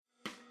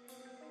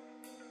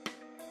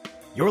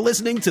You're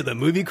listening to the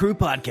Movie Crew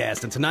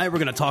Podcast, and tonight we're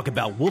going to talk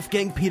about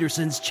Wolfgang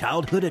Petersen's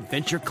childhood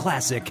adventure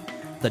classic,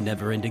 The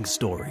NeverEnding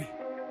Story.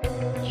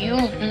 You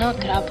no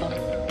trouble.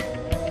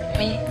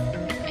 Me,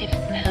 Fifth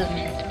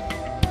Element.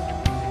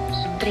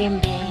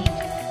 Supreme Being.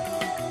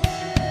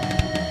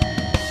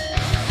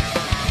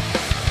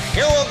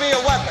 You will be a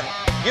weapon.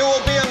 You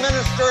will be a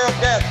minister of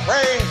death,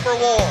 praying for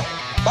war.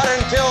 But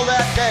until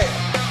that day,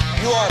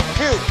 you are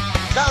cute.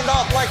 Sound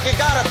off like you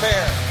got a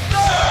pair.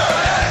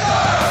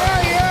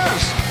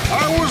 Yes!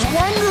 I was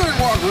wondering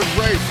what would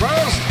break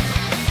first.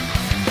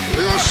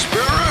 Your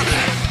spirit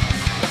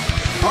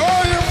or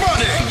your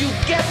body? You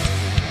get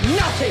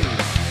nothing.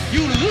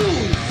 You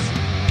lose.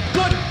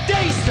 Good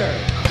day, sir.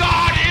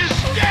 God is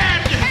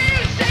dead.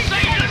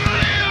 Satan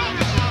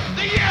lives.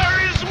 The year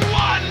is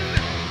won.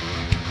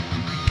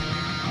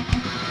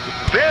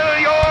 Fill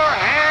your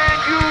hand,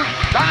 you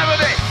son of a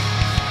bitch!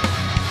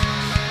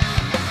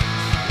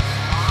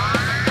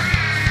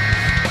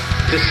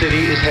 The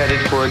city is headed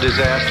for a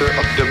disaster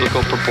of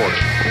biblical proportion.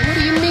 What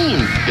do you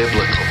mean,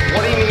 biblical?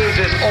 What he means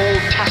is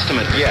Old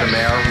Testament, yes. Mr.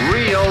 Mayor,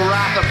 real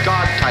wrath of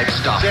God type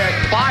stuff.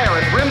 Fire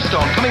and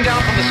brimstone coming down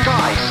from the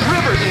skies.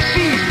 Rivers and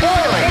seas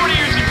boiling.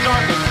 40 years of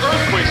darkness,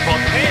 earthquakes,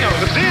 volcanoes,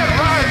 The dead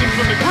rising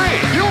from the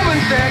grave. Human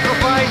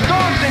sacrifice,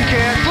 dogs and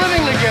cats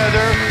living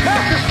together.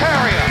 Mass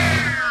hysteria.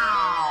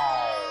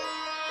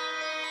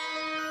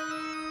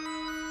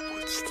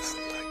 What's that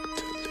like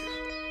to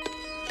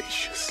live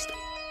deliciously?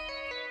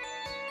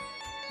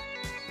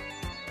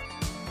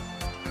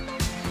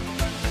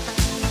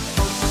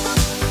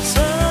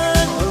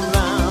 Turn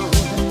around,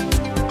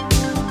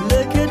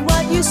 look at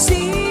what you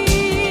see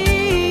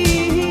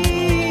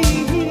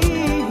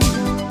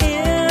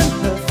in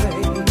her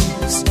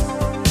face,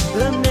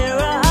 the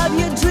mirror of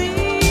your dream.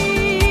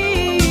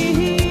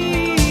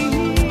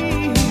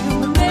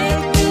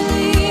 Make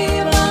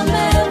believe I'm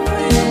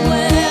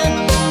everywhere,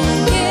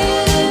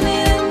 hidden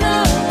in the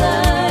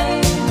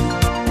light.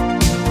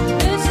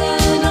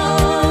 Written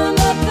on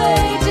the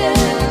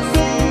pages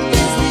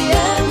is the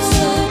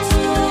answer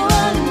to a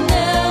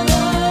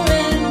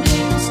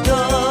never-ending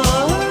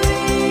story.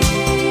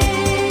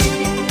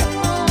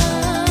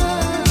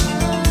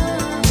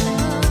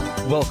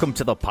 Welcome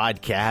to the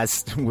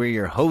podcast. We're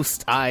your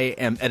host. I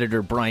am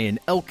editor Brian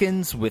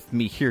Elkins. With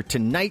me here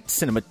tonight,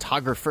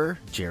 cinematographer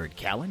Jared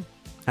Callen.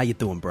 How you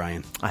doing,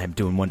 Brian? I am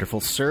doing wonderful,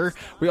 sir.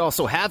 We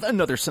also have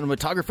another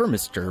cinematographer,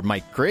 Mr.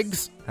 Mike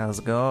Griggs. How's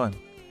it going?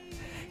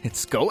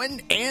 It's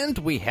going. And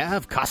we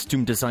have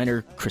costume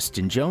designer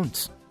Kristen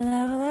Jones.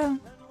 Hello.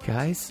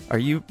 Guys, are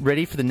you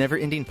ready for the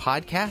NeverEnding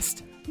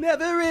podcast?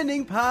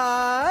 NeverEnding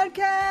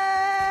Podcast.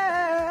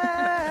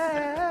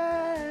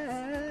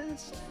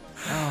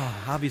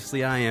 Oh,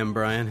 obviously I am,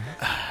 Brian.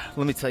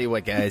 Let me tell you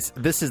what, guys.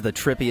 This is the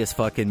trippiest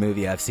fucking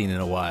movie I've seen in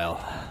a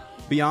while.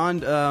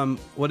 Beyond,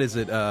 what is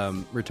it,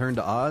 Return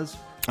to Oz?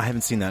 I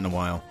haven't seen that in a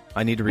while.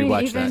 I need to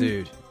rewatch that.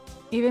 Dude.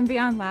 Even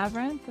Beyond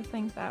Labyrinth, I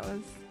think that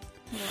was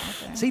a little out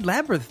there. See,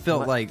 Labyrinth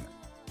felt like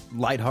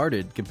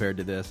lighthearted compared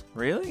to this.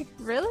 Really?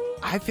 Really?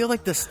 I feel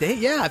like the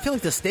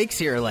stakes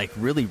here are like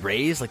really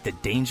raised. Like the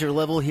danger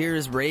level here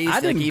is raised. I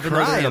didn't like, even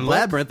though cry they're in book-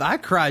 Labyrinth. I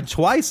cried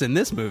twice in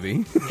this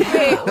movie.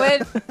 Wait,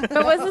 what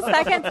was the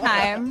second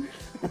time?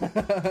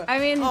 I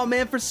mean, Oh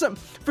man, for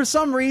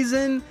some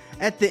reason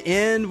at the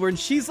end when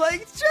she's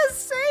like,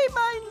 "Just say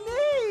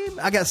my name,"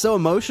 I got so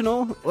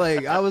emotional.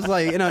 Like I was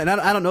like, and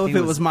I don't know if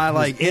it was my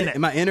like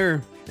my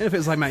inner, if it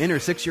was like my inner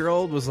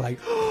 6-year-old was like,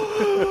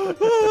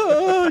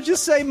 oh,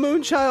 just say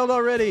Moonchild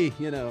already.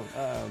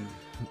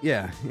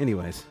 Yeah.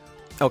 Anyways,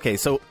 Okay,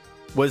 so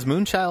was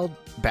Moonchild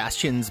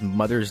Bastion's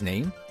mother's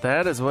name?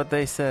 That is what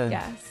they said.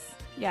 yes.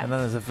 Yes. And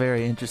that is a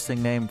very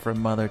interesting name for a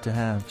mother to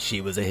have.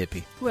 She was a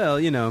hippie. well,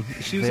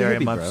 she was Very a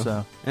hippie, much bro.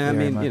 so. And I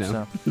Very mean,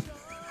 much so.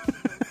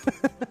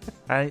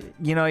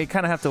 You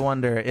kind of have to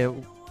wonder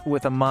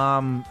with a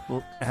mom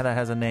that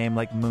has a name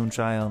like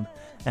Moonchild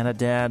and a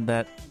dad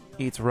that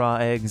eats raw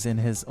eggs in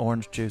his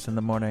orange juice in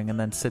the morning and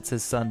then sits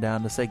his son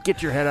down to say,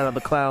 "Get your head out of the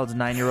clouds,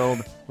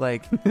 9-year-old."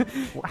 Like, how did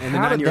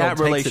 9-year-old that takes it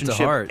to relationship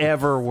heart.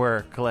 ever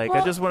work? Like, I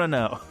Well- just want to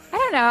know. I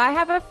don't know. I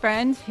have a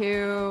friend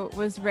who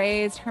was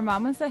raised, her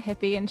mom was a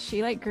hippie, and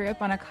she grew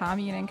up on a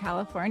commune in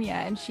California,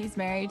 and she's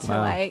married to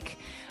Wow.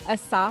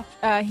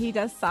 he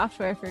does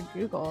software for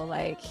Google,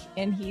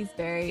 and he's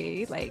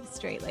very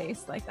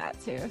straight-laced like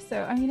that too.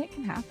 So I mean, it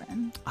can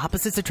happen.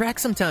 Opposites attract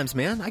sometimes,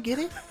 man. I get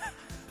it.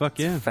 fuck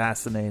yeah.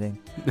 Fascinating.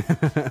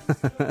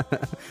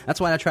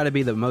 That's why I try to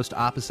be the most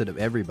opposite of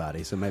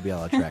everybody. So maybe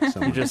I'll attract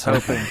someone. You're just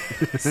hoping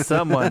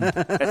someone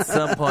at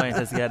some point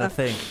has got to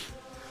think,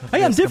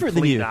 Hey, I'm different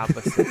than you.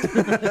 Opposite.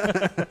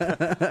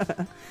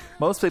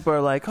 Most people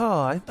are like,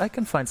 "Oh, I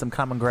can find some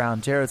common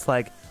ground." Jared's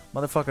like,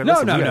 "Motherfucker,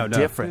 listen, we are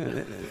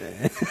different."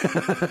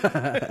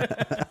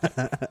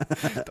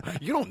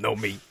 You don't know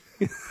me.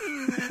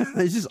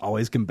 He's just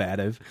always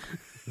combative.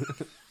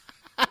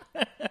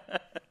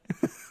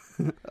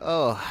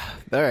 Oh,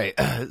 all right.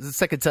 The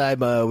second time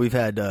we've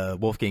had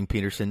Wolfgang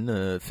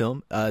Petersen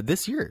film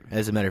this year,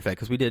 as a matter of fact,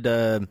 because we did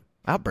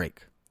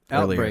Outbreak.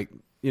 Earlier.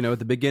 At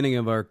the beginning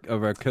of our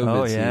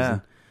COVID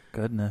season.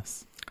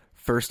 Goodness.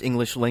 First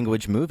English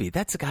language movie.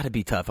 That's got to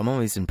be tough. I'm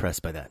always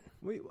impressed by that.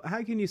 Wait,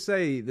 how can you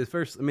say the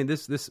first? I mean,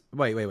 this.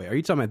 Wait. Are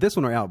you talking about this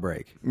one or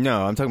Outbreak?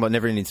 No, I'm talking about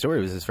NeverEnding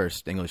Story was his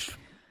first English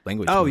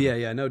language. Oh movie.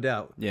 yeah, no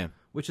doubt. Yeah,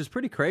 which is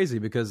pretty crazy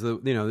because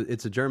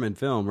it's a German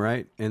film,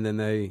 right? And then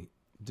they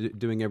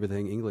doing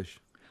everything English.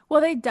 Well,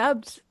 they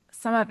dubbed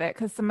some of it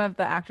because some of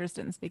the actors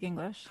didn't speak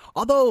English.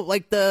 Although,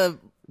 like the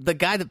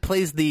guy that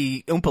plays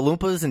the Oompa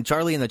Loompas and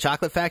Charlie in the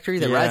Chocolate Factory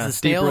that rides the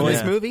snail in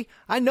this movie,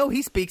 I know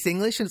he speaks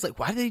English, and it's like,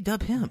 why did they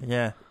dub him?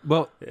 Yeah.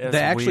 Well, they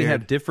actually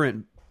have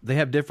different. They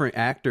have different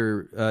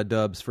actor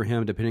dubs for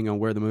him depending on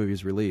where the movie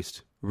is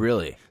released.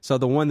 Really? So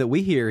the one that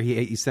we hear,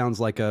 he sounds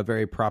like a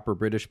very proper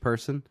British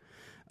person.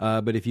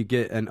 But if you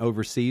get an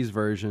overseas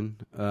version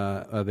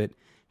of it,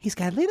 he's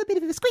got a little bit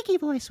of a squeaky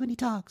voice when he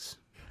talks.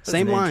 That's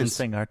Same an lines.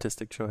 Interesting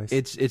artistic choice.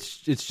 It's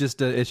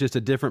just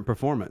a different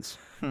performance,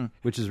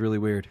 which is really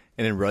weird.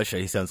 And in Russia,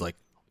 he sounds like,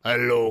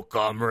 "Hello,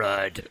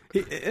 comrade."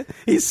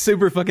 He's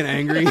super fucking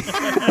angry.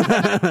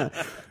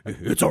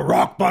 It's a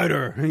rock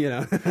biter,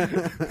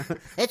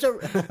 It's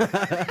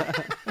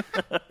a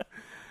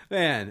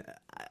man.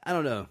 I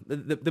don't know.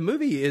 The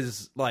movie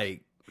is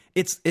like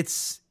it's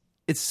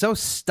so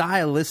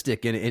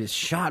stylistic and it's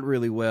shot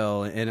really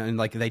well and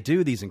like they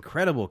do these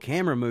incredible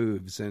camera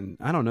moves and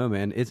I don't know,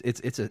 man.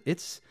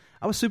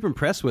 I was super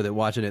impressed with it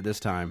watching it this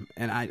time,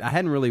 and I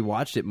hadn't really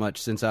watched it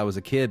much since I was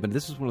a kid. But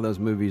this was one of those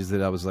movies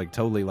that I was like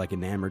totally like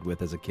enamored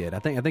with as a kid. I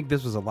think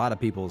this was a lot of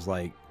people's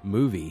like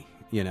movie,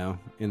 in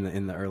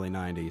the early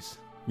 '90s.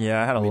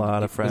 Yeah, I had a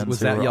lot of friends was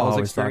who that were y'all's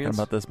always experience? talking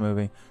about this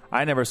movie.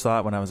 I never saw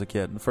it when I was a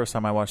kid. The first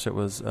time I watched it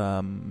was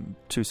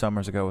 2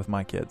 summers ago with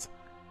my kids.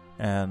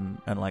 And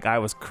like I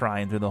was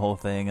crying through the whole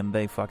thing, and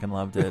they fucking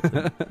loved it.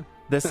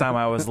 This time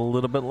I was a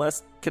little bit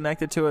less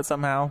connected to it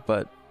somehow,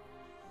 but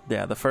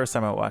yeah, the first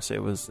time I watched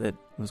it was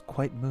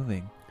quite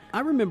moving. I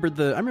remember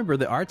the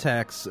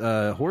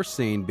Artax horse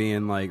scene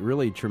being like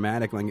really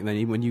traumatic. Like,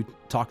 and when you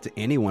talk to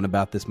anyone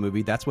about this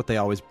movie, that's what they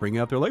always bring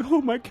up. They're like,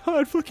 "Oh my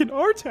god, fucking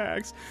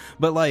Artax!"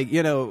 But like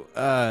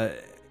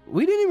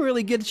we didn't even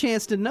really get a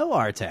chance to know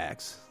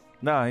Artax.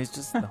 No, he's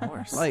just the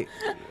horse. Like,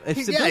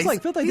 he's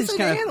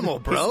an animal,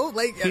 bro.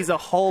 Like he's a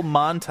whole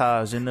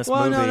montage in this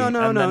movie. No,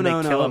 and then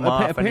they kill him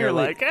off, and you're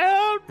like,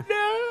 oh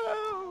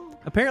no.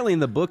 Apparently, in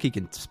the book, he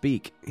can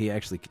speak. He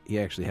actually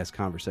has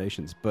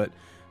conversations. But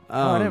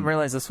I didn't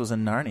realize this was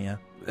in Narnia.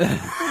 That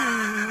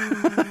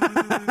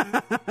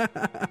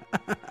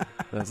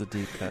was a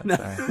deep cut. No.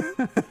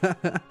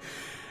 Sorry.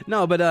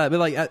 No, but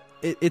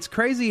it's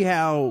crazy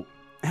how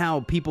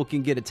people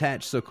can get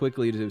attached so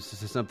quickly to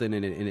something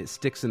and it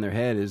sticks in their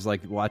head. Is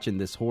like watching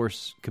this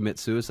horse commit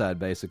suicide,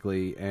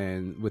 basically,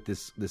 and with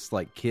this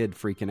like kid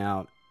freaking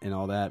out and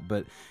all that.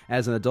 But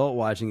as an adult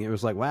watching it,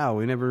 was like, wow,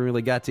 we never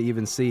really got to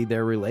even see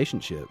their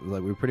relationship.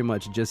 Like we pretty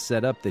much just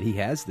set up that he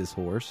has this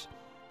horse,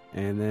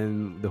 and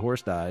then the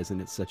horse dies, and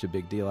it's such a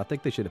big deal. I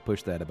think they should have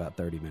pushed that about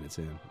 30 minutes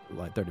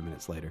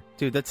later.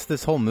 Dude, that's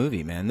this whole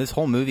movie, man. This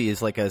whole movie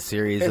is like a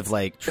series of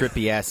like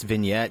trippy ass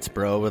vignettes,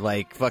 bro, with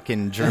like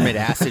fucking German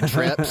acid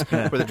trips,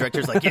 where the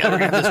director's like, yeah, we're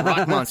gonna have this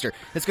rock monster.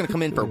 It's gonna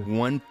come in for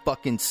one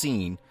fucking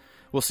scene.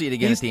 We'll see it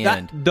again at the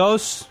end.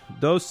 Those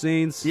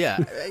scenes. Yeah.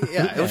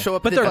 It'll show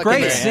up. But they're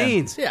great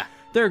scenes. Yeah.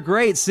 They're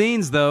great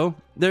scenes, though.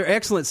 They're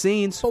excellent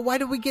scenes. But why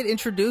did we get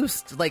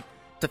introduced like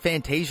to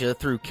Fantasia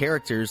through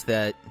characters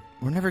that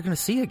we're never going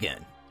to see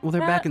again? Well,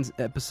 they're back in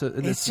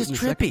episode. It's just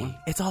trippy.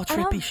 It's all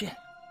trippy shit.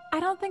 I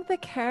don't think the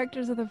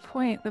characters are the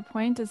point. The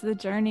point is the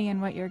journey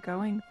and what you're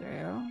going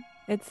through.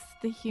 It's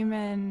the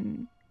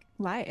human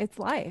life. It's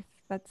life.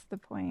 That's the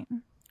point.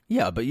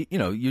 Yeah, but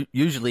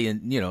usually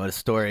in a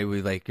story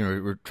we like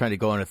we're trying to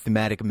go on a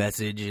thematic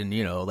message, and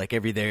like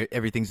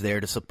everything's there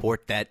to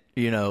support that.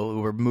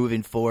 We're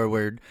moving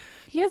forward.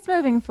 He is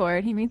moving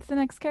forward. He meets the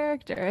next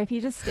character. If he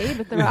just stayed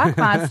with the rock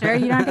monster,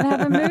 you're not going to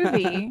have a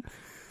movie.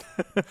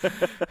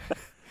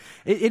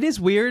 It is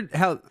weird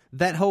how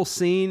that whole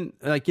scene,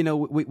 like,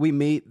 we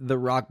meet the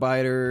rock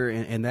biter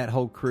and that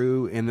whole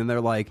crew, and then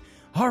they're like,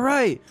 all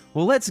right,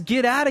 well, let's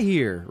get out of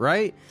here,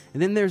 right?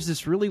 And then there's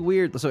this really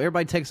weird, so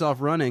everybody takes off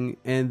running,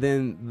 and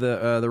then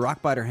the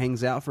rock biter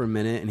hangs out for a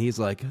minute, and he's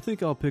like, I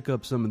think I'll pick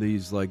up some of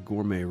these like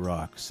gourmet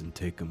rocks and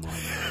take them on my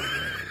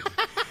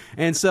way.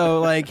 And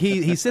so like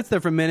he sits there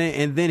for a minute,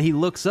 and then he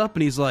looks up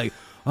and he's like,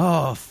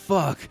 oh,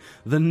 fuck,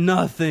 the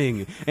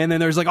nothing. And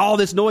then there's like all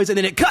this noise, and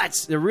then it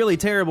cuts. A really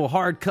terrible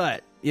hard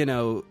cut,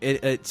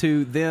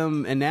 to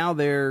them, and now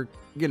they're,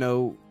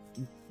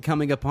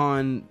 coming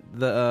upon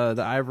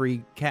the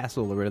ivory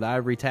castle or the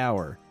ivory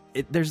tower.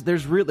 There's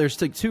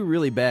like 2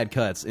 really bad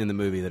cuts in the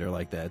movie that are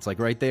like that. It's like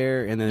right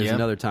there, and then there's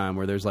another time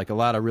where there's like a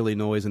lot of really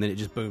noise, and then it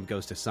just boom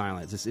goes to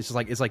silence. It's just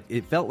like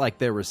it felt like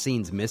there were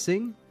scenes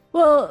missing.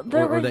 Well,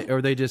 there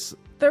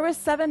was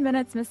 7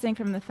 minutes missing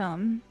from the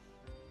film.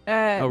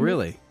 Oh,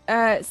 really?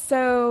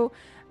 So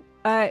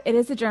it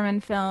is a German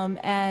film,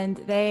 and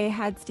they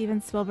had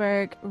Steven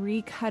Spielberg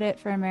recut it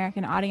for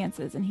American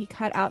audiences, and he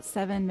cut out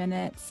 7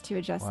 minutes to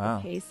adjust the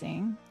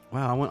pacing.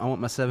 Wow, I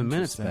want my 7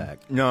 minutes back.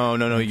 No,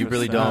 you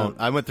really don't.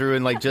 I went through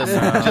and like just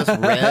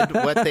read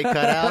what they cut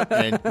out,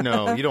 and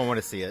no, you don't want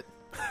to see it.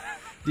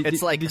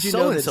 It's like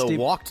so-and-so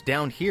walked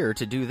down here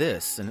to do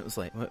this, and it was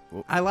like... What?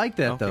 I like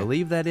that, though.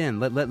 Leave that in.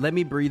 Let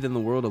me breathe in the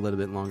world a little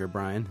bit longer,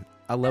 Brian.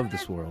 I love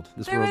this world.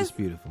 This world is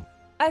beautiful.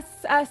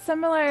 A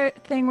similar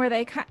thing where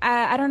they...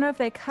 I don't know if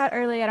they cut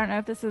early. I don't know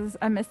if this is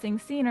a missing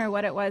scene or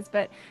what it was,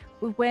 but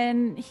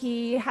when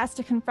he has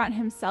to confront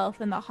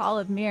himself in the Hall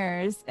of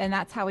Mirrors, and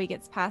that's how he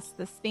gets past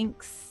the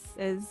Sphinxes.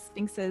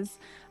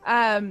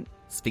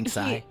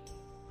 Sphinxi?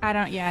 I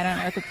don't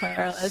know what the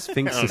plural is.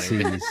 Sphinxes.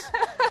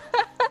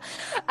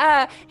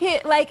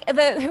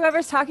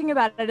 Whoever's talking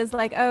about it is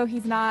like, oh,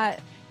 he's not,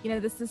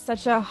 this is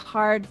such a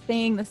hard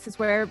thing. This is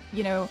where,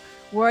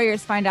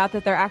 warriors find out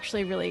that they're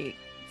actually really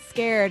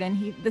scared,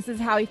 and this is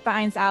how he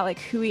finds out like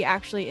who he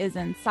actually is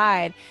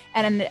inside.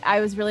 And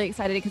I was really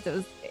excited because it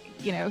was,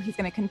 he's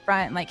going to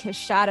confront like his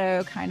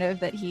shadow kind of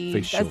that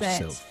he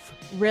doesn't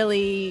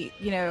really,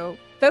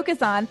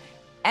 focus on.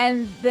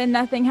 And then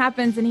nothing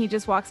happens, and he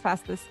just walks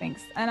past the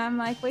Sphinx. And I'm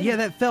like, wait. Yeah,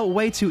 that felt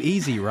way too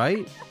easy,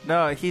 right?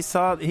 No, he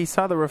saw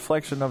the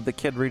reflection of the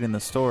kid reading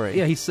the story.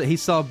 Yeah, he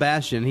saw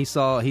Bastion. He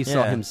saw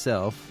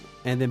himself,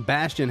 and then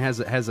Bastion has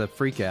a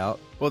freak out.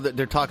 Well,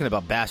 they're talking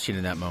about Bastion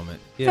in that moment.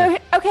 Yeah.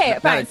 So okay,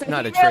 fine.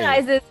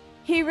 So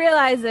he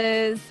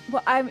realizes.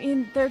 Well, I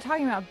mean, they're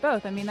talking about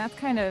both. I mean, that's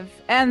kind of,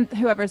 and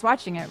whoever's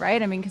watching it,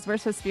 right? I mean, because we're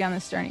supposed to be on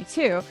this journey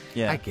too.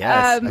 Yeah, I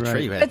guess.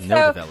 Atreyu had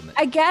no development.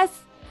 I guess.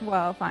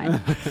 Well,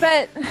 fine.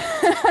 But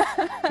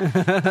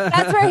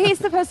that's where he's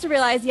supposed to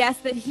realize, yes,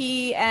 that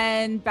he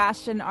and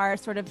Bastion are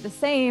sort of the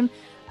same,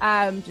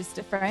 just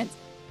different.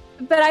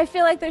 But I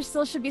feel like there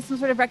still should be some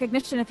sort of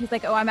recognition if he's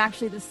like, oh, I'm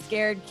actually the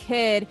scared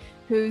kid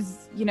who's,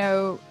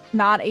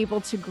 not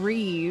able to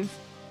grieve.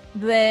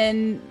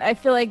 Then I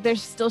feel like there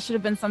still should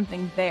have been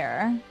something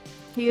there.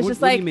 He was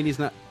just like... What do you mean he's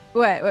not...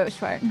 What? Which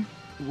part?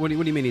 What do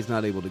you mean he's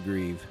not able to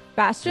grieve?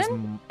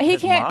 Bastion? He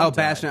can't. Oh,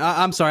 Bastion.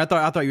 I'm sorry. I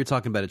thought you were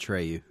talking about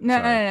Atreyu. No,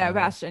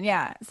 Bastion.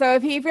 Yeah. So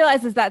if he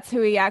realizes that's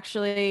who he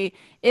actually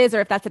is, or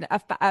if that's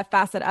a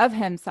facet of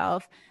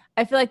himself,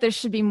 I feel like there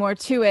should be more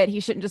to it. He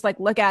shouldn't just like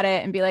look at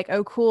it and be like,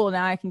 "Oh, cool,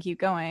 now I can keep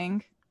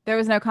going." There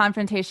was no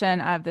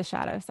confrontation of the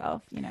shadow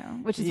self,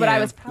 which is what I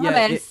was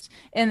promised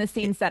in the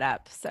scene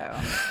setup. So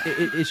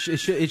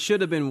it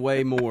should have been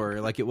way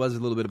more. Like it was a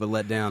little bit of a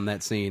letdown,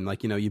 that scene.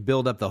 Like you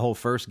build up the whole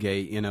first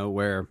gate,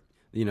 where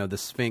the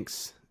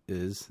Sphinx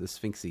is the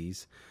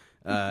Sphinxes.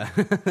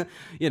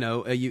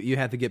 You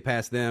have to get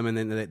past them, and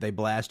then they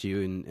blast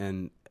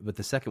you, but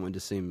the second one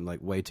just seemed like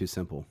way too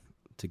simple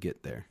to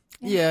get there.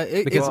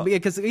 Yeah,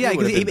 because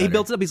he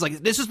built it up. He's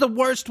like, this is the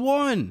worst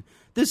one.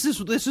 This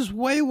is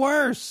way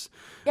worse.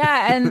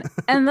 Yeah,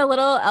 and the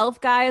little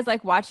elf guy is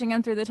like watching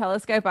him through the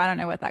telescope. I don't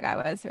know what that guy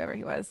was, whoever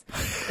he was.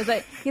 It's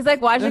like he's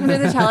like watching him through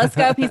the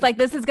telescope. He's like,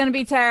 this is going to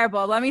be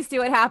terrible. Let me see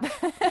what happens.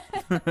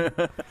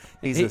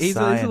 He's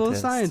a little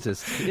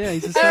scientist. Yeah,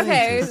 he's a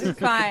scientist. Okay,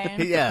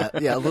 fine. Yeah,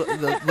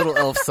 the little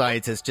elf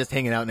scientist just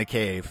hanging out in a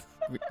cave.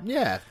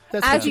 Yeah,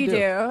 that's as you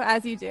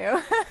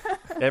do.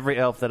 Every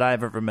elf that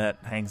I've ever met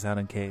hangs out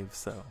in caves,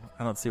 so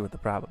I don't see what the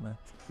problem is.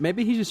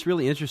 Maybe he's just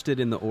really interested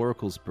in the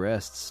oracle's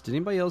breasts. Did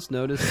anybody else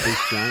notice these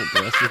giant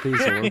breasts that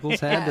these oracles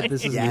had? That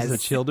this is a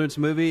children's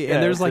movie,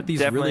 and there's like these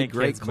really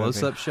great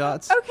close-up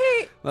shots.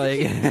 Okay, like,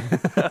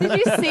 did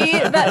you see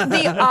that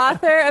the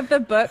author of the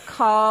book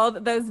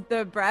called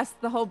the breasts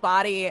the whole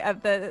body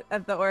of the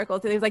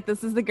oracle? So he's like,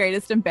 this is the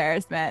greatest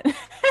embarrassment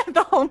of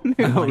the whole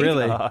movie. Oh,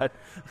 really?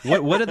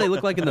 What did they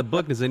look like in the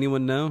book? Does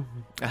anyone know?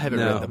 I haven't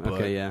read the book.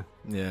 Okay,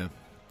 yeah.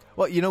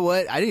 Well, you know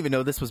what? I didn't even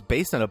know this was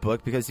based on a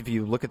book because if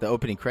you look at the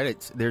opening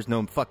credits, there's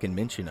no fucking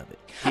mention of it.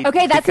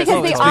 Okay, that's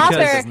because the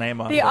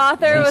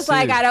author was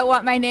like, I don't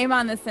want my name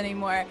on this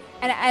anymore,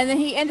 and then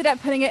he ended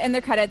up putting it in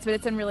the credits, but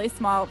it's in really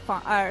small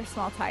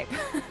type.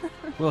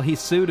 Well, he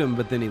sued him,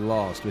 but then he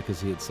lost because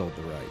he had sold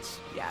the rights.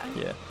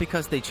 Yeah.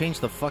 Because they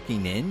changed the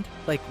fucking end.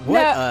 Like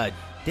what?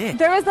 Dick.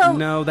 There was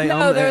they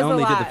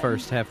only did the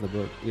first half of the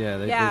book. Yeah,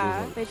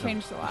 they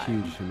changed a lot.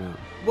 Huge amount.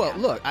 Well,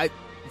 look,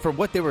 for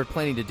what they were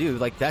planning to do,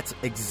 like that's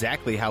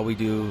exactly how we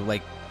do,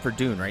 like for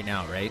Dune right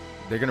now, right?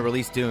 They're going to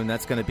release Dune.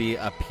 That's going to be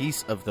a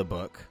piece of the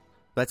book.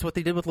 That's what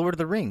they did with Lord of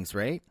the Rings,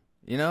 right?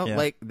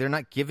 Like they're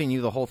not giving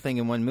you the whole thing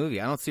in one movie.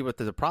 I don't see what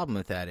the problem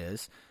with that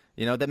is.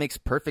 That makes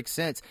perfect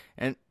sense.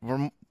 And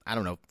I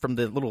don't know, from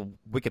the little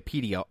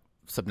Wikipedia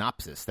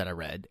synopsis that I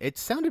read, it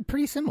sounded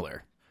pretty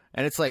similar.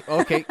 And it's like,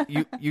 okay,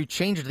 you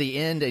changed the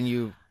end and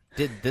you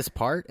did this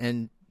part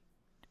and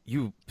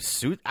you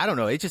sued. I don't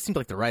know. It just seemed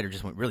like the writer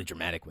just went really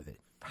dramatic with it.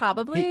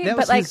 Probably, that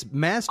was his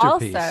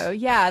masterpiece. Also,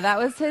 that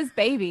was his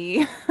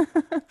baby.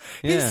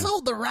 He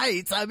sold the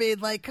rights. I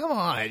mean, like, come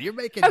on, you're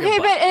making. Okay,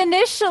 but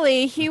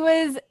initially he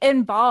was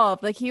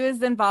involved. Like he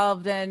was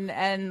involved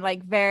and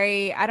like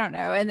very, I don't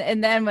know.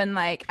 And then when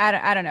like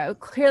I don't know.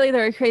 Clearly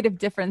there were creative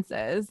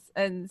differences,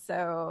 and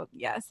so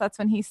yes, that's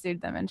when he sued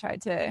them and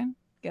tried to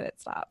get it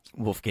stopped.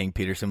 Wolfgang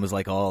Peterson was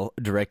like all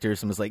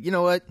directors and was like, you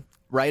know what,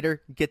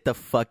 writer, get the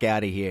fuck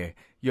out of here.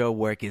 Your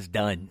work is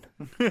done.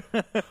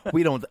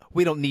 We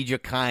don't need your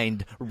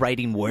kind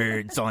writing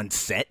words on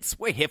sets.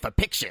 We're here for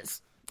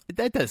pictures.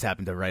 That does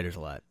happen to writers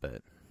a lot,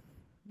 but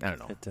I don't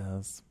know. It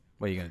does.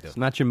 What are you gonna do? It's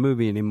not your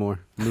movie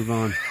anymore. Move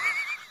on.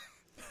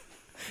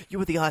 You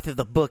were the author of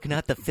the book,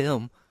 not the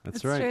film. That's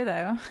It's right. true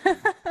though.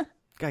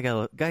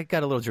 Guy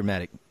got a little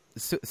dramatic.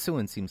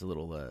 Suen seems a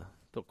little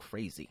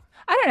crazy.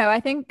 I don't know. I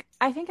think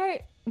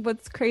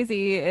what's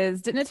crazy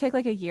is, didn't it take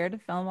like a year to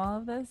film all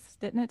of this?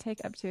 Didn't it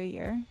take up to a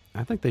year?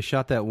 I think they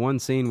shot that one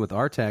scene with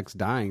Artax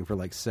dying for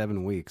like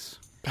 7 weeks.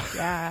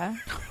 Yeah.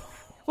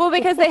 Well,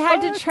 because they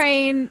had to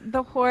train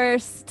the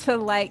horse to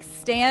like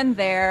stand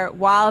there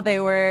while they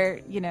were,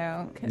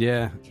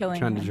 killing trying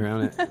him. to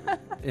drown it.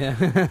 Yeah.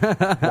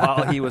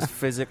 While he was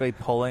physically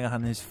pulling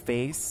on his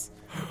face.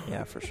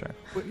 Yeah, for sure.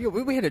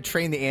 We had to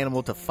train the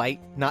animal to fight,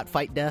 not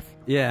fight death.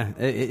 Yeah,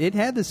 it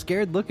had the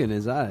scared look in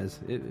his eyes.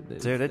 Dude, it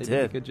they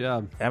did. a good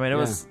job. I mean, it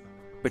was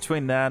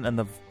between that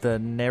and the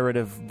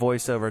narrative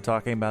voiceover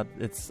talking about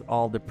it's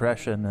all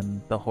depression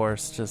and the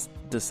horse just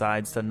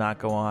decides to not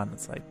go on.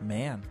 It's like,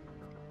 man,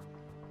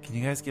 can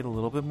you guys get a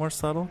little bit more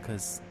subtle?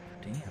 Because,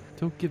 damn.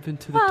 Don't give in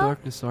to the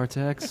darkness,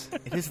 Artax.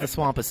 It is the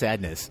swamp of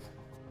sadness.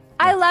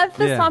 I love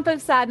the swamp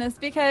of sadness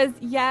because,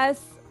 yes,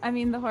 I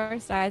mean, the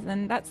horse dies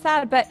and that's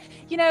sad, but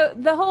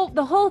the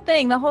whole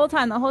thing, the whole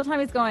time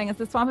he's going, it's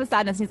the swamp of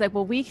sadness. And he's like,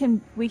 well, we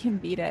can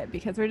beat it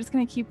because we're just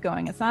going to keep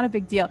going. It's not a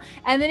big deal.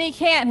 And then he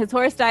can't. His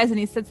horse dies and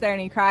he sits there and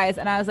he cries.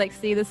 And I was like,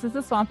 see, this is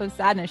the swamp of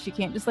sadness. You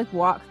can't just like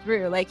walk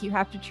through. Like, you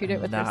have to treat it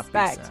with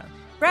respect,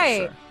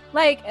 right? Sure.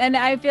 Like, and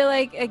I feel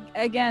like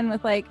again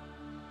with like,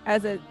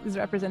 as it is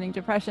representing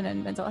depression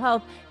and mental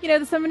health,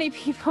 there's so many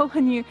people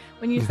when you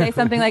say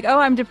something like, oh,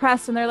 I'm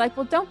depressed, and they're like,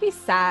 well, don't be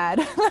sad.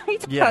 Let me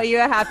tell you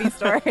a happy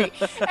story.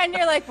 And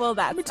you're like, well,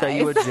 that's Let me tell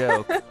you a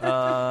joke.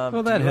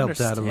 Well, that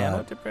helps out a lot.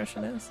 What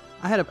depression is?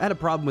 I had a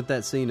problem with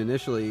that scene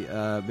initially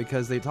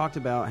because they talked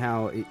about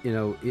how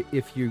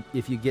if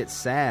you get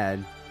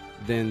sad,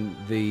 then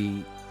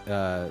the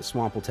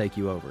swamp will take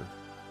you over,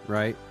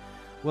 right?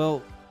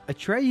 Well,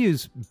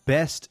 Atreyu's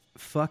best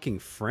fucking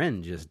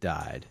friend just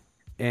died.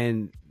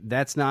 And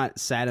that's not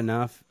sad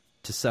enough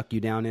to suck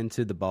you down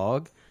into the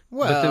bog.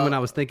 Well, but then when I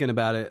was thinking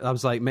about it, I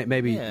was like,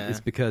 maybe it's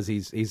because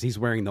he's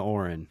wearing the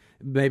Orin.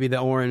 Maybe the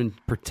Orin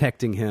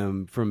protecting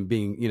him from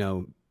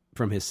being,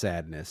 from his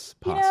sadness,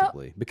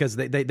 possibly. Because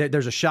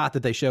there's a shot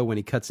that they show when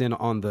he cuts in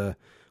on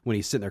when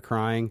he's sitting there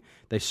crying.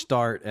 They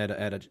start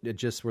at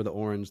just where the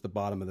Orin's the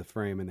bottom of the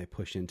frame, and they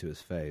push into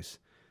his face.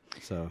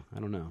 So, I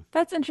don't know.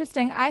 That's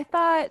interesting. I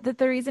thought that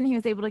the reason he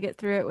was able to get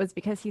through it was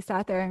because he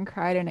sat there and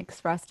cried and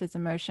expressed his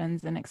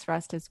emotions and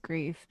expressed his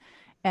grief.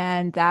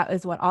 And that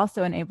is what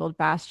also enabled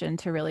Bastian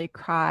to really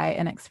cry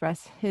and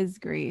express his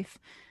grief,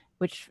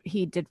 which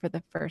he did for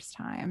the first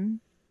time.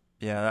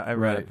 Yeah, I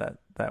read it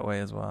that way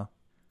as well.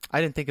 I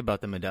didn't think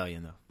about the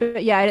medallion, though.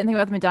 But yeah, I didn't think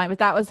about the medallion, but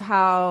that was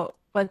how,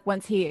 like,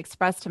 once he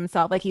expressed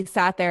himself, like he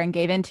sat there and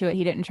gave into it.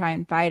 He didn't try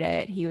and fight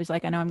it. He was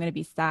like, I know I'm going to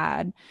be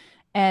sad.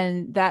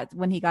 And that,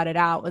 when he got it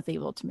out, was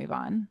able to move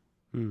on.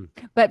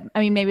 But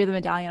I mean, maybe the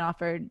medallion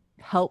offered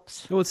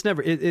helped. Well, it's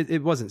never.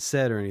 It wasn't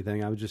said or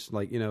anything. I was just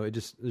like, I was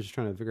just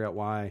trying to figure out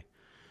why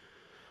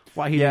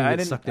he didn't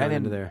get sucked down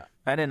into there.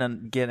 I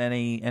didn't get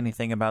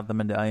anything about the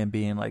medallion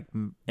being like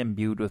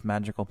imbued with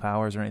magical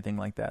powers or anything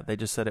like that. They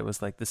just said it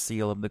was like the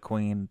seal of the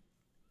queen.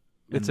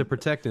 It's a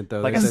protectant,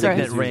 though. Like they a said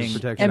signet ring,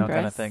 protection.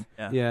 kind of thing.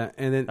 Yeah,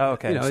 and then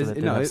okay, so that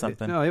did have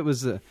something. It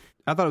was.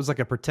 I thought it was like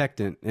a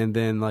protectant, and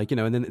then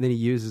and then he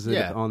uses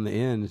it on the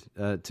end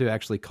to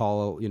actually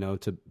call,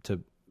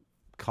 to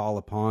call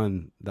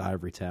upon the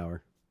ivory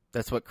tower.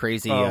 That's what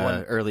crazy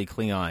early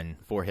Klingon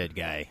forehead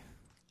guy.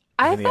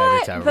 I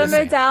thought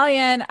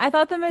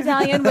the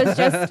medallion was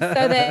just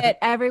so that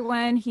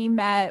everyone he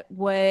met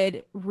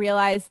would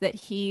realize that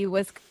he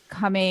was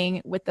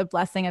coming with the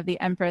blessing of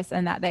the Empress,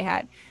 and that they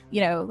had,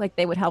 like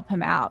they would help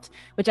him out,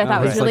 which I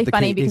thought was really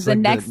funny because the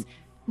next.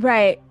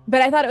 Right.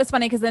 But I thought it was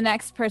funny because the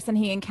next person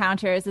he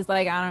encounters is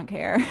like, I don't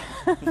care.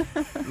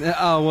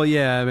 Oh, well,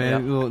 yeah,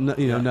 man. Yep. Well,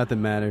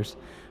 nothing matters.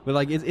 But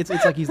like, it's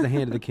like he's the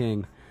hand of the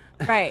king.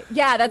 Right.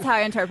 Yeah, that's how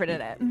I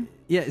interpreted it.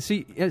 Yeah.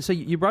 So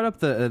you brought up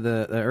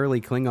the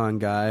early Klingon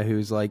guy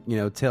who's like,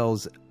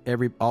 tells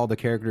all the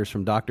characters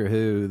from Doctor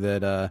Who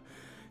that,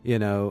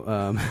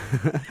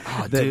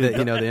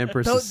 the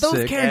Empress is sick.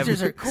 Those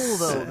characters are cool,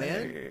 though,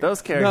 man.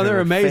 Those characters they're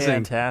amazing.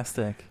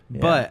 Fantastic. Yeah.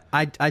 But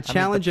I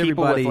challenge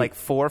everybody with like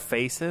 4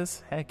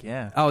 faces. Heck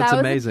yeah. Oh, it's that was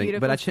amazing. A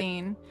beautiful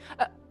scene.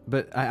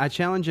 But I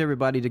challenge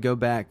everybody to go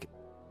back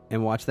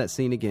and watch that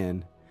scene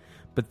again,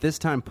 but this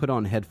time put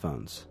on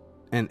headphones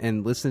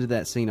and listen to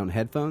that scene on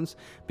headphones,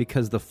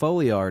 because the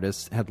Foley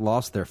artists had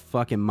lost their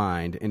fucking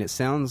mind, and it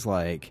sounds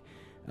like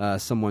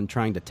someone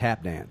trying to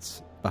tap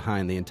dance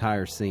behind the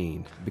entire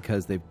scene,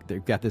 because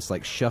they've got this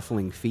like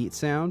shuffling feet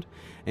sound,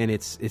 and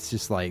it's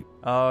just like,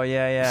 oh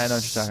yeah, I know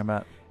what you're talking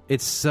about.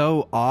 It's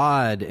so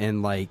odd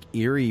and like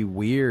eerie,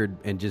 weird,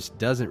 and just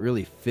doesn't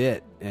really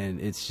fit.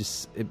 And it's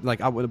just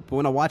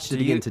when I watched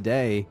it again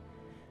today,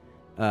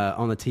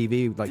 on the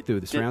TV, like through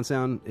the surround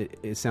sound,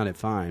 it sounded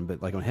fine.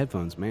 But like on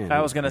headphones, man.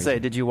 I was going to say,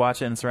 did you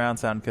watch it in surround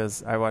sound?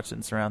 Because I watched it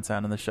in surround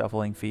sound, and the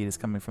shuffling feed is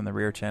coming from the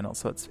rear channel,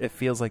 so it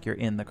feels like you're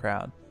in the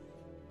crowd.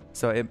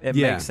 So it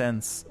makes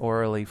sense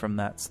orally from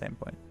that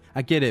standpoint.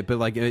 I get it, but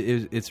like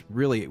it's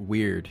really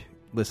weird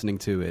listening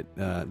to it,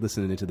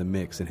 listening to the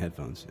mix in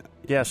headphones.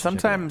 Yeah,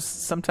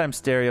 sometimes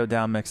stereo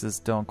down mixes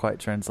don't quite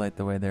translate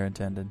the way they're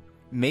intended.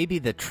 Maybe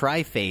the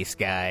tri-face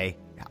guy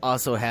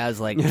also has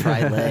like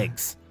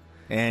tri-legs,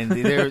 and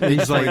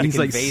he's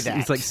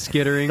like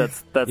skittering.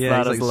 That's not he's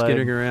his like leg.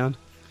 skittering around.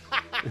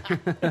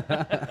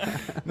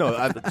 No,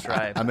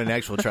 I'm an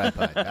actual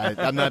tripod.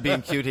 I'm not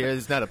being cute here.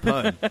 It's not a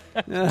pun. Do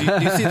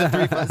you see the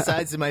 3 front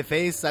sides of my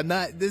face?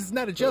 This is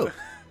not a joke.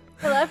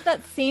 I love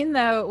that scene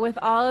though, with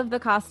all of the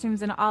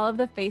costumes and all of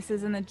the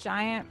faces and the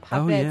giant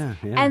puppets,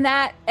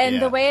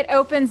 and the way it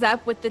opens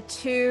up with the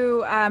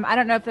two. I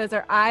don't know if those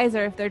are eyes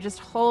or if they're just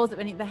holes.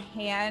 But the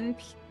hand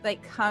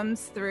like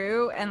comes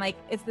through, and like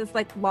it's this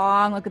like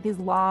long. Look at these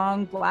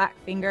long black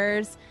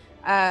fingers,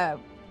 and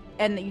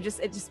it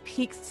just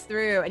peeks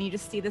through, and you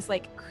just see this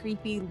like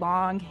creepy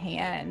long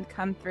hand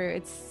come through.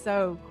 It's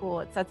so cool.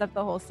 It sets up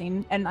the whole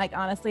scene, and like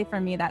honestly,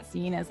 for me, that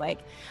scene is like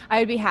I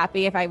would be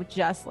happy if I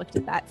just looked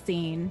at that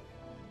scene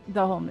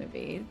the whole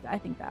movie. I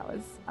think that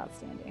was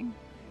outstanding.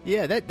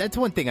 Yeah, that's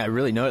one thing I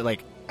really know.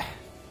 Like,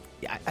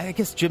 I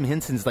guess Jim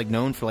Henson's like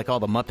known for like all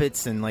the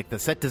Muppets and like the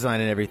set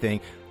design and everything.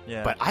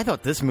 Yeah. But I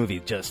thought this movie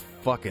just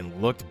fucking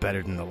looked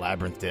better than The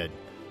Labyrinth did.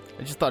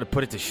 I just thought it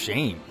put it to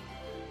shame.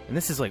 And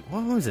this is like,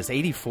 what was this,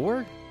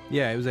 84?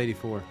 Yeah, it was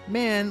 84.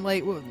 Man,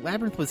 like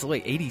Labyrinth was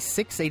like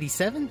 86,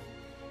 87,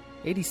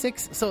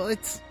 86. So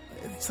it's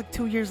like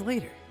 2 years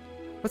later.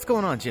 What's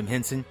going on, Jim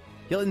Henson?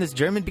 You letting this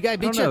German guy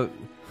beat you?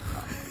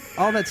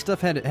 All that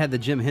stuff had the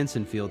Jim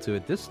Henson feel to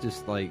it. This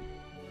just like,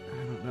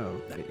 I don't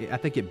know. I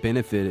think it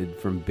benefited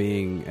from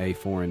being a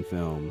foreign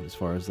film as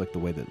far as like the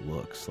way that it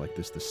looks, like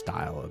the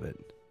style of it.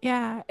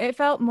 Yeah, it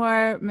felt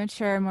more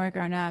mature, more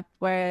grown up,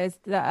 whereas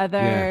the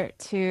other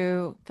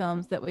two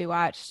films that we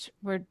watched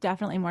were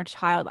definitely more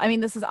child. I mean,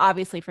 this is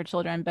obviously for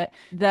children, but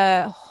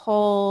the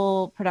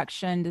whole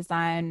production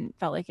design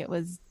felt like it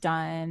was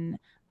done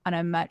on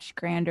a much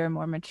grander,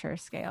 more mature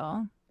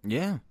scale.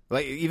 Yeah,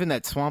 like even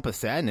that Swamp of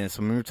Sadness.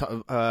 When we were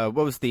talking, what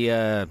was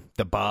the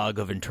bog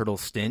of internal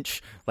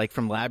stench, like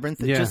from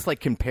Labyrinth? Yeah. Just like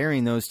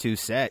comparing those two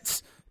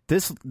sets,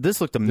 this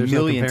looked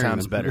million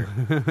times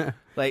better.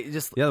 Like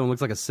just the other one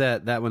looks like a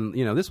set. That one,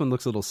 this one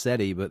looks a little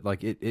setty, but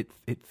like it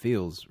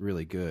feels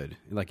really good.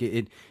 Like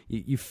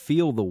you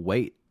feel the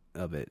weight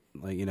of it.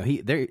 Like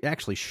they're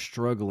actually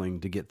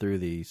struggling to get through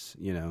these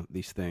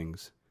these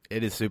things.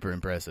 It is super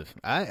impressive.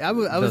 I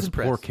was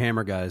impressed. Poor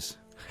camera guys.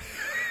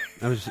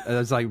 I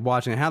was like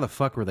watching. How the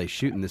fuck were they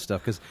shooting this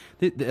stuff? Because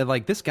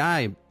like this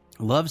guy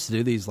loves to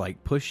do these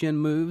like push in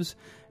moves,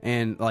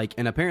 and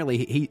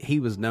apparently he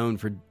was known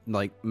for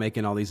like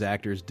making all these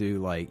actors do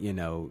like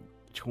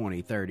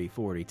 20, 30,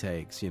 40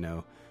 takes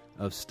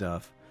of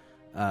stuff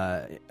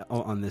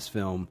on this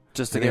film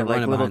just to get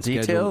like little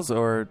details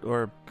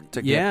or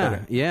to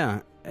get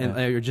better. And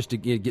or just to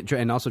get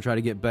and also try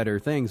to get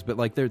better things. But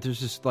like there's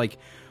just like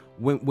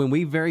when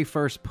we very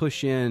first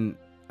push in.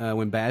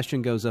 When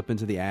Bastian goes up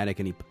into the attic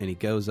and he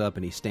goes up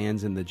and he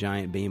stands in the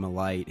giant beam of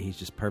light, he's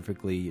just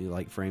perfectly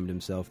like framed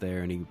himself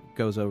there, and he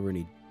goes over and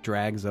he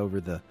drags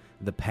over the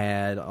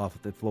pad off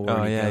the floor.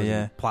 Oh, and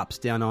yeah. and plops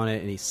down on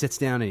it, and he sits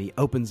down and he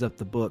opens up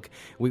the book.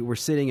 We're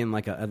sitting in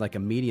like a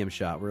medium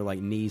shot. We're like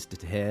knees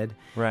to head,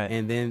 right?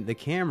 And then the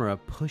camera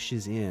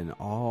pushes in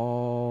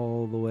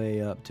all the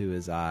way up to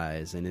his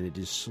eyes, and then it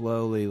just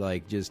slowly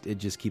it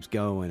just keeps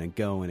going and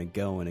going and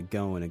going and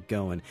going and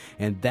going,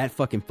 and that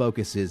fucking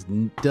focus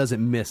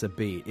doesn't miss a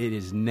beat. It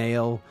is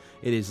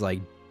it is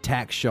like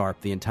tack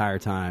sharp the entire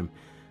time.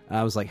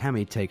 I was like, how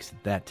many takes did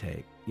that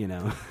take?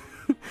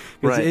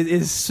 Right. It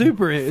is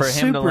super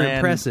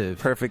impressive,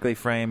 perfectly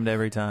framed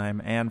every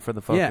time, and for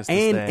the focus to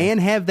stay.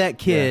 And have that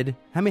kid. Yeah.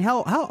 I mean,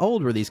 how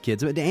old were these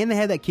kids? And they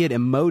had that kid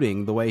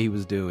emoting the way he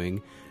was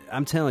doing.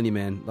 I'm telling you,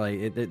 man,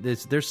 like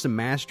there's some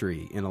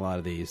mastery in a lot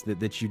of these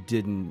that you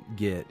didn't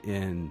get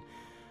in,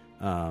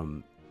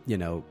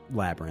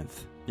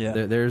 Labyrinth. Yeah,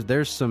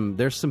 there's some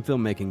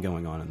filmmaking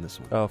going on in this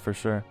one. Oh, for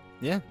sure.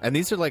 Yeah, and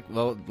these are like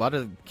a lot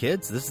of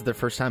kids. This is their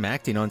first time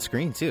acting on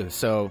screen too.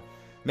 So.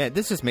 Man,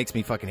 this just makes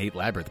me fucking hate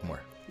Labyrinth more.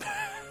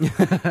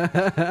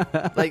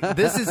 Like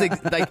this is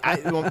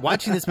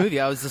watching this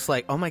movie, I was just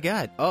like, oh my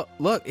god! Oh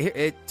look,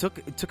 it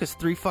took us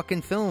 3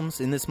 fucking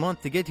films in this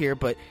month to get here,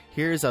 but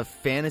here's a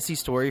fantasy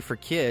story for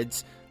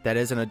kids that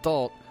as an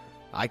adult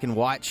I can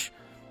watch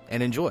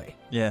and enjoy.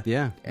 Yeah,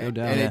 no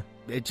doubt. And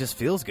it just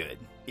feels good,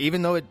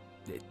 even though it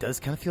does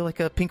kind of feel like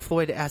a Pink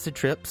Floyd acid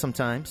trip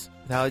sometimes.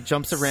 how it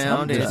jumps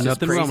around. And it's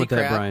nothing just wrong with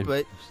crazy that, crap,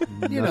 Brian.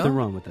 But Nothing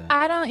wrong with that.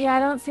 I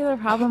don't see the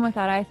problem with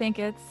that. I think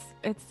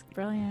it's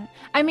brilliant.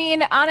 I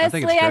mean,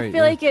 honestly, great, I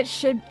feel like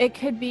it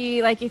could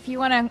be like, if you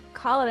want to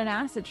call it an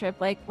acid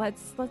trip, like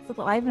let's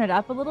liven it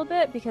up a little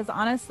bit, because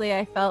honestly,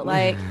 I felt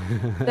like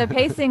the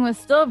pacing was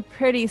still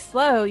pretty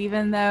slow,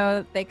 even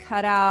though they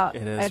cut out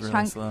a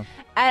chunk. Slow.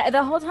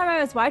 The whole time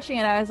I was watching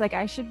it, I was like,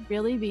 I should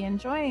really be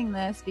enjoying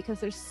this because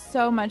there's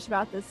so much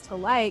about this to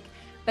like.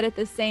 But at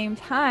the same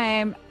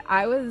time,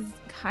 I was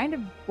kind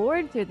of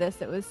bored through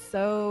this. It was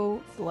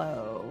so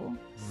slow.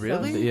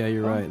 Really? Yeah,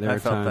 you're right. There I are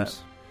felt times.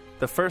 that.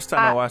 The first time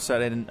I watched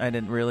that, I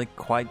didn't really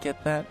quite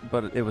get that,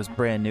 but it was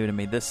brand new to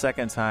me. This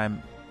second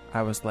time,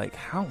 I was like,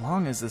 how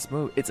long is this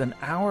movie? It's an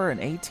hour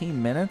and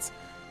 18 minutes?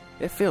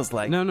 It feels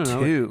like No.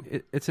 two.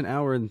 It's an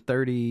hour and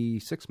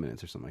 36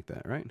 minutes or something like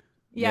that, right?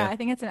 Yeah, I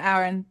think it's an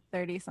hour and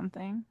 30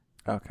 something.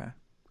 Okay.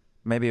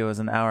 Maybe it was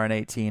an hour and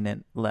 18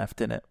 and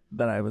left in it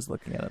that I was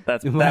looking at it.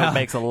 That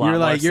makes a lot You're more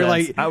like,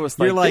 sense. I was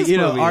like, you're like, this you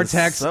know, movie is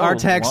so our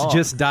tax long.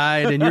 just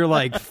died, and you're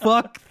like,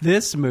 fuck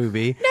this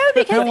movie. No,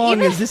 because how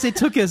long is this? It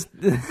took us.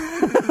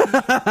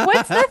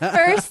 What's the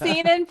first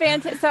scene in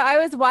Fantasia? So I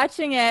was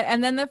watching it,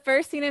 and then the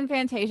first scene in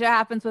Fantasia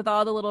happens with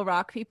all the little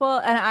rock people,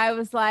 and I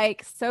was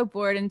like so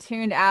bored and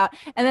tuned out.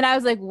 And then I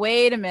was like,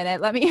 wait a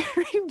minute, let me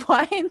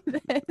rewind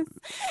this,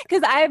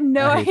 because I have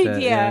no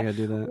idea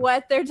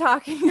what they're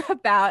talking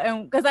about,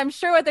 and because I'm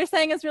sure what they're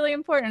saying is really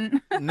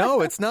important.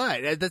 No, it's not.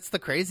 That's the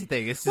crazy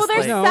thing. It's just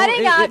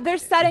they're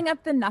setting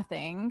up the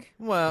nothing.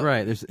 Well,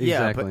 right.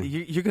 Yeah, but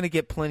you're going to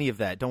get plenty of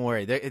that. Don't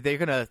worry. They're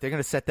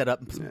gonna set that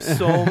up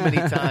so many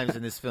times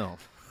in this film.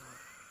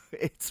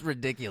 It's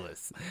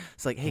ridiculous.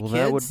 It's like, hey,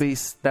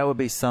 kids, that would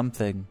be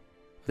something.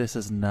 This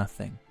is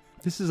nothing.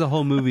 This is a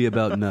whole movie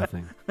about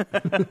nothing.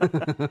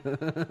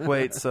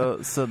 Wait, so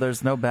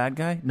there's no bad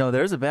guy? No,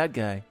 there's a bad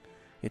guy.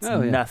 It's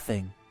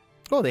nothing.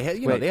 Oh, they had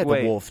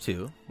the wolf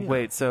too. Yeah.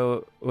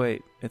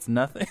 Wait, it's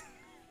nothing.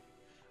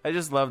 I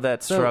just love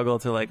that struggle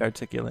to like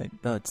articulate.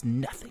 No, it's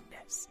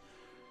nothingness.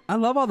 I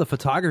love all the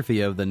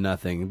photography of the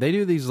nothing. They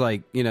do these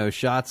like, you know,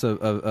 shots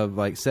of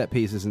like set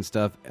pieces and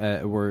stuff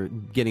were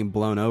getting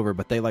blown over,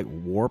 but they like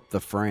warp the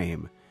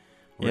frame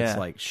where it's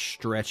like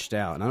stretched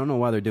out. And I don't know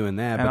why they're doing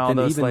that. And but then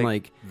those, even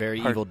like very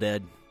Evil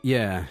Dead.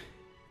 Yeah.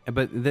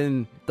 But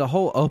then the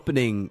whole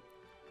opening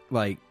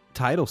like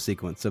title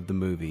sequence of the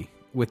movie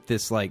with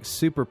this like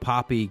super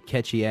poppy,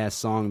 catchy ass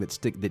song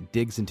that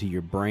digs into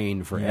your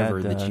brain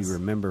forever, that you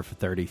remember for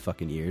 30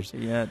 fucking years.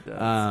 Yeah, it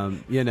does.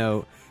 You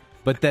know,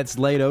 but that's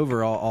laid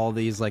over all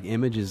these like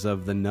images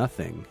of the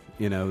nothing.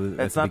 You know,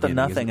 it's not the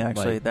nothing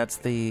actually. Like, that's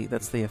the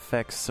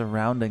effects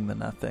surrounding the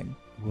nothing.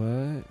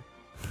 What?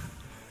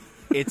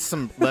 It's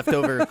some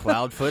leftover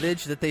cloud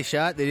footage that they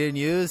shot, they didn't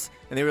use,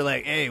 and they were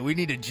like, hey, we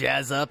need to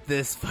jazz up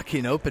this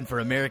fucking open for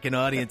American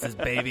audiences,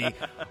 baby.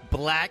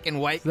 Black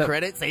and white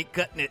credits ain't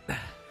cutting it.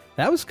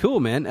 That was cool,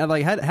 man.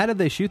 Like, how did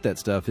they shoot that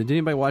stuff? Did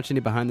anybody watch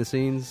any behind the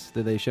scenes?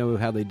 Did they show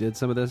how they did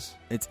some of this?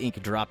 It's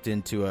ink dropped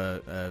into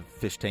a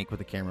fish tank with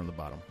a camera on the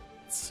bottom.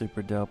 It's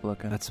super dope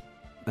looking. That's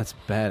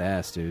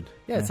badass, dude.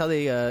 Yeah, that's how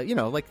they,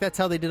 that's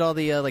how they did all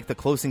the like the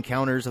Close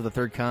Encounters of the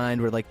Third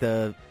Kind, where like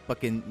the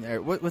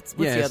fucking what's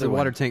the other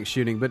water tank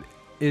shooting. But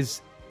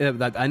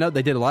I know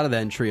they did a lot of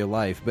that in Tree of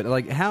Life, but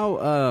like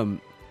how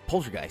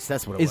Poltergeist?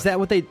 That's what it was. Is that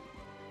what they?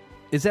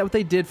 Is that what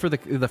they did for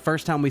the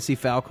first time we see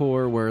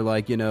Falcor, where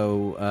like, you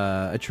know,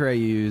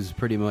 Atreyu's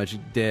pretty much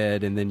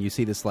dead, and then you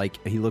see this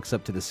like he looks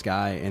up to the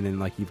sky, and then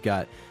like you've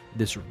got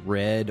this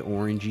red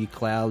orangey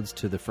clouds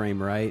to the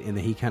frame right, and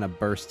then he kind of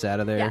bursts out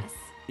of there. Yes.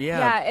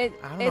 Yeah. I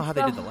don't know how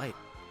they did the light.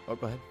 Oh,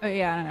 go ahead. Oh,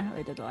 yeah, I don't know how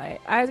they did the light.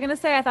 I was going to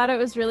say, I thought it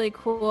was really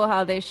cool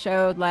how they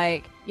showed,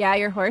 like, yeah,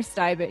 your horse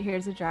died, but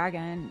here's a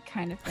dragon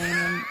kind of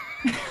thing.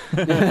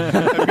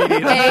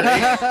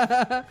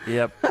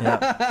 Yep.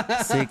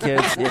 See,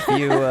 kids,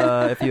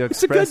 if you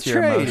express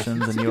your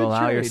emotions and you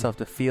allow yourself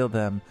to feel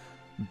them,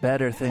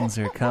 better things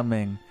are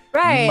coming.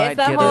 Right, you might it's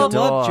get whole a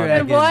dog.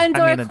 When one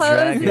door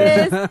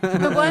closes,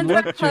 the one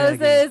door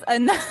closes,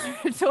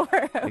 another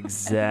door opens.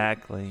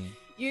 Exactly.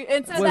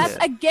 And so that's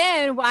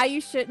again why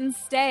you shouldn't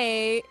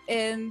stay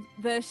in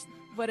the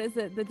what is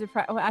it? The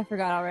I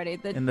forgot already.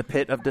 In the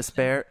pit of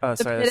despair. Oh,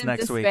 sorry, that's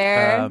next week.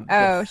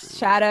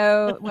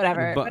 Shadow,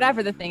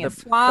 whatever the thing is.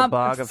 Swamp. The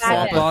bog of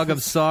sadness. Bog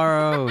of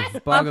sorrow.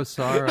 Bog of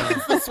sorrow.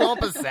 It's the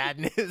swamp of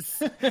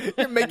sadness.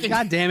 You're making.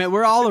 God damn it,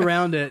 we're all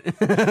around it.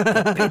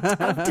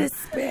 Of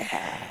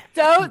despair.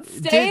 Don't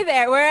stay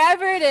there.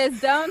 Wherever it is,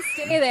 don't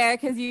stay there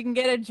because you can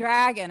get a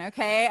dragon.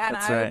 Okay. And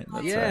that's right.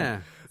 Yeah.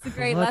 Right. It's a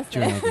great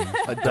lesson.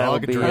 A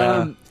dog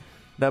dragon.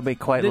 That'd be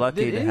quite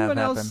lucky to have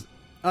happen.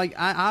 Like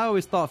I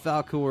always thought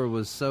Falcor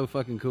was so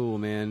fucking cool,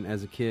 man,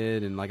 as a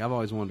kid, and like I've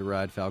always wanted to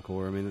ride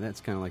Falcor. I mean,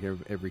 that's kind of like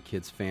every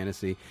kid's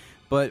fantasy.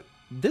 But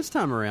this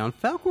time around,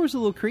 Falcor's a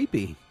little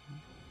creepy.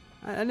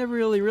 I never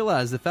really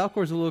realized that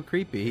Falcor's a little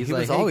creepy. He's he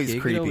like, was always hey,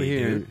 kid, creepy, get over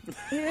here. dude.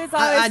 He was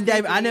always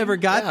creepy. I never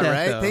got that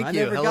right? though. Thank I you.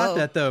 never got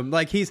that though.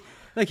 Like he's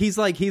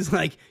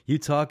like you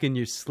talk in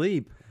your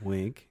sleep,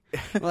 wink.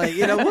 Like,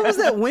 what was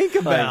that wink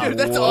about? Dude,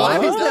 that's why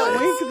all was he that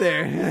wink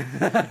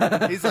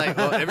there? He's like,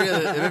 well,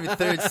 every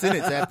third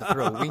sentence I have to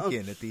throw a wink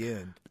in at the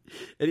end.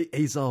 And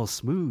he's all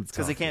smooth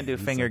because he can't do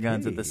finger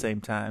guns at the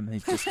same time.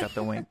 He's just got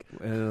the wink.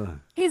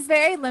 He's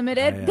very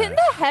limited. Didn't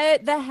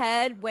the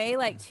head weigh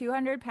like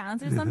 200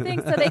 pounds or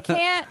something? So they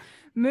can't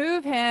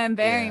move him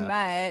very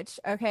much.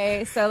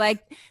 Okay, so like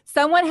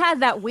someone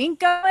had that wink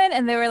going,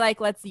 and they were like,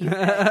 "Let's use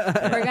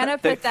it. We're gonna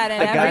put that in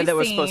the every guy that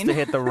was scene." supposed to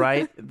hit the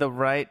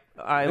right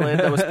eyelid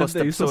that was supposed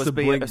to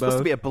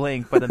be a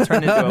blink, but then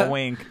turned into a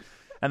wink.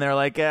 And they're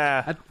like,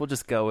 we'll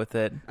just go with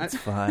it. It's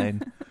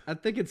fine. I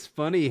think it's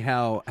funny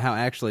how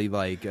actually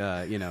like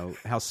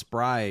how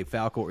spry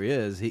Falcor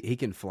is. He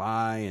can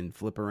fly and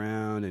flip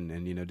around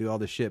and do all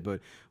this shit. But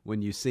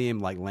when you see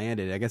him like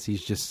landed, I guess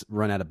he's just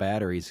run out of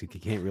batteries. He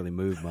can't really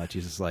move much.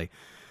 He's just like,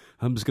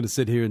 I'm just gonna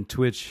sit here and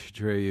twitch,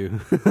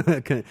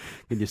 Treyu. Can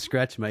you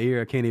scratch my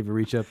ear? I can't even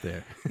reach up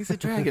there. He's a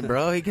dragon,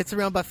 bro. He gets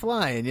around by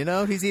flying.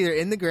 He's either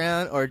in the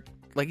ground or.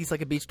 Like he's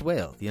like a beached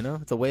whale,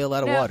 It's a whale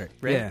out of water.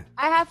 Right? Yeah.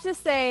 I have to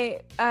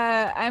say,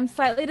 I'm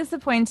slightly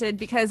disappointed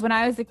because when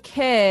I was a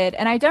kid,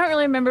 and I don't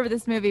really remember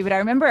this movie, but I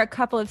remember a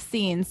couple of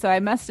scenes, so I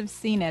must have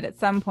seen it at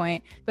some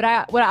point. But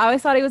I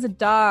always thought he was a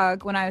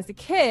dog when I was a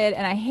kid,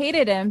 and I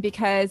hated him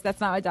because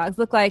that's not what dogs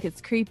look like. It's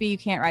creepy. You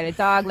can't ride a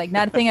dog. Like,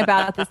 nothing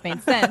about this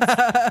made sense.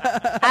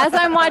 As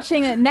I'm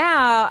watching it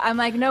now, I'm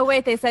like, no,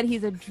 wait, they said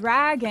he's a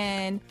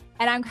dragon,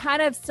 and I'm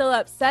kind of still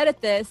upset at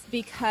this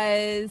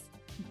because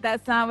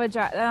that's not what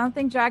I don't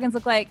think dragons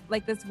look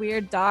like this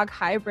weird dog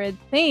hybrid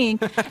thing.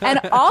 And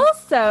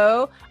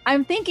also,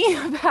 I'm thinking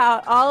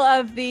about all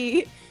of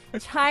the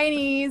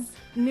Chinese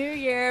New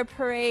Year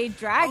parade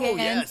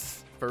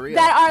dragons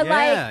that are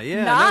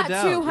not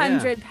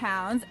 200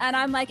 pounds. And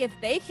I'm like, if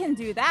they can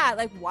do that,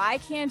 like, why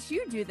can't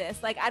you do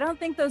this? Like, I don't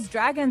think those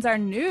dragons are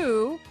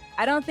new.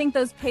 I don't think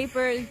those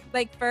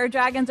fur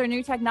dragons are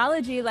new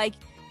technology. Like,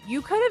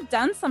 you could have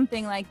done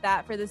something like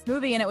that for this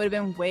movie and it would have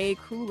been way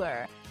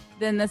cooler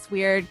than this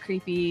weird,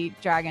 creepy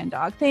dragon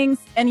dog things.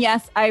 And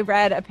yes, I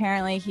read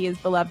apparently he is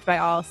beloved by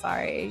all.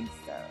 Sorry,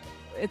 so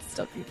it's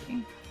still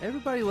creepy.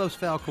 Everybody loves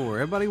Falcor.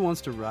 Everybody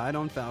wants to ride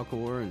on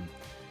Falcor,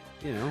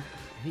 and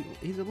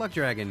he's a luck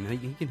dragon.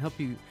 He can help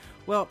you.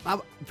 Well,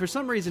 for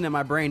some reason in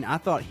my brain, I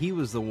thought he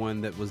was the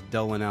one that was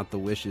doling out the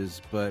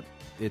wishes, but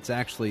it's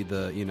actually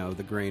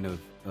the grain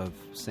of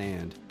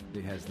sand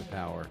that has the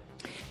power.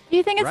 Do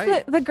you think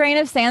it's the grain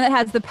of sand that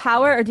has the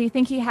power, or do you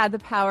think he had the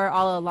power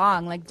all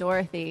along, like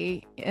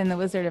Dorothy in The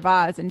Wizard of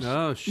Oz? And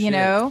oh, shit.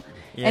 And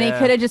he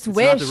could have just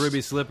wished. Not the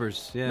ruby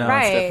slippers. Yeah, no,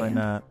 it's definitely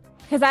not.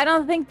 Because I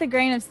don't think the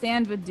grain of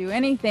sand would do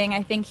anything.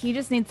 I think he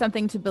just needs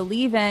something to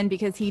believe in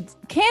because he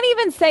can't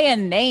even say a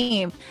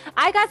name.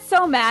 I got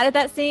so mad at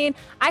that scene.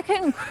 I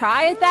couldn't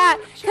cry at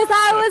that because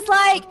I was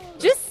like,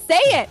 just say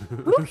it.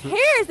 Who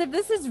cares if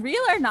this is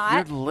real or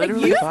not? You're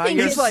literally like,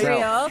 you think it's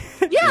real.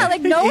 Yeah,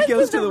 like no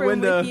one's in the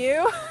room with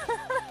you.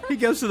 He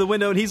goes to the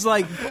window and he's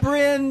like,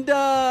 Brenda!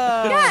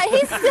 Yeah,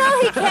 he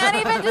can't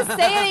even just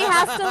say it. He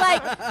has to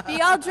like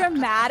be all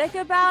dramatic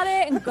about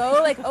it and go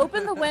like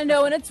open the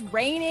window and it's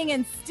raining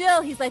and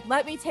still he's like,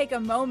 let me take a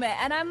moment.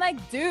 And I'm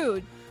like,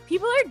 dude,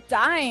 people are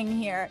dying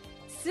here.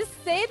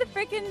 Just say the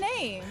freaking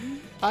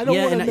name. I don't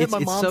want to admit my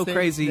it's mom's so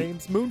crazy.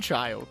 name's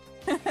Moonchild.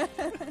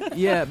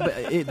 Yeah, but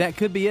that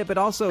could be it. But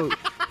also,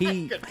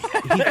 he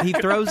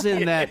throws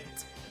in that.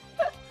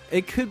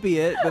 It could be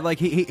it, but like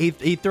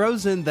he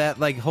throws in that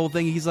like whole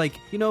thing. He's like,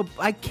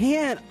 I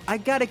can't. I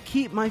gotta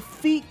keep my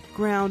feet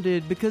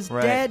grounded because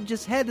Dad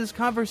just had this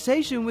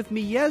conversation with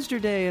me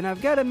yesterday, and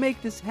I've got to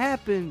make this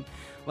happen.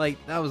 Like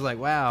I was like,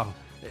 wow,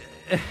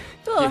 it's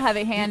a little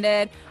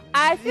heavy-handed.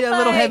 I feel a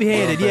little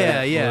heavy-handed.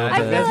 Yeah.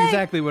 That's like,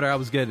 exactly what I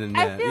was getting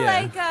at. I feel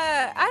like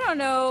I don't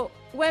know.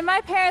 When my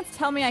parents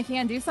tell me I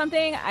can't do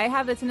something, I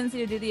have the tendency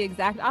to do the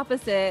exact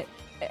opposite.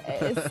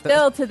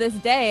 Still to this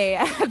day,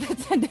 I have the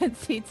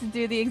tendency to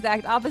do the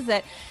exact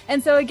opposite.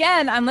 And so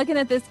again, I'm looking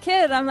at this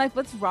kid and I'm like,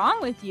 what's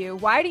wrong with you?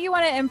 Why do you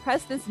want to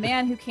impress this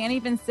man who can't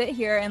even sit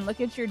here and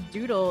look at your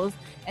doodles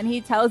and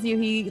he tells you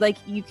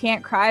you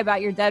can't cry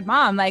about your dead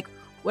mom? Like,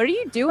 what are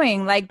you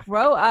doing? Like,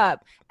 grow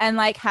up and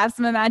like have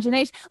some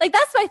imagination. Like,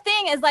 that's my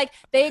thing is like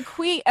they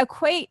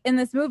equate in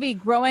this movie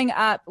growing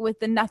up with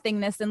the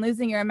nothingness and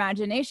losing your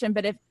imagination.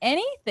 But if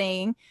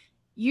anything,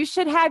 you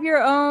should have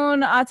your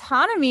own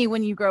autonomy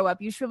when you grow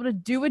up. You should be able to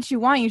do what you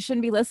want. You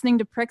shouldn't be listening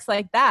to pricks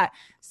like that.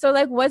 So,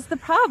 like, what's the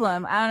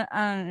problem? I don't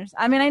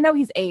understand. I mean, I know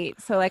he's 8,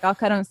 so, like, I'll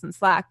cut him some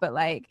slack. But,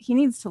 like, he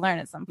needs to learn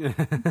at some point.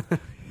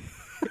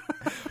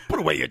 Put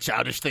away your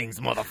childish things,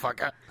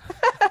 motherfucker.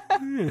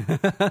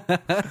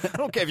 I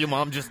don't care if your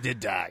mom just did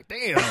die.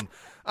 Damn.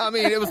 I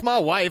mean, it was my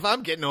wife.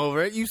 I'm getting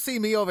over it. You see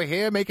me over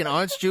here making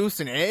orange juice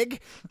and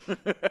egg?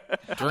 Drink?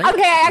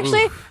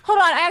 Okay, hold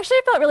on. I actually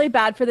felt really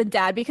bad for the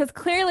dad because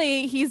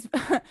clearly he's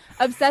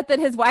upset that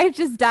his wife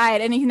just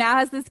died and he now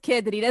has this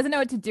kid that he doesn't know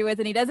what to do with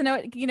and he doesn't know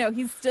what,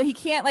 he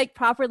can't like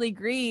properly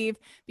grieve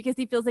because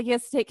he feels like he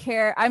has to take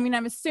care. I mean,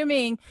 I'm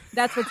assuming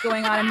that's what's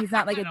going on and he's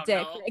not like a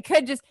dick. He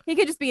could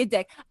just be a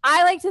dick.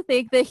 I like to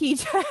think that he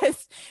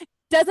just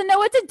doesn't know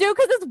what to do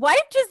because his wife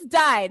just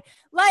died.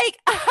 Like,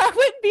 I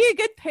wouldn't be a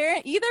good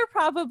parent either,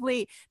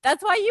 probably.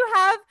 That's why you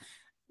have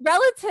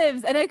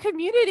relatives and a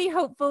community,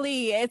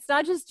 hopefully. It's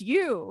not just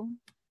you.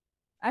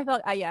 I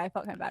felt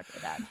kind of bad for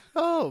that.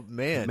 Oh,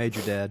 man.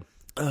 Major Dad.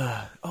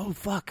 Oh,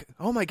 fuck.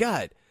 Oh, my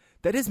God.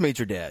 That is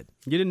Major Dad.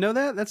 You didn't know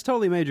that? That's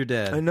totally Major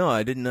Dad. I know.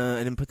 I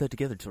didn't put that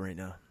together till right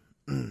now.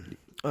 Did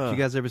you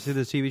guys ever see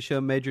the TV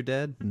show Major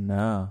Dad?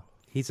 No.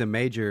 He's a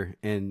major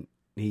and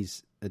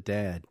he's a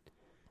dad.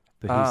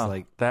 But he's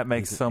like that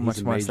makes so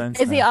much more sense.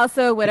 Is he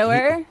also a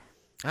widower?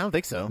 I don't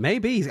think so.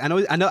 Maybe. I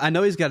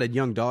know he's got a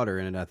young daughter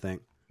in it, I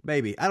think.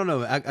 Maybe. I don't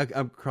know.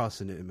 I'm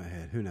crossing it in my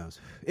head. Who knows?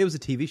 It was a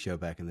TV show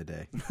back in the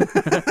day.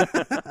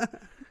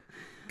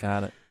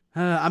 Got it.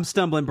 I'm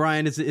stumbling,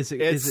 Brian. Is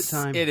it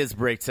time? It is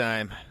break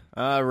time.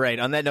 All right.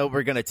 On that note,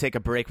 we're going to take a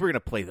break. We're going to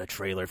play the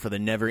trailer for the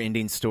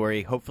NeverEnding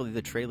Story. Hopefully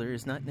the trailer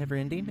is not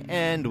never-ending,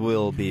 and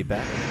we'll be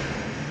back.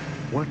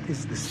 What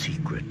is the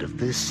secret of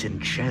this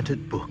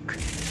enchanted book?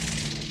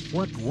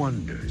 What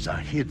wonders are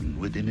hidden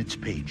within its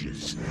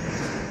pages?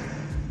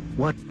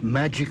 What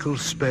magical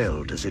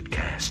spell does it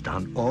cast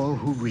on all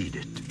who read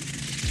it?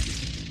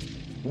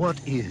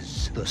 What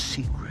is the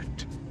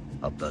secret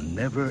of the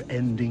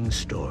NeverEnding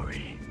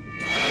Story?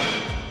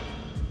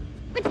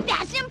 But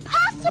that's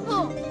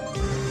impossible!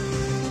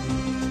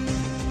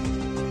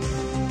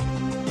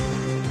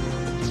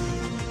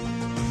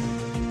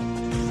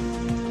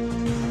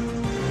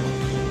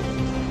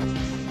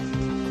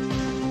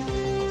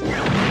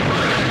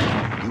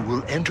 You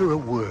will enter a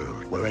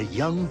world where a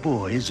young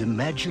boy's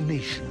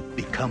imagination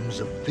becomes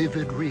a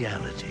vivid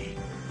reality.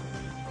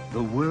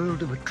 The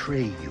world of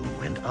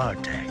Atreyu and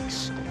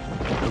Artax,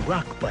 the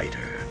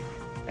Rockbiter,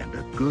 and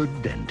a good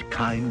and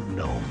kind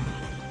gnome.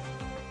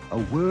 A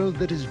world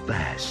that is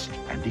vast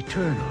and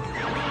eternal,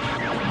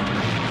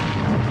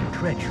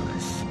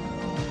 treacherous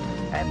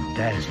and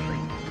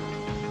dazzling,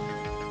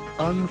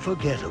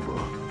 unforgettable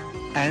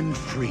and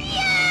free.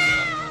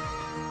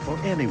 For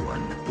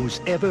anyone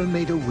who's ever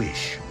made a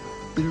wish,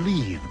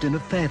 believed in a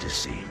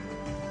fantasy,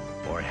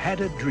 or had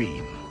a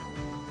dream,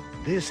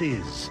 this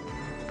is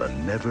the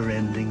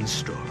NeverEnding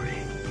Story.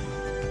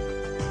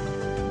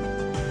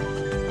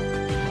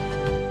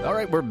 All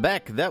right, we're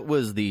back. That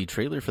was the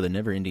trailer for the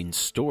NeverEnding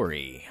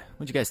Story.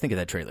 What'd you guys think of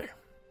that trailer?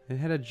 It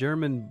had a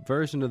German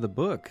version of the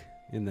book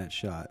in that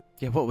shot.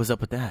 Yeah, what was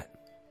up with that?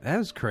 That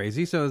was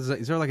crazy. So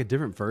is there like a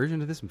different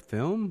version of this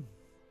film?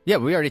 Yeah,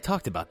 we already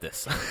talked about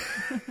this.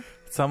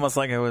 It's almost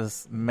like it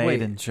was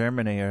made in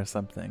Germany or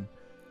something.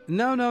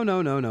 No.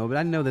 But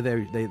I know that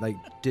they like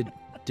did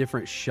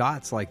different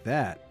shots like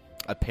that.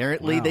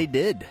 Apparently they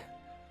did.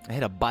 I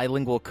had a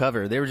bilingual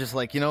cover. They were just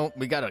like,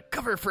 we got a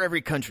cover for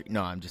every country.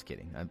 No, I'm just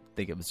kidding. I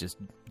think it was just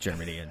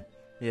Germany and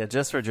yeah,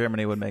 just for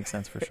Germany would make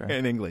sense for sure.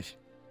 In English.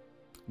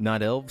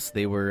 Not elves.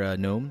 They were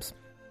gnomes.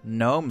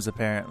 Gnomes,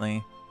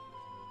 apparently.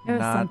 It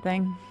was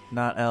something.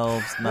 Not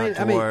elves, not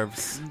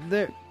dwarves.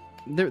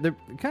 They're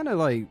kind of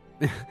like,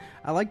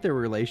 I like their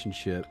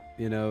relationship.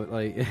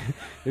 Like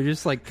they're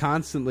just like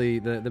constantly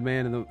the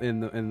man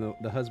and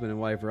the husband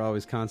and wife are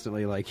always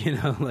constantly like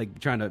like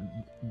trying to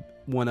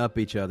one up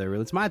each other.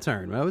 Well, it's my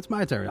turn. Well, it's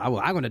my turn. I'm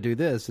going to do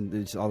this, and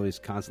it's always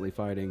constantly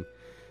fighting.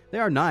 They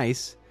are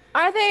nice.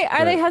 Are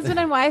they husband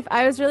and wife?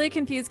 I was really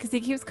confused because he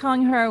keeps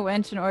calling her a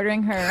wench and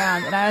ordering her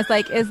around, and I was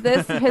like, is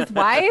this his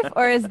wife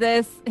or is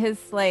this his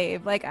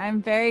slave? Like,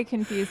 I'm very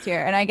confused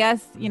here, and I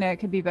guess it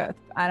could be both.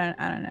 I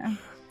don't know.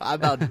 I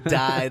about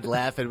died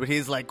laughing when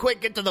he's like,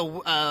 quick, get to the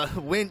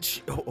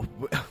winch.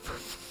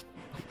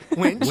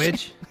 Winch?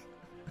 Witch?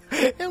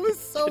 It was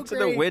so get great.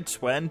 To the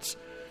witch wench.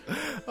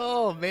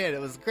 Oh, man,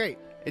 it was great.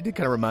 It did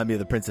kind of remind me of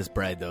The Princess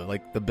Bride, though,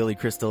 like the Billy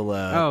Crystal.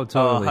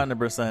 Totally.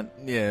 100%.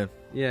 Yeah.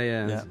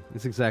 Yeah.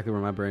 It's exactly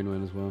where my brain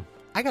went as well.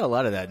 I got a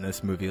lot of that in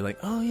this movie. Like,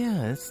 oh,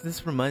 yeah,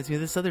 this reminds me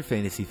of this other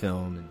fantasy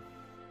film. And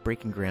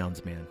Breaking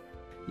Grounds, man.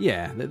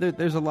 Yeah,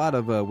 there's a lot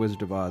of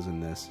Wizard of Oz in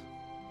this.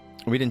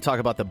 We didn't talk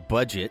about the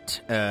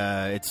budget.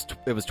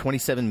 It was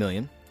 $27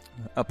 million.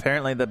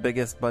 Apparently the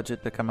biggest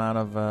budget to come out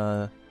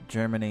of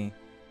Germany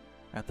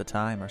at the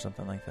time or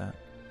something like that.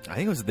 I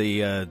think it was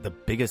the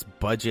biggest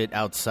budget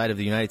outside of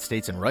the United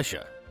States and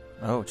Russia.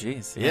 Oh,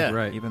 geez. Yeah.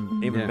 Right.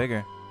 Even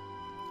bigger.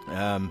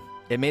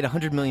 It made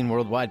 $100 million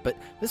worldwide, but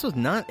this was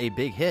not a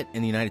big hit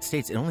in the United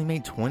States. It only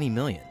made $20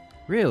 million.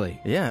 Really?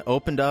 Yeah.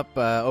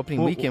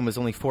 Opening weekend was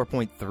only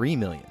 $4.3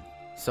 million.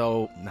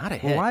 So, not a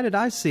hit. Well, why did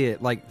I see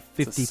it like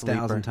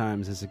 50,000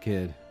 times as a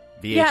kid?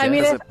 VHS? Yeah, I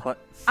mean,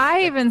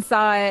 I even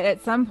saw it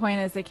at some point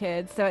as a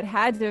kid, so it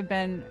had to have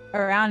been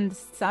around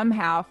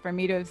somehow for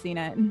me to have seen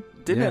it.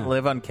 Didn't it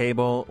live on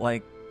cable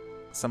like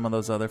some of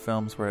those other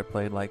films where it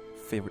played like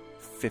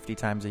 50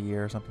 times a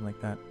year or something like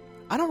that?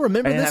 I don't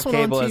remember this one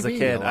on TV. I didn't have cable as a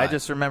kid. I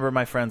just remember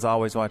my friends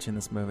always watching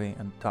this movie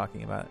and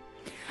talking about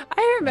it.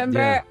 I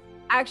remember...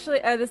 Actually,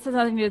 this has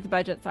nothing to do with the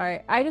budget.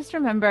 Sorry. I just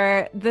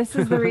remember this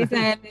is the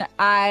reason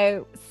I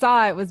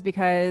saw it was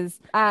because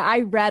I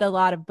read a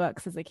lot of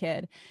books as a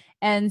kid.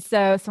 And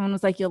so someone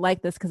was like, you'll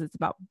like this because it's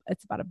about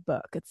a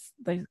book.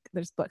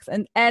 There's books.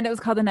 And it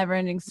was called The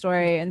NeverEnding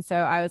Story. And so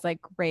I was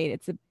like, great.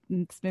 It's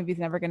this movie's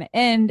never going to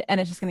end,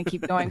 and it's just going to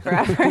keep going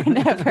forever and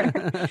ever.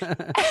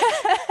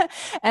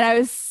 And I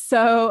was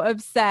so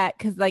upset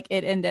because like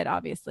it ended,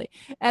 obviously,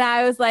 and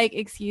I was like,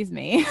 excuse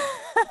me,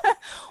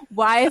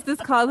 why is this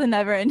called a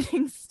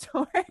never-ending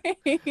story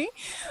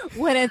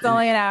when it's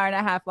only an hour and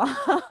a half long?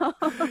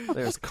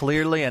 There's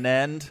clearly an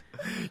end.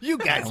 You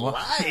guys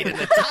lied in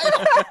the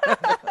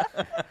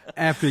title.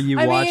 After you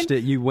watched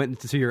it, you went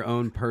into your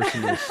own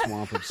personal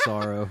swamp of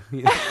sorrow.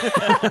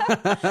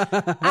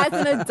 As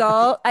an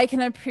adult, I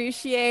can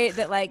appreciate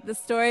that like the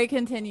story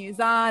continues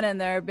on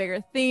and there are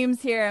bigger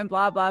themes here and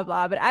blah, blah,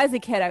 blah. But as a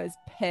kid, I was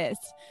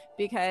pissed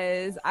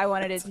because I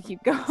wanted it to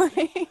keep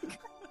going.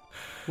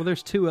 Well,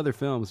 there's 2 other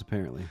films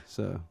apparently.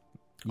 So,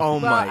 my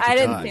God. I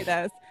didn't see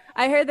those.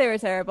 I heard they were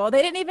terrible.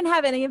 They didn't even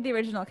have any of the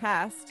original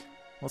cast.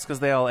 Well, it's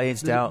because they all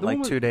aged out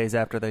like 2 days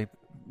after they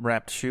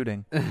wrapped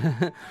shooting.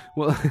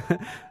 Well,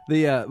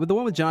 the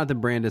one with Jonathan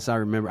Brandis, I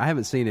remember. I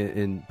haven't seen it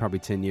in probably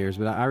 10 years,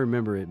 but I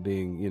remember it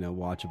being,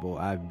 watchable.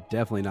 I've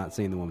definitely not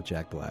seen the one with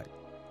Jack Black.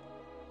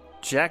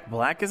 Jack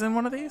Black is in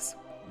one of these?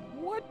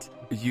 What?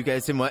 You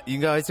guys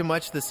didn't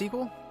watch the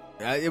sequel?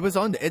 It's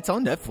on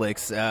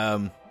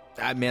Netflix.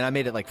 I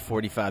made it like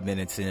 45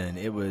 minutes in.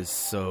 It was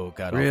so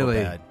god awful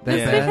bad.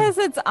 Just because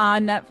it's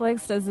on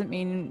Netflix doesn't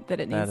mean that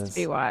it needs to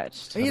be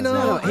watched.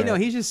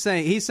 He's just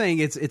saying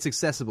it's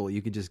accessible.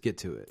 You could just get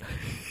to it.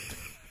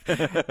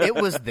 It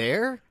was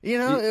there,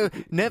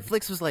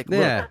 Netflix was like,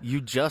 look, you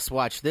just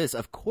watched this.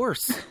 Of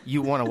course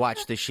you want to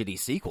watch the shitty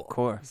sequel. Of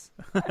course.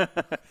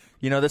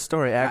 This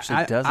story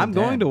actually doesn't I'm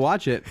going end. to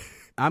watch it.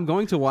 I'm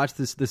going to watch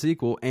the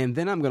sequel, and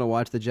then I'm going to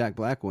watch the Jack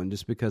Black one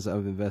just because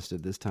I've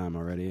invested this time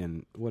already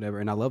and whatever.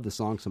 And I love the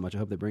song so much. I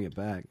hope they bring it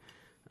back.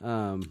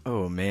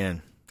 Oh,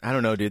 man. I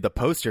don't know, dude. The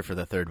poster for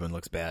the third one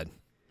looks bad.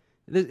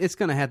 It's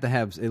going to have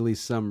at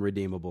least some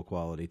redeemable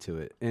quality to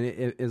it.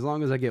 And as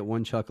long as I get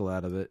one chuckle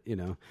out of it,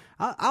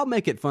 I'll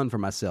make it fun for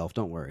myself.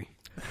 Don't worry.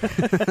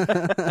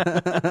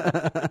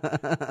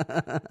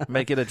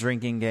 Make it a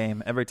drinking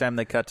game. Every time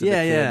they cut to the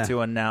kid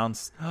to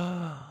announce,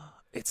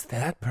 it's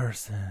that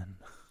person.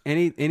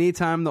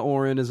 Anytime the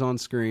Orin is on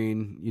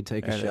screen, you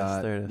take a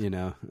shot.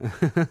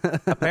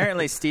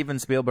 Apparently, Steven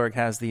Spielberg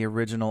has the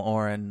original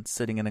Orin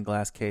sitting in a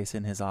glass case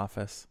in his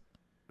office.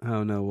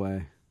 Oh, no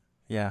way.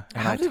 Yeah,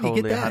 and How I did he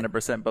totally get that?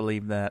 100%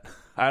 believe that.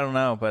 I don't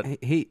know, but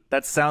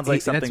that sounds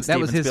like something that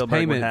was Steven his Spielberg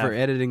payment would have. for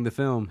editing the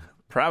film.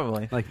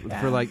 Probably.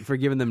 For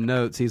giving them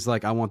notes. He's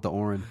like, I want the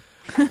Orin.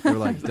 They're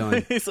like,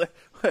 done. He's like,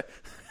 what?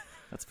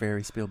 That's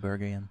very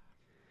Spielbergian.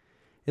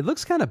 It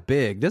looks kind of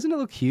big. Doesn't it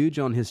look huge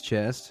on his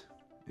chest?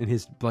 And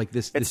his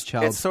this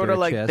child's It's sort of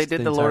like chest, they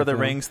did the Lord of the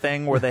Rings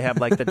thing where they have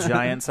like the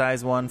giant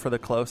size one for the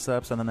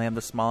close-ups and then they have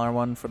the smaller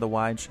one for the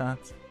wide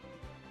shots.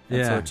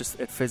 And so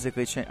it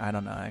physically changed. I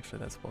don't know. Actually,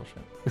 that's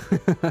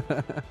bullshit.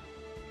 That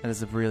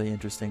is a really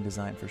interesting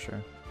design for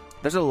sure.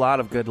 There's a lot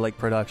of good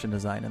production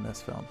design in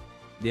this film.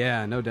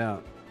 Yeah, no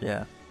doubt.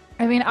 Yeah.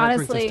 I mean, That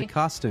honestly, brings us to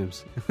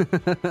costumes.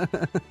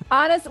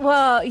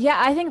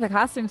 I think the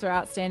costumes were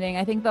outstanding.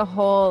 I think the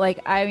whole,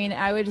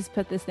 I would just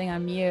put this thing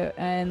on mute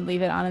and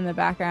leave it on in the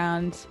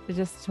background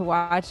just to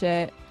watch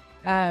it.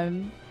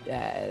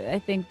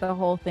 I think the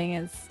whole thing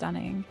is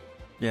stunning.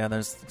 Yeah,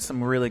 there's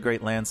some really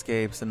great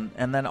landscapes, and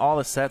then all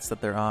the sets that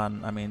they're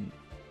on. I mean,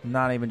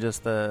 not even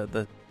just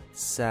the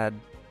sad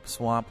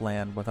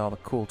swampland with all the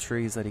cool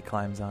trees that he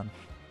climbs on.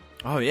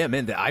 Oh, yeah,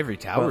 man, the Ivory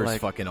Tower is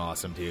fucking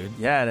awesome, dude.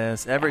 Yeah, it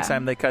is. Every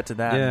time they cut to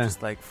that, I'm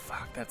just like,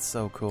 fuck, that's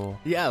so cool.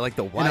 Yeah, like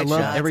the wide And I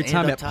love shots every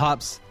time and it up top.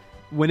 pops.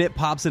 When it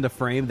pops into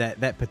frame,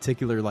 that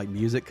particular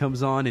music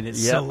comes on, and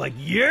it's so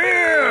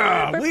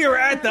yeah, we are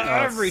at the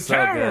Ivory so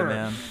Tower, good,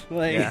 man.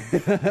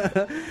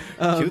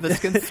 To the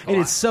skin squad.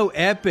 and it's so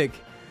epic.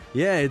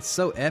 Yeah, it's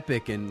so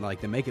epic, and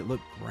they make it look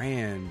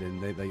grand,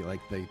 and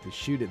they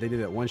shoot it. They do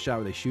that one shot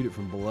where they shoot it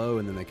from below,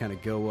 and then they kind of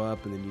go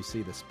up, and then you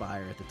see the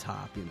spire at the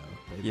top.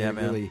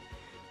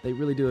 They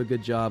really do a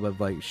good job of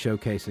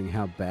showcasing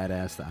how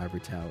badass the Ivory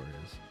Tower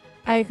is.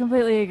 I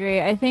completely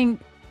agree. I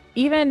think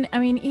even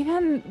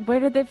where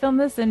did they film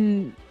this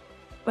in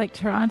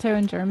Toronto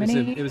and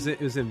Germany? It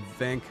was in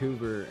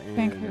Vancouver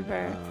and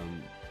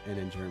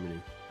in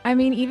Germany. I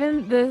mean,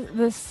 even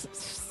the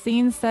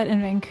scene set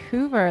in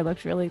Vancouver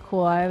looked really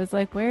cool. I was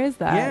like, where is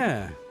that?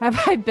 Yeah. Have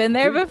I been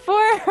there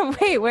before?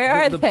 Wait, where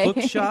are they? The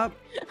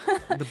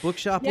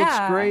bookshop looks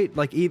great.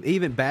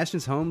 Even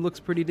Bastion's home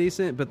looks pretty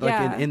decent. But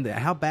in the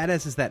how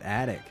badass is that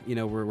attic?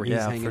 Where he's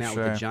hanging out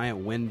with the giant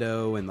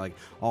window and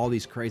all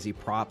these crazy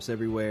props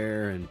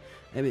everywhere. And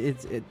I mean,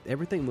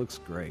 everything looks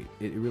great.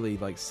 It really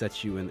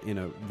sets you in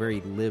a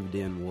very lived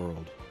in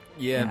world.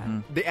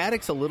 Yeah, the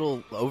attic's a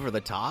little over the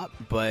top,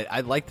 but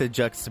I like the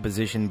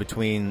juxtaposition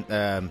between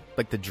the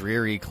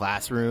dreary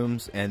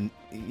classrooms, and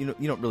you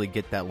don't really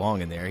get that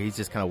long in there. He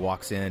just kind of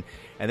walks in,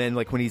 and then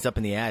when he's up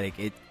in the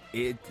attic,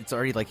 it's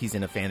already like he's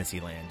in a fantasy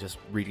land, just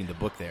reading the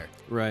book there.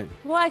 Right.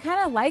 Well, I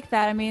kind of like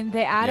that. I mean,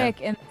 the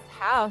attic in this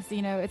house,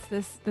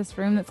 it's this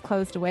room that's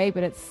closed away,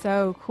 but it's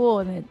so cool,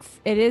 and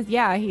he's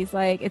it's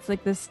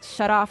like this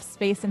shut off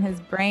space in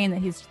his brain that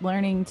he's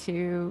learning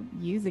to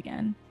use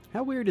again.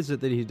 How weird is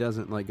it that he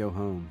doesn't like go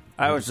home?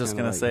 I was just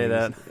gonna say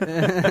that.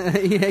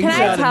 Can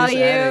I tell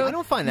you? I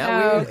don't find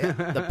that weird.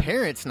 The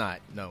parents not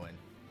knowing.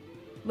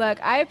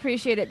 Look, I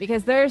appreciate it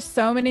because there's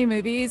so many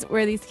movies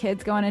where these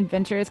kids go on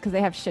adventures because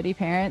they have shitty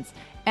parents,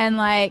 and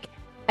like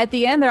at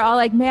the end they're all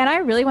like, man, I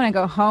really want to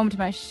go home to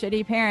my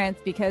shitty parents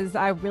because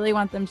I really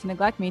want them to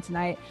neglect me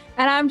tonight.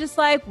 And I'm just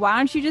like, why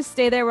don't you just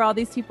stay there where all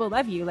these people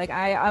love you? Like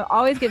I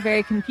always get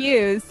very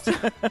confused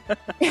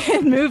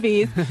in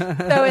movies.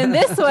 So in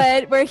this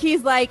one where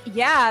he's like,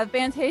 yeah,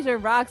 Fantasia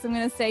rocks, I'm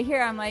gonna stay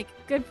here, I'm like,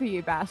 good for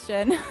you,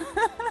 Bastian.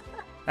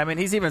 I mean,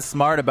 he's even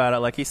smart about it.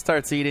 Like he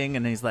starts eating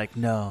and he's like,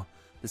 no,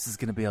 this is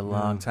going to be a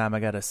long time. I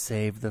got to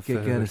save the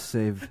food. Gotta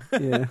save.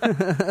 Yeah.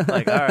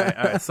 Like, all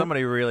right.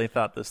 Somebody really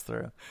thought this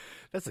through.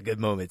 That's a good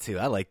moment, too.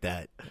 I like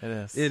that. It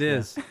is. It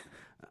is.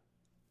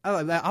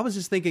 I was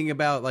just thinking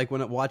about, like,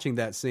 when watching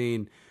that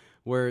scene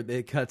where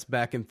it cuts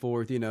back and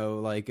forth, you know,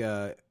 like,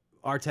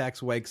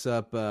 Artax wakes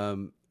up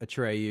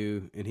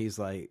Atreyu, and he's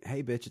like,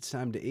 hey, bitch, it's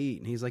time to eat.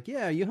 And he's like,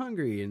 yeah, you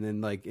hungry? And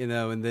then, like, you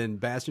know, and then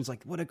Bastian's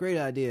like, what a great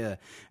idea.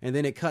 And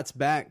then it cuts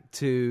back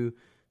to,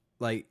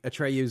 like,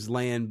 Atreyu's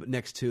laying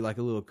next to, like,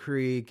 a little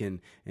creek,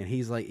 and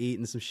he's, like,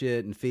 eating some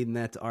shit and feeding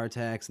that to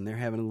Artax, and they're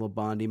having a little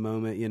bonding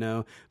moment, you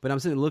know? But I'm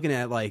sitting looking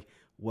at it like,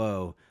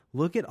 whoa,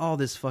 look at all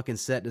this fucking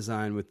set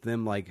design with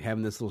them, like,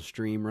 having this little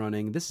stream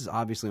running. This is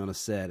obviously on a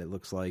set, it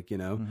looks like, you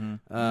know?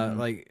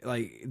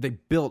 Like they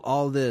built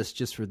all this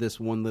just for this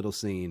one little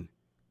scene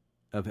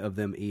of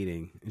them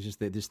eating. It's just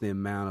the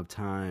amount of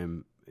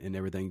time and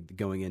everything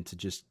going into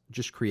just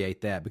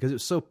create that, because it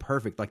was so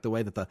perfect, like the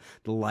way that the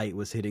light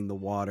was hitting the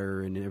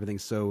water and everything.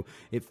 So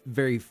it's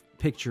very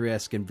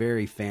picturesque and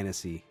very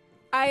fantasy.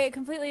 I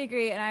completely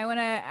agree, and I want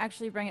to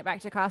actually bring it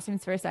back to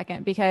costumes for a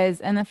second,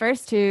 because in the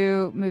first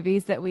two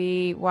movies that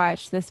we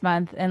watched this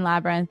month, in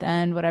Labyrinth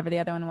and whatever the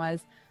other one was,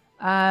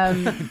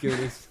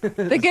 Goonies.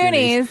 The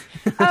Goonies.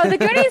 Oh, the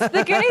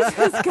Goonies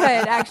was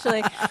good,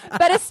 actually.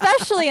 But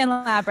especially in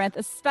Labyrinth,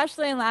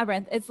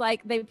 it's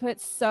like they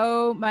put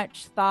so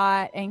much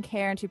thought and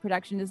care into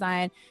production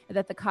design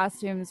that the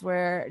costumes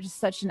were just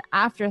such an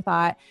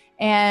afterthought.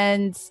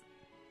 And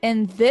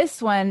in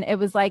this one, it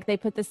was like they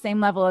put the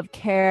same level of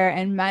care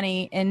and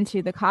money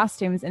into the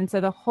costumes. And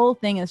so the whole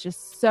thing is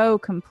just so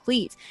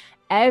complete.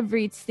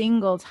 Every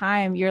single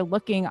time you're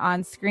looking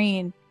on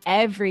screen,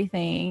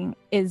 everything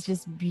is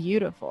just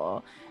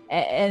beautiful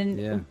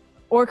and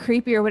or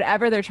creepy or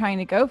whatever they're trying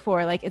to go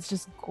for. Like, it's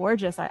just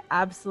gorgeous. I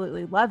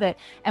absolutely love it.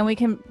 And we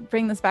can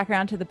bring this back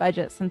around to the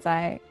budget, since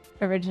I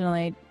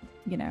originally,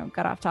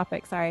 got off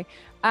topic. Sorry.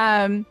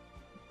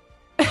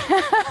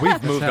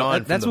 We've moved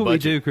on. That's what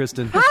budget. we do,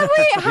 Kristen. Have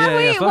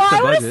we? Well,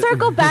 I want to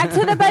circle back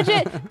to the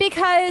budget,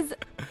 because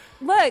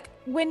look,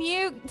 when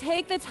you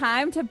take the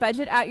time to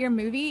budget out your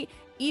movie,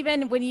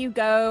 even when you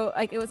go,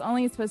 like, it was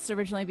only supposed to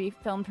originally be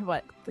filmed for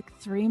like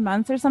 3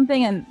 months or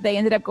something, and they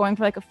ended up going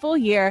for like a full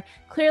year,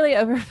 clearly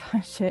over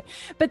budget,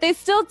 but they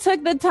still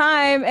took the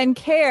time and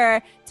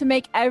care to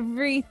make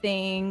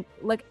everything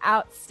look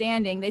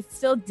outstanding. They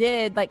still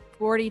did like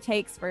 40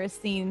 takes for a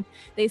scene.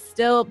 They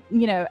still,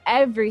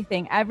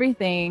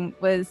 everything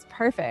was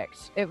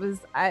perfect. It was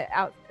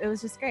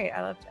just great.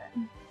 I loved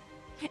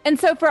it. And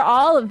so for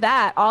all of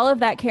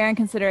that care and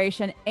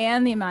consideration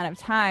and the amount of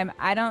time,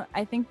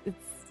 I think it's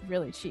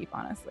really cheap,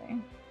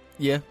 honestly.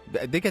 Yeah,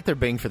 they get their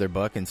bang for their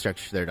buck and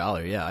stretch their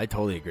dollar. Yeah, I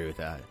totally agree with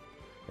that.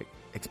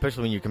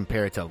 Especially when you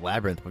compare it to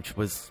Labyrinth, which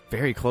was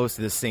very close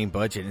to the same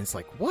budget, and it's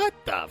like, what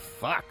the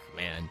fuck,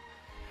 man?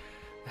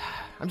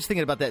 I'm just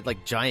thinking about that,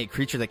 like, giant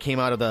creature that came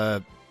out of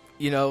the,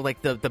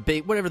 like the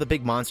big, whatever the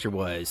big monster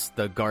was,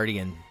 the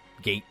guardian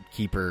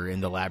gatekeeper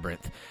in the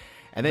Labyrinth,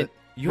 and then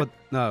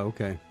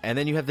okay. And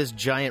then you have this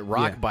giant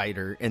rock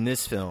biter in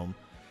this film,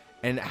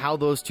 and how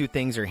those two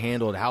things are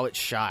handled, how it's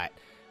shot.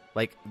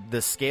 Like,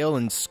 the scale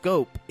and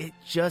scope, it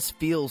just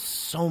feels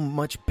so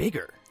much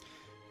bigger.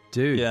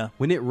 Dude,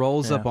 when it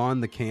rolls up on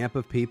the camp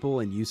of people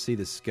and you see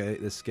the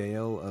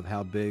scale of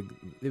how big...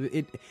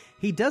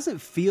 he doesn't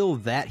feel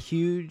that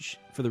huge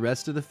for the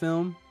rest of the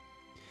film,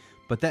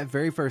 but that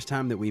very first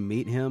time that we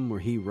meet him,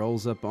 where he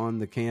rolls up on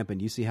the camp and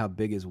you see how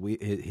big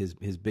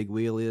his big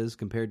wheel is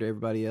compared to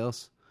everybody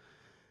else,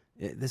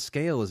 the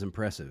scale is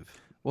impressive.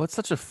 Well, it's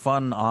such a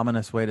fun,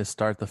 ominous way to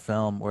start the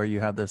film, where you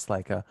have this,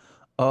 like,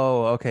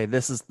 oh, okay,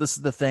 this is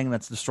the thing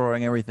that's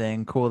destroying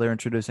everything. Cool, they're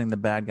introducing the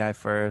bad guy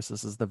first.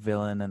 This is the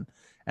villain,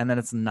 and then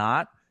it's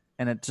not,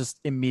 and it just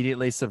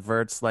immediately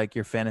subverts, like,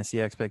 your fantasy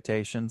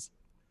expectations.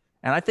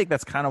 And I think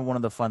that's kind of one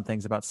of the fun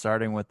things about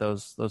starting with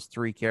those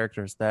three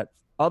characters that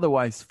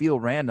otherwise feel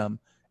random,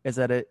 is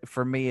that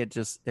for me it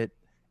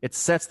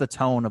sets the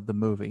tone of the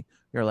movie.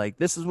 You're like,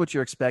 this is what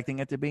you're expecting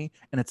it to be,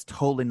 and it's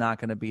totally not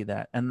going to be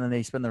that. And then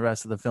they spend the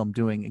rest of the film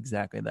doing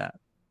exactly that.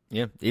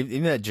 Yeah,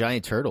 even that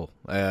giant turtle.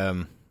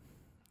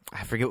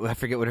 I forget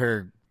what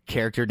her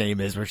character name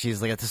is, where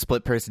she's like, it's a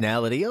split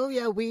personality. Oh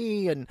yeah,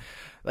 and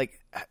like,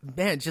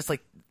 man, just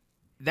like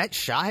that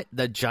shot,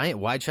 the giant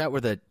wide shot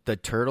where the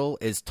turtle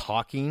is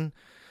talking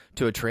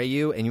to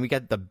Atreyu, and we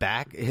got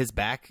his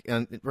back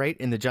right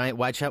in the giant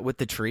wide shot with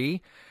the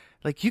tree.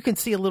 Like, you can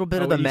see a little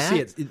bit of the when you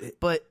mat, see it-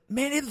 but,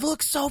 man, it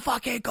looks so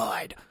fucking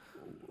good.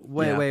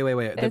 Wait. Yeah.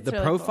 The It's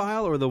really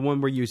profile or the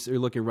one where you're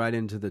looking right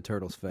into the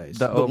turtle's face?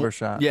 The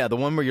overshot. Yeah, the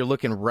one where you're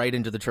looking right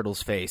into the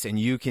turtle's face, and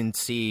you can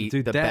see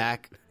the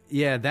back.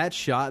 Yeah, that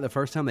shot, the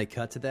first time they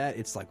cut to that,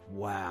 it's like,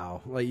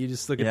 wow. Like, you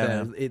just look at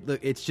that. Man.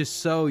 It's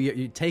just so,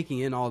 you're taking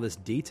in all this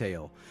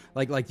detail.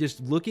 Like just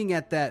looking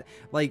at that,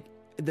 like,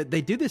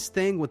 they do this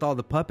thing with all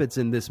the puppets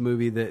in this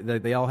movie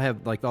that they all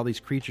have, like, all these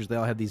creatures, they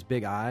all have these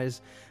big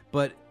eyes.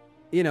 But,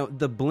 you know,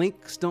 the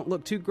blinks don't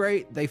look too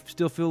great. They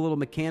still feel a little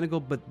mechanical,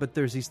 but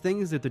there's these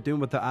things that they're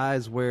doing with the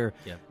eyes where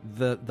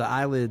the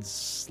eyelids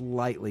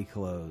slightly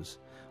close.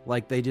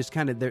 Like, they just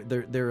kind of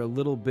they're a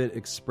little bit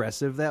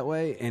expressive that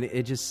way, and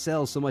it just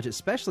sells so much,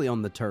 especially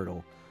on the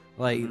turtle.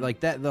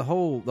 Like that the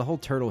whole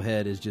turtle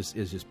head is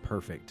just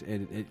perfect,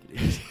 and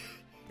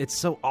it's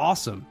so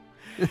awesome.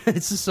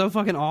 It's just so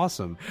fucking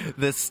awesome.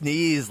 The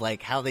sneeze,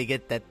 like how they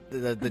get that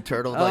the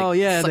turtle, like,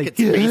 yeah, suck its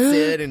face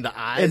in, and the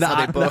eyes, and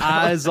how they the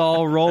eyes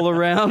all roll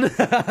around.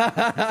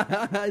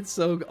 It's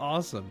so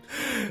awesome.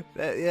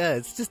 Yeah,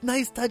 it's just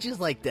nice touches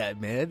like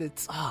that, man.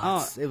 It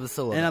was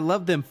so. And I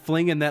love them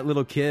flinging that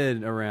little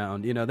kid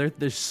around. You know,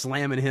 they're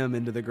slamming him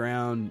into the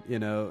ground. You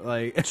know,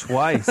 like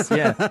twice.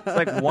 Yeah, it's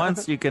like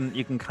once you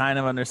can kind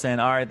of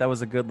understand. All right, that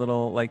was a good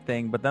little like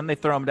thing, but then they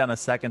throw him down a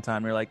second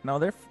time. You're like, no,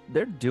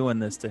 they're doing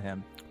this to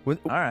him. All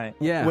right.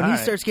 Yeah. When he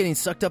starts getting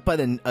sucked up by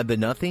the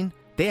nothing,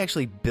 they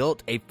actually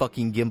built a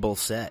fucking gimbal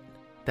set.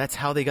 That's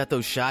how they got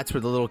those shots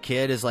where the little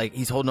kid is like,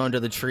 he's holding onto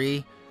the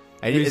tree.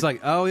 And he's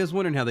like, oh, he was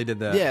wondering how they did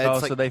that. Yeah.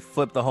 So they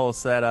flipped the whole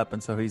set up,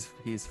 and so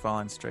he's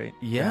falling straight.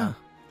 Yeah.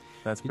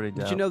 That's pretty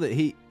dope. Did you know that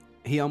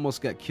he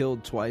almost got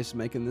killed twice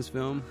making this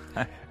film?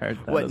 I heard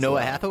that. What, as Noah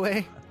well.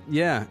 Hathaway?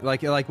 Yeah,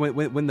 like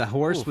when the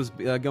horse was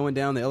going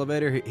down the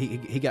elevator, he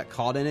got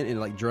caught in it and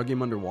like drug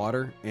him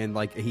underwater, and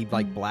like he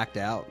like blacked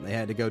out. They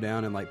had to go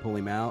down and like pull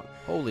him out.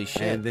 Holy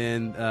shit! And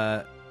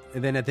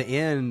then at the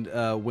end,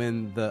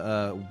 when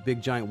the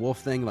big giant wolf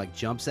thing like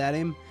jumps at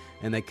him,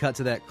 and they cut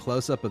to that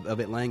close up of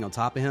it laying on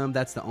top of him.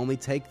 That's the only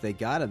take they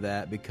got of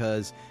that,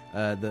 because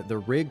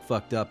the rig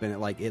fucked up, and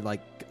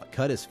it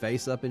cut his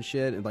face up and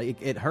shit, and like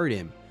it hurt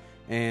him,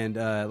 and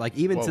like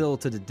even till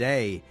to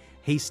today.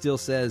 He still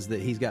says that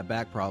he's got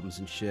back problems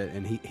and shit,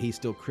 and he's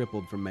still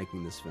crippled from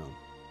making this film.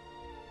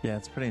 Yeah,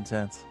 it's pretty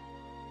intense.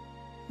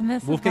 And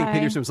this Wolfgang is why,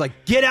 Peterson was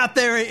like, "Get out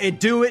there and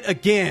do it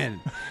again."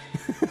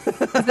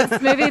 is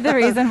this movie the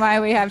reason why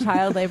we have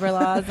child labor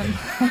laws in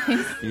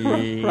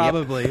place?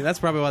 Probably. That's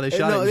probably why they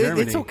shot it in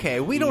Germany. It's okay.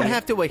 We don't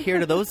have to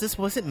adhere to those. This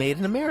wasn't made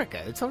in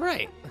America. It's all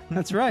right.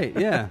 That's right.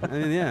 Yeah. I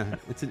mean, yeah.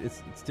 It's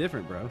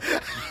different, bro.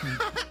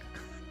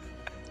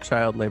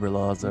 Child labor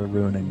laws are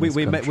ruining We this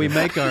we country.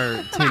 make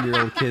our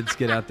 10-year-old kids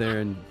get out there,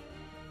 and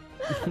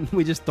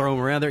we just throw them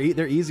around.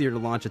 They're easier to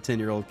launch a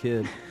 10-year-old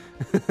kid.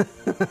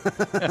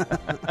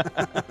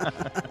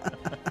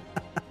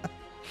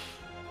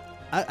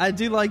 I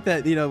do like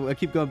that. You know, I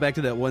keep going back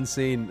to that one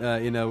scene.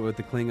 You know, with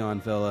the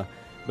Klingon fella.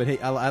 But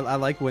I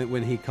like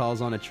when he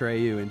calls on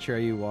Atreyu, and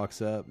Atreyu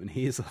walks up, and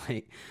he's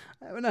like,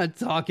 "We're not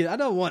talking. I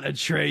don't want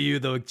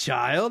Atreyu the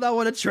child. I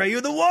want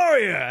Atreyu the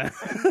warrior."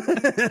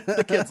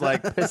 The kid's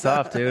like, piss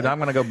off, dude. I'm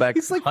gonna go back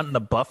hunting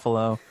the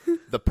buffalo.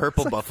 The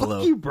purple buffalo.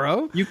 Fuck you,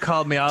 bro. You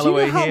called me all Do the you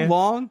way know how here.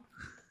 long?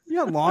 You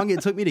know how long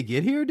it took me to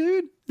get here,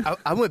 dude?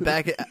 I went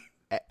back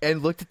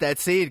and looked at that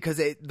scene because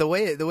the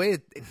way I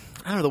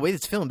don't know, the way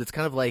it's filmed, it's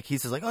kind of like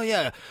he's just like, oh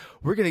yeah,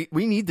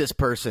 we need this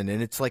person,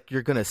 and it's like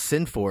you're gonna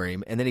send for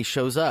him, and then he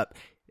shows up,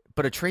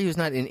 but Atreyu's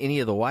not in any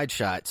of the wide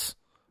shots.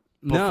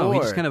 No, he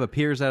just kind of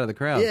appears out of the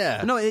crowd.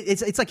 Yeah. No,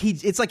 it's like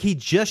he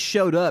just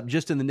showed up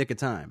just in the nick of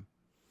time.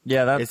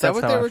 Yeah, Is that that's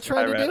what how they were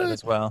trying to I read do it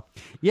as well.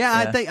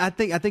 Yeah, Yeah. I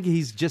think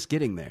he's just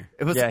getting there.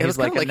 It was, Yeah, it he's was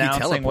like kind of like he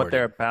announcing what teleported.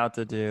 they're about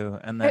to do,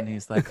 and then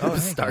he's like, "Oh, hey,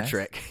 Star guys.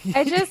 Trek.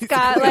 I just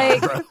got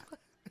like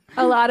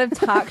a lot of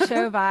talk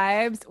show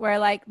vibes where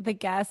like the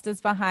guest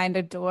is behind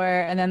a door,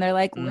 and then they're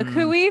like, "Look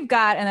who we've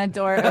got," and a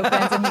door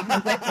opens, and he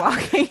comes like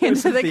walking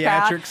into some the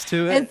crowd. theatrics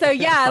to it. And so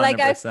yeah, like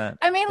 100%.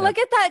 I mean, look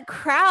at that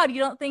crowd.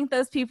 You don't think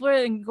those people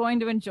are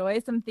going to enjoy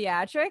some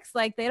theatrics?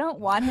 Like they don't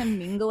want him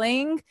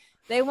mingling.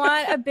 They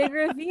want a big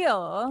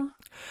reveal.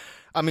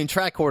 I mean,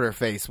 Tricorder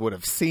Face would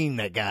have seen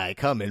that guy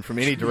coming from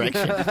any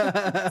direction.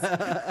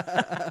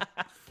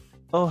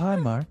 Oh, hi,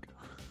 Mark.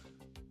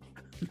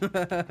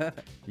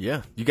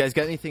 Yeah. You guys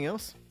got anything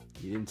else?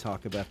 You didn't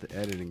talk about the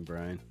editing,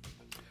 Brian.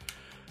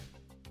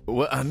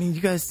 Well, I mean,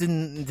 you guys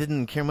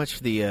didn't care much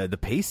for the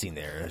pacing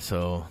there,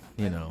 so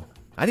you know.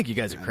 I think you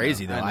guys are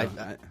crazy though.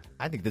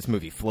 I think this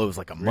movie flows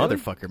like a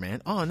motherfucker,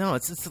 man. Oh no,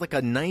 it's like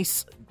a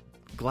nice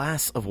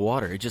glass of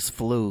water. It just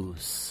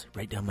flows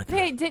right down my throat.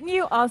 Hey, didn't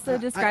you also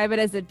describe it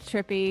as a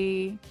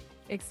trippy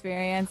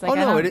experience? Like, Oh, I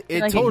no, don't-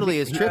 it like, totally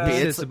is trippy. It's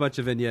It's just a bunch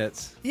of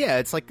vignettes. Yeah,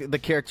 it's like the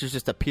characters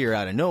just appear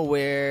out of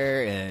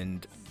nowhere,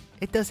 and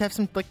it does have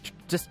some like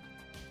just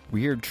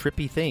weird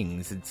trippy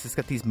things. It's just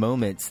got these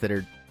moments that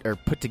are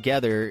put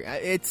together.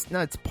 It's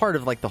part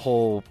of like the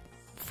whole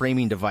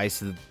framing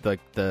device of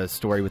the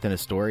story within a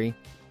story.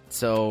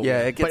 So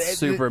Yeah, it but gets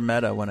super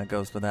meta when it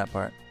goes to that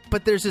part.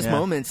 But there's just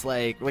moments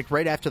like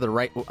right after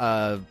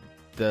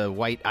the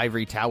white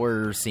ivory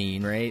tower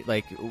scene, right?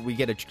 Like we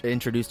get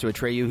introduced to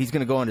Atreyu. He's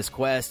going to go on his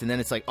quest, and then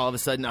it's like all of a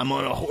sudden I'm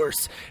on a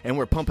horse, and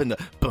we're pumping the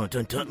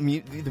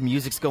the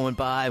music's going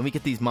by, and we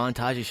get these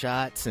montage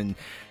shots, and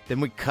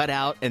then we cut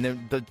out, and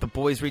then the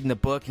boy's reading the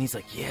book, and he's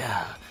like,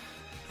 "Yeah,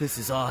 this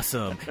is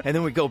awesome." And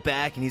then we go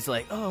back, and he's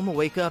like, "Oh, I'm gonna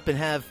wake up and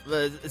have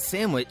a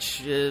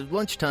sandwich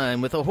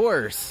lunchtime with a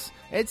horse."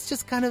 It's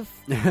just kind of,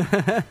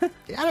 I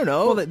don't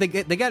know. Well, they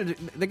got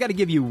to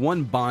give you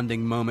one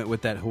bonding moment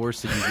with that horse,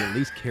 so you can at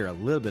least care a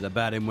little bit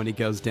about him when he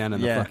goes down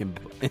in the fucking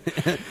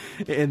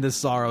in the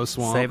sorrow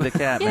swamp. Save the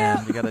cat,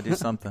 man. You got to do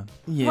something.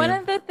 Yeah. One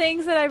of the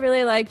things that I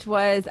really liked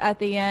was at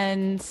the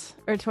end,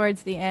 or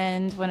towards the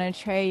end, when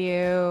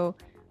Atreyu,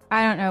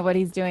 I don't know what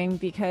he's doing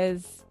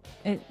because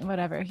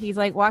whatever. He's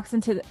like walks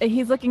into,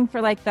 he's looking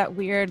for like that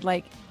weird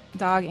like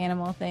dog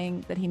animal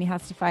thing that he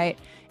has to fight.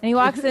 And he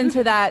walks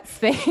into that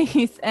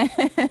space, and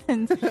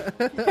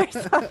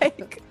there's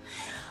like,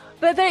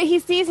 but there, he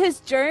sees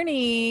his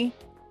journey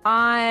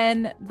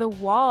on the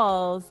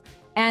walls,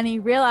 and he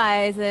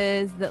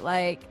realizes that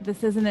like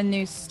this isn't a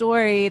new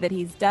story, that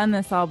he's done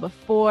this all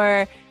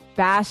before.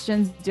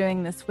 Bastion's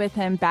doing this with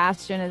him.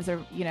 Bastion is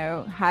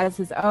has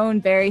his own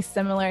very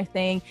similar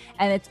thing,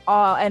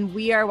 and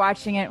we are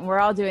watching it, and we're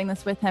all doing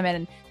this with him,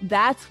 and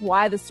that's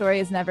why the story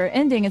is never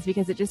ending, is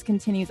because it just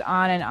continues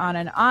on and on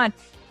and on.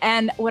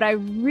 And what I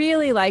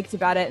really liked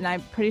about it, and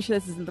I'm pretty sure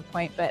this isn't the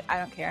point, but I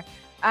don't care.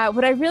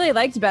 What I really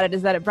liked about it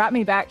is that it brought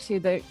me back to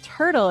the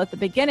turtle at the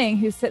beginning,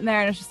 who's sitting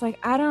there and it's just like,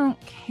 I don't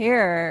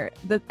care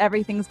that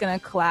everything's going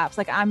to collapse.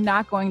 Like, I'm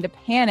not going to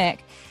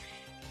panic,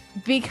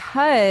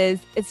 because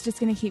it's just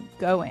going to keep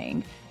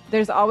going.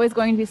 There's always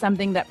going to be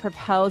something that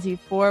propels you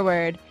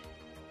forward,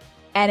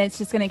 and it's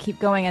just going to keep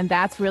going. And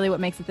that's really what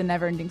makes it the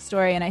never-ending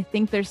story. And I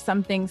think there's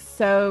something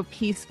so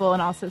peaceful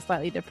and also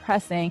slightly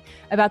depressing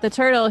about the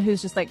turtle,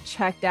 who's just like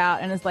checked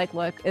out and is like,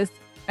 look,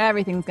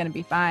 everything's going to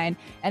be fine.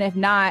 And if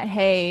not,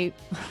 hey,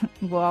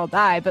 we'll all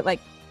die. But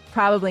like,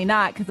 probably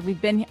not, because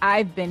we've been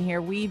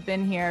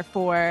here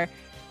for,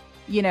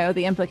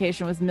 the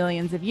implication was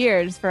millions of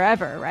years,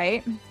 forever,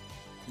 right?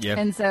 Yeah.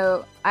 And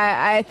so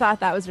I thought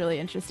that was really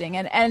interesting.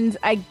 And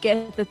I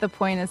get that the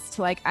point is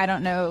to, like, I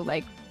don't know,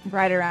 like,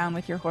 ride around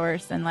with your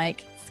horse and,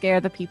 like, scare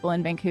the people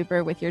in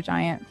Vancouver with your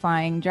giant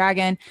flying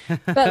dragon.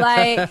 But,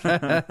 like,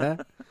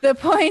 the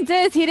point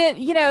is he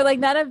didn't, like,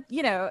 none of,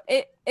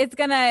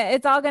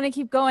 it's all going to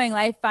keep going.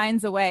 Life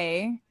finds a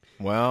way.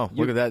 Wow.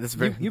 Look at that. This is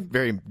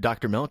very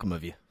Dr. Malcolm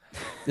of you.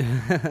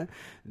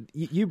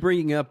 You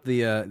bringing up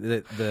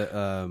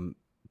the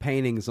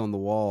paintings on the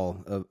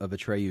wall of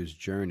Atreyu's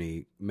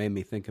journey made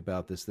me think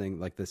about this thing.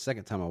 Like the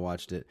second time I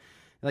watched it,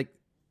 like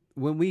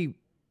when we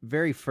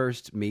very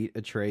first meet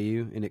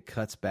Atreyu and it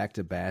cuts back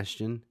to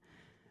Bastion,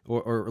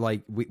 or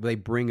like they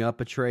bring up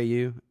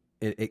Atreyu,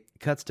 it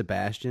cuts to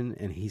Bastion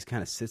and he's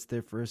kind of sits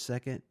there for a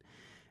second,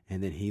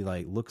 and then he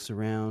like looks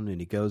around and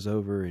he goes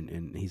over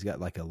and he's got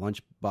like a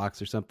lunch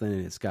box or something,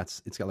 and it's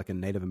got like a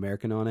Native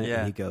American on it,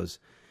 and he goes,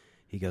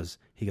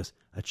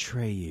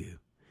 Atreyu.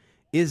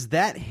 Is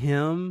that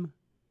him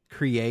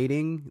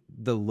creating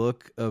the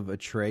look of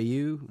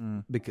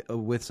Atreyu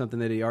with something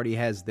that he already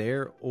has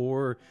there,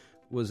 or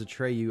was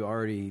Atreyu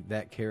already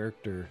that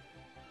character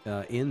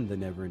in the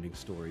NeverEnding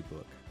Story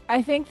book?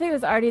 I think he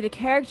was already the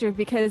character,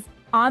 because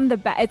on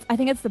the I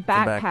think it's the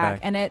backpack,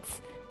 and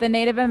it's the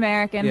Native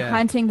American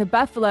hunting the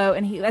buffalo,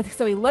 and he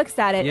looks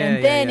at it,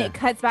 and then it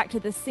cuts back to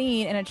the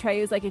scene, and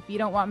Atreyu's like, if you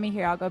don't want me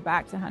here, I'll go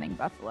back to hunting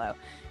buffalo.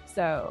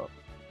 So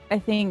I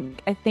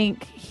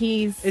think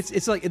he's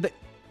it's like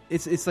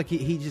It's like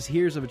he just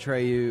hears of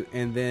Atreyu,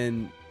 and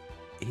then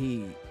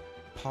he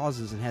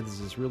pauses and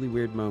has this really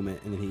weird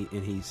moment, and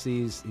then he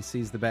sees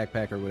the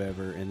backpack or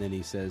whatever, and then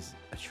he says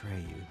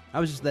Atreyu. I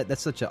was just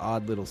that's such an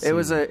odd little scene. It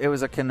was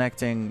a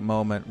connecting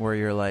moment where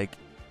you're like,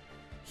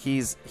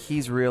 he's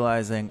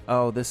realizing,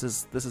 oh, this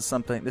is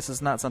something. This is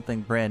not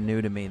something brand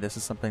new to me. This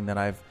is something that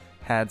I've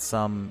had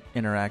some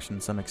interaction,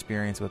 some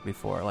experience with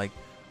before. Like,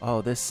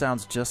 oh, this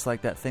sounds just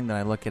like that thing that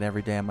I look at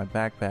every day on my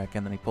backpack,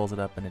 and then he pulls it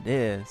up, and it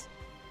is.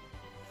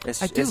 It's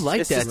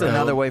just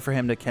another way for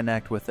him to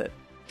connect with it.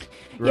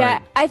 Yeah,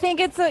 right. I think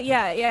it's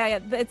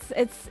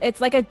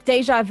it's like a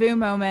deja vu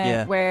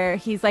moment where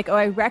he's like, oh,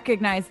 I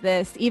recognize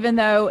this, even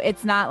though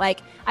it's not like,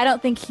 I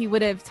don't think he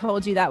would have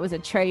told you that was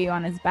Atreyu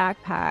on his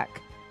backpack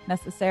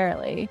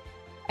necessarily.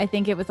 I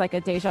think it was like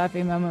a deja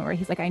vu moment where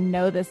he's like, I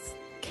know this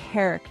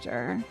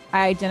character.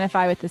 I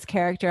identify with this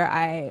character.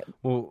 I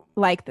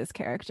like this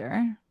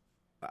character.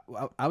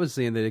 I was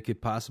saying that it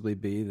could possibly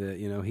be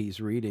that, he's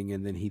reading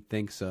and then he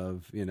thinks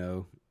of,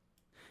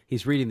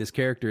 he's reading this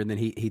character and then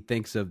he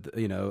thinks of,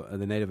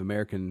 the Native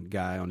American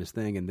guy on his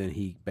thing, and then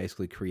he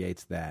basically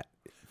creates that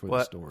for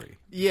the story.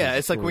 Yeah,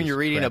 it's like when you're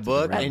reading a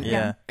book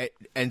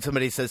and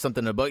somebody says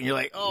something in a book and you're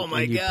like, oh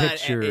my God.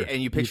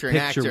 And you picture an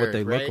actor. what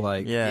they right? look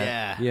like.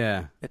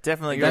 Yeah. It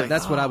definitely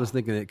that's what I was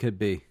thinking it could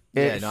be.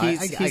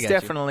 He's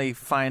definitely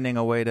finding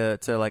a way to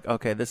like,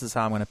 okay, this is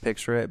how I'm going to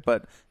picture it,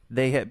 but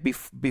they had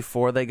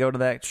before they go to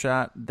that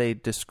shot, they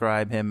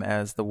describe him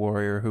as the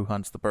warrior who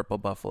hunts the purple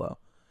buffalo.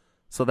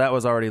 So that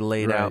was already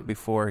laid out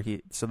before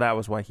so that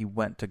was why he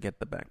went to get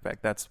the backpack.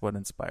 That's what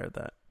inspired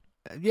that.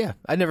 Yeah,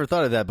 I never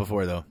thought of that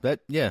before though. That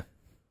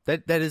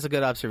is a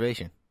good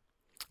observation.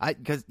 I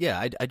do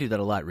that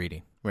a lot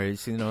reading, where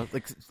it's,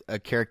 like a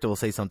character will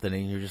say something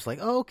and you're just like,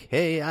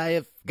 okay, I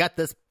have got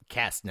this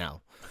cast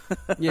now.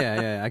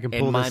 I can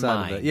pull this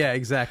out of it. Yeah,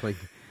 exactly.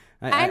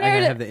 I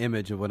have the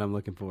image of what I'm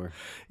looking for.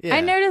 Yeah.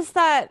 I noticed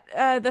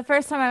that the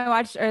first time I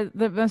watched, or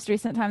the most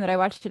recent time that I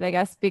watched it, I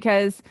guess,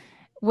 because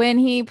when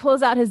he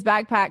pulls out his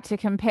backpack to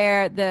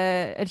compare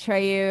the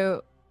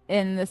Atreyu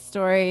in the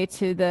story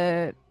to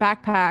the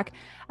backpack,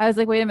 I was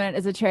like, wait a minute,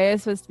 is Atreyu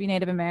supposed to be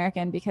Native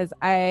American? Because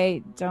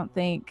I don't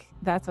think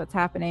that's what's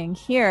happening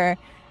here,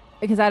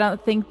 because I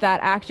don't think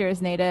that actor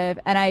is Native.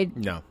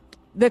 And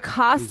the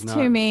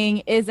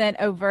costuming isn't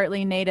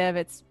overtly Native.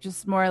 It's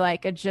just more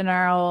like a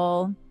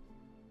general,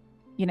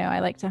 I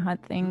like to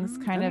hunt things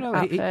kind of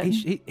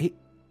outfit.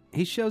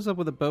 He shows up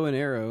with a bow and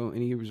arrow,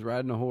 and he was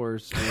riding a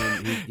horse.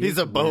 And he's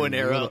a bow and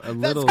arrow.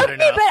 That's good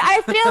enough. But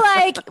I feel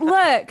like,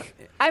 look,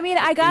 I mean,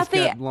 I got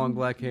he's got long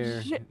black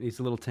hair. He's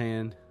a little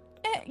tan.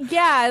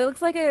 Yeah, it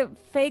looks like a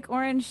fake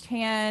orange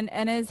tan,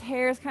 and his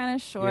hair is kind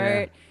of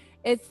short.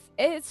 Yeah.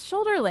 It's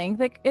shoulder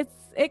length. Like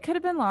it could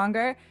have been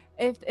longer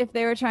if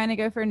they were trying to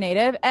go for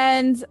Native.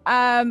 And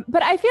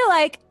but I feel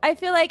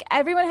like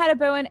everyone had a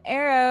bow and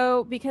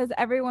arrow because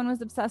everyone was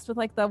obsessed with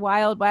like the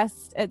Wild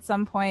West at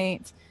some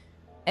point.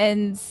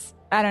 And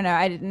I don't know,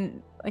 I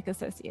didn't like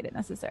associate it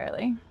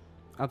necessarily.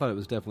 I thought it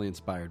was definitely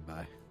inspired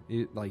by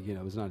it,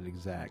 it was not an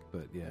exact,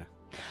 but yeah,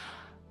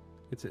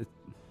 it's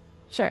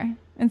sure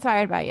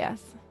inspired by,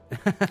 yes.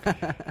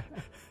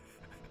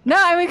 No,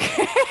 I mean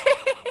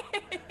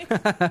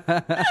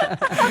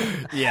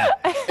yeah,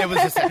 it was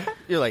just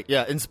you're like,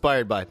 yeah,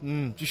 inspired by.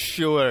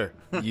 Sure,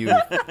 you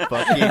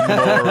fucking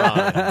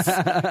morons.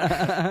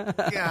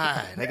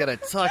 God, I gotta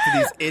talk to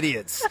these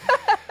idiots.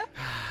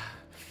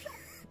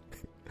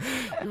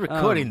 You're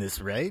recording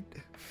this, right?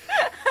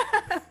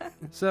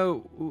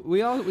 So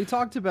we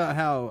talked about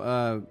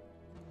how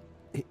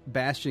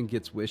Bastian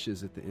gets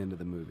wishes at the end of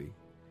the movie.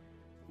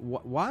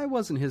 Why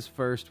wasn't his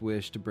first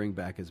wish to bring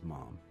back his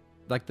mom?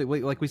 Like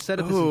we said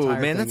at this entire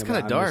thing. Man, that's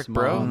kind of dark,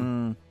 bro.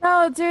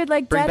 No, dude,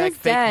 like bring dead is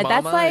dead.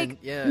 That's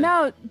like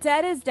no,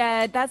 dead is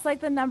dead. That's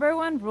like the number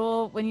one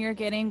rule when you're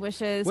getting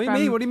wishes. What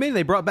do you mean?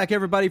 They brought back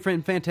everybody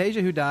from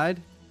Fantasia who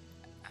died.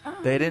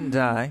 They didn't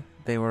die.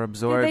 They were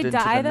absorbed into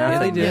die, the though? Yeah,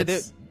 they did. Yeah,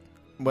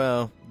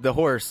 well, the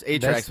horse,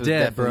 Atrax, was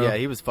dead, bro. Yeah,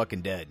 he was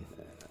fucking dead.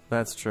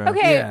 That's true.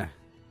 Okay. Yeah.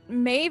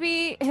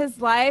 Maybe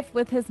his life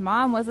with his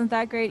mom wasn't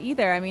that great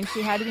either. I mean,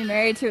 she had to be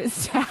married to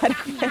his dad.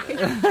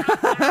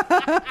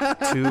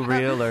 Too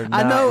real or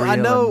not I know. real I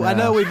know.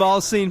 enough. We've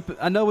all seen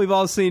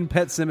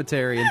Pet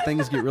Sematary, and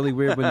things get really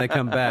weird when they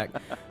come back.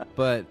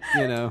 But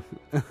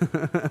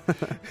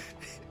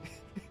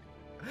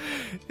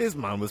his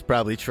mom was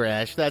probably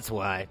trash. That's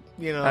why.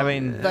 I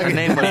mean, her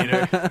name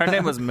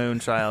was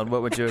Moonchild.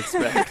 What would you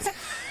expect?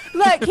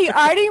 Look, he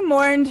already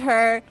mourned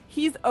her.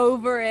 He's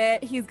over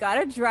it. He's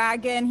got a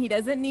dragon. He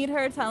doesn't need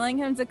her telling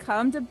him to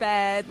come to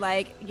bed.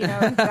 Like, he's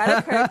got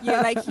a curfew.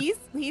 Like,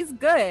 he's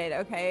good,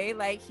 okay?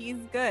 Like, he's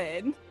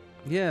good.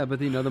 Yeah, but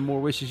the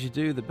more wishes you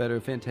do, the better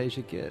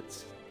Fantasia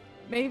gets.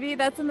 Maybe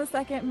that's in the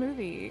second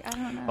movie. I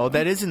don't know. Oh,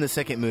 that is in the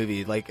second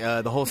movie. Like,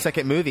 the whole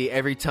second movie,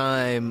 every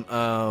time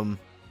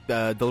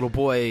the little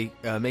boy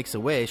makes a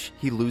wish,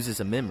 he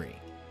loses a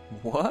memory.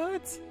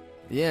 What?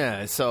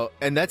 Yeah,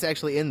 and that's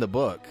actually in the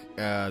book,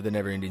 the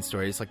NeverEnding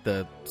Story. It's like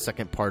the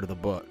second part of the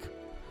book.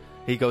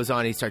 He goes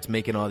on, he starts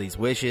making all these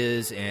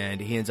wishes,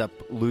 and he ends up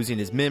losing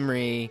his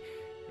memory,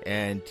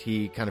 and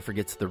he kind of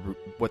forgets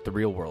what the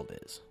real world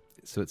is.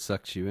 So it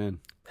sucks you in.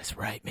 That's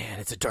right,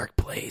 man. It's a dark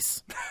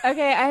place.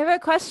 Okay, I have a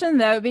question,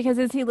 though, because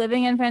is he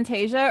living in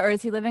Fantasia, or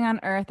is he living on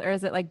Earth, or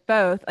is it like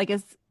both? Like,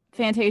 is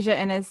Fantasia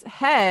in his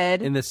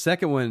head? In the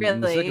second one,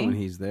 really?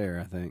 He's there,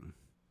 I think.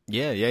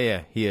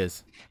 Yeah, he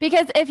is.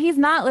 Because if he's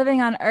not living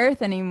on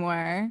Earth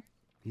anymore,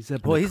 he's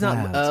up. Well, he's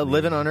not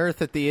living on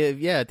Earth at the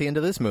end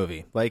of this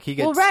movie. Like he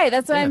gets. Well, right.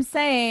 That's what I'm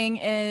saying.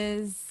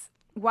 Is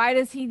why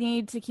does he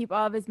need to keep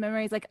all of his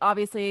memories? Like,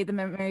 obviously, the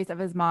memories of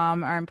his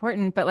mom are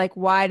important, but like,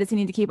 why does he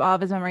need to keep all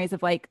of his memories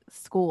of like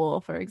school,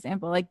 for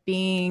example, like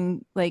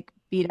being like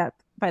beat up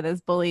by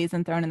those bullies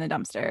and thrown in the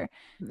dumpster?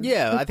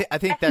 Yeah, I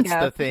think that's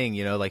the thing.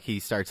 Like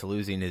he starts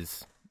losing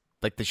his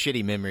like the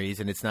shitty memories,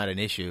 and it's not an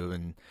issue,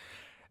 and.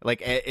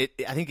 Like, I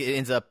think it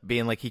ends up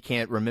being like he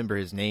can't remember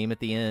his name at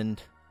the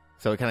end.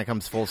 So it kind of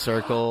comes full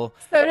circle.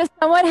 So does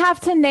someone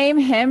have to name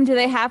him? Do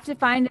they have to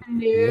find a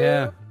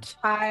new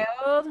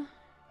child?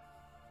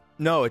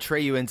 No,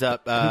 Atreyu ends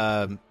up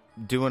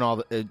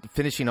doing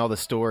finishing all the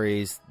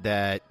stories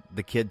that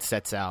the kid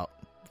sets out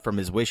from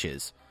his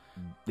wishes.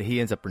 He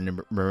ends up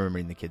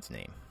remembering the kid's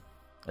name.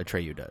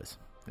 Atreyu does.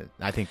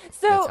 I think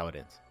that's how it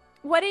ends.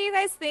 What do you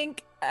guys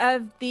think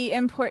of the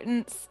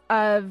importance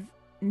of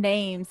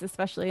names,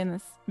 especially in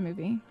this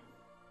movie?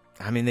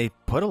 I mean, they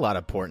put a lot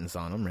of importance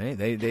on them, right?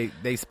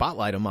 They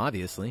spotlight them,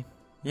 obviously.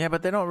 Yeah,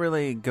 but they don't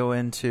really go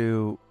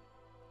into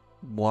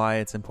why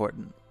it's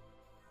important.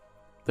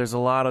 There's a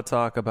lot of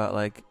talk about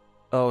like,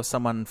 oh,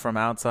 someone from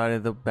outside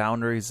of the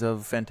boundaries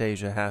of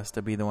Fantasia has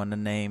to be the one to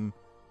name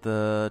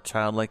the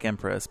childlike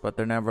empress, but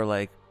they're never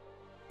like,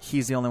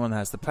 he's the only one that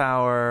has the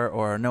power,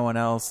 or no one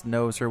else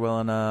knows her well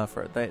enough,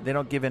 or they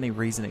don't give any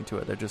reasoning to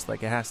it. They're just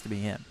like, it has to be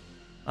him.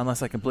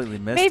 Unless I completely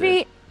missed it.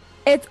 Maybe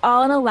it's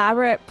all an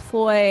elaborate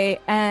ploy,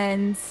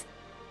 and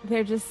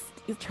they're just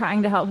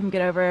trying to help him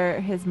get over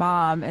his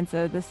mom, and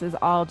so this is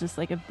all just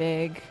like a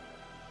big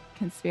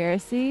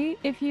conspiracy,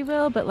 if you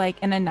will, but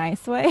like in a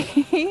nice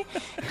way.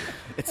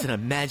 It's an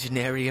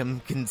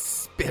Imaginarium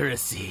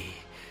conspiracy.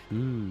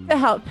 To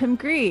help him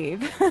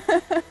grieve.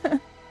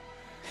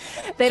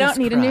 They don't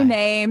need a new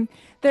name.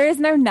 There is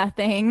no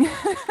nothing.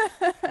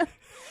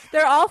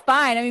 They're all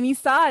fine. I mean, you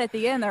saw it at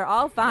the end. They're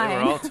all fine. They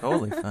were all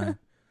totally fine.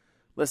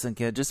 Listen,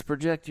 kid, just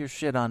project your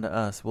shit onto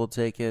us. We'll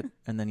take it,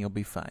 and then you'll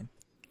be fine.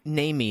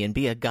 Name me and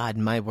be a god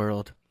in my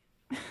world.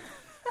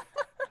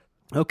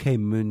 Okay,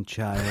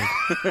 Moonchild.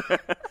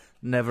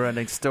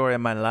 Never-ending story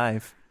of my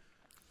life.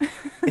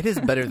 It is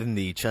better than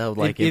the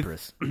childlike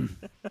empress.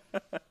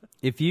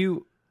 If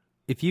you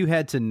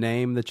had to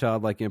name the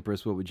childlike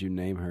empress, what would you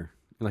name her?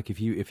 Like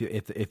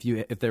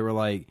if they were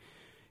like,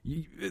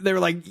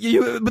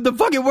 but the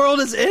fucking world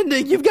is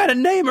ending. You've got to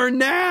name her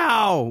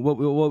now.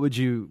 What would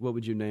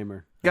you name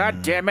her?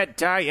 God damn it,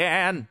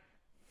 Diane.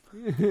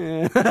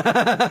 No,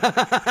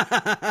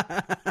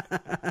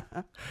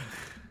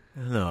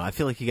 I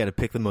feel like you got to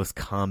pick the most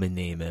common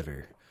name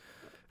ever.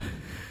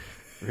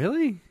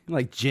 Really?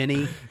 Like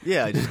Jenny?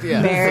 Yeah,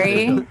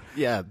 Mary.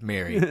 Yeah,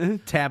 Mary.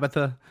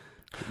 Tabitha.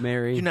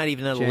 Mary. You're not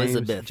even an James,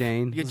 Elizabeth.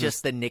 Jane. You're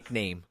just the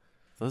nickname.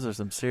 Those are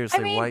some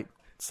seriously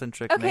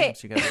white-centric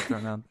names you guys are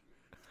throwing out.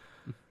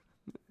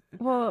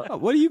 Well,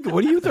 what are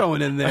you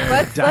throwing in there?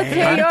 Let's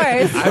hear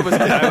yours. I was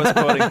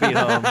quoting Pete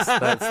Holmes.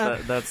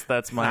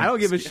 That's my. I don't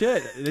give a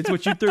shit. It's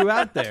what you threw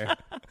out there.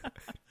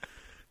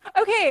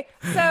 Okay,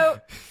 so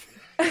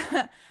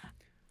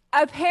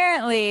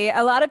apparently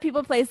a lot of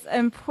people place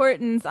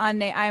importance on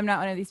name. I am not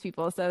one of these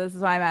people, so this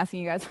is why I'm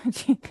asking you guys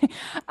what you think.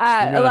 You're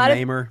a lot a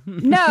namer.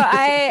 No,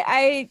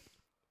 I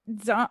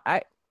don't.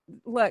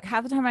 Look,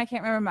 half the time I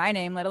can't remember my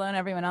name, let alone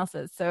everyone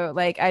else's. So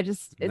like,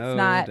 it's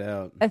not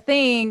a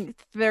thing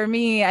for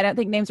me. I don't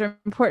think names are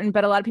important,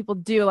 but a lot of people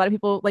do. A lot of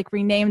people like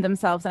rename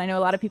themselves. And I know a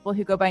lot of people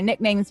who go by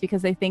nicknames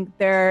because they think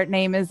their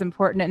name is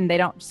important and they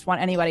don't just want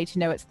anybody to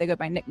know it. So they go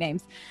by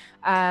nicknames.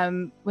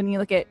 When you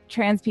look at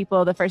trans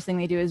people, the first thing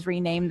they do is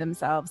rename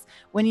themselves.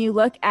 When you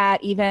look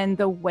at even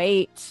the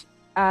weight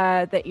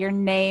that your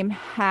name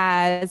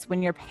has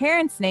when your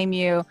parents name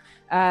you,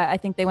 I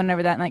think they went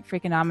over that in like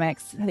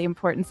Freakonomics, the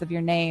importance of your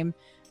name.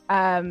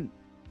 But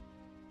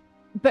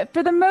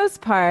for the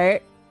most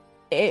part,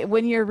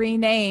 when you're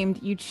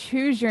renamed, you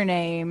choose your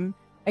name.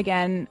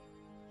 Again,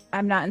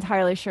 I'm not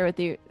entirely sure what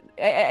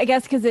I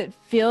guess because it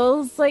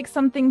feels like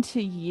something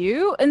to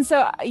you. And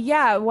so,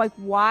 yeah, like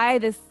why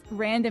this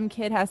random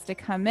kid has to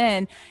come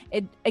in.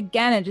 It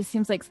just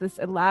seems like this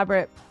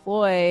elaborate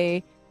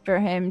ploy for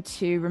him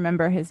to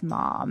remember his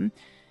mom,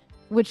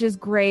 which is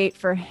great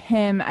for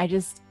him.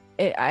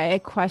 I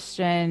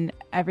question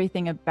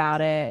everything about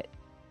it,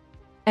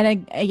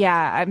 and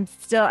I'm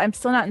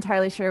still not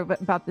entirely sure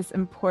about this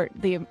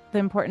the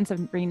importance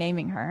of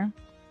renaming her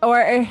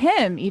or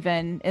him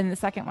even in the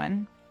second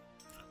one.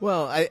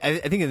 Well, I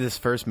think in this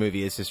first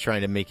movie it's just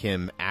trying to make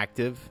him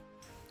active,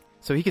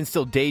 so he can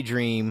still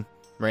daydream,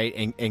 right,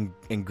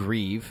 and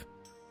grieve,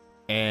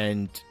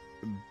 and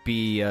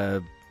be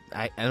I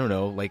don't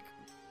know, like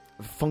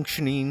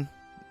functioning,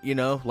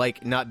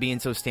 like not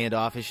being so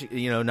standoffish,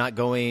 not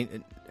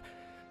going.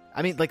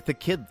 I mean, like the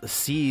kid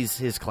sees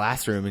his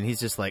classroom and he's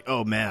just like,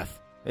 "Oh, math,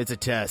 it's a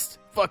test.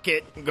 Fuck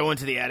it, I'm going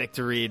to the attic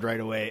to read right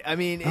away." I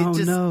mean,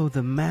 no,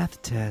 the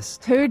math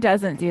test. Who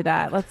doesn't do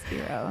that? Let's be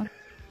real.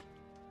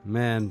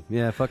 Man,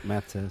 yeah, fuck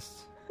math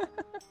tests.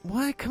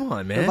 What? Come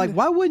on, man. Like,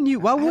 why wouldn't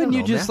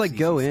you just like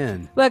go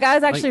in? Look, I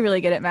was actually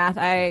really good at math.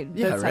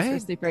 Those tests right? were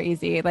super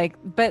easy.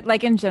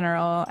 But in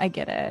general, I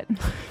get it.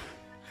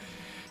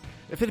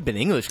 If it had been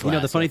English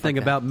class, the funny thing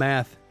about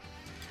math,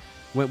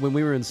 when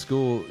we were in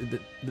school,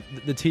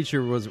 the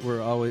teacher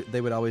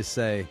would always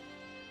say,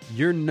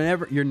 you're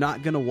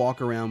not going to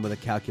walk around with a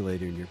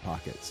calculator in your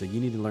pocket, so you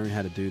need to learn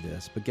how to do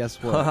this. But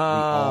guess what? We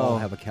all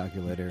have a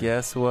calculator.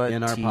 Guess what?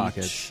 In our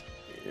pockets.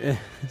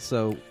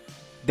 So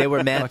they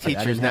were math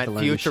teachers, not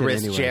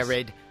futurists,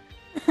 Jared.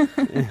 Oh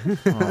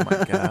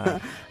my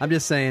god! I'm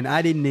just saying,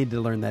 I didn't need to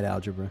learn that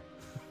algebra.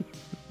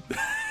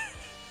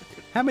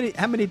 How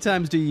many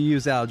times do you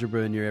use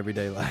algebra in your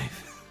everyday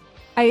life?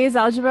 I use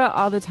algebra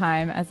all the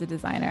time as a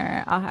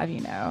designer. I'll have you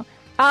know.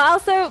 I'll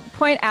also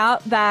point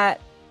out that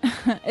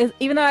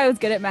even though I was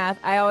good at math,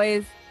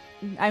 I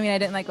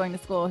didn't like going to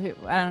school.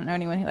 I don't know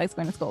anyone who likes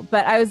going to school,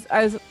 but I was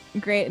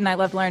great and I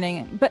loved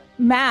learning. But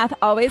math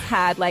always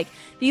had like,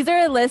 these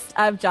are a list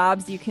of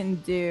jobs you can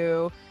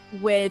do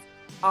with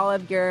all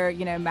of your,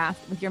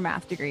 math with your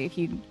math degree if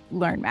you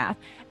learn math.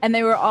 And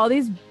they were all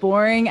these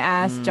boring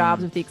ass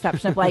jobs with the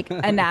exception of like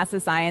a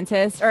NASA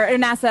scientist or a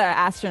NASA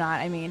astronaut.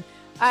 I mean,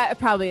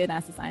 probably a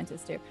NASA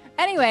scientist too.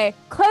 Anyway,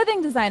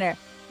 clothing designer,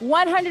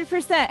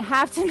 100%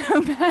 have to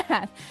know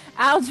math,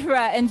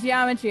 algebra, and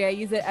geometry. I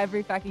use it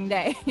every fucking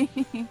day.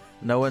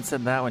 No one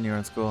said that when you were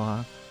in school,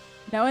 huh?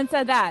 No one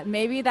said that.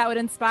 Maybe that would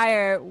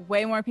inspire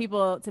way more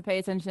people to pay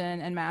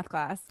attention in math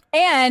class.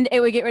 And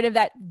it would get rid of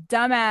that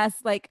dumbass,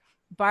 like,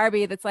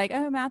 Barbie that's like,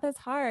 oh, math is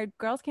hard.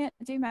 Girls can't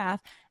do math.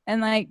 And,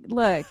 like,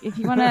 look, if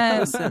you want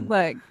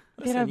to,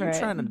 get over you're it.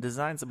 trying to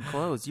design some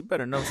clothes. You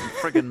better know some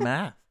friggin'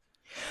 math.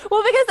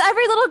 Well, because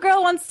every little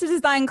girl wants to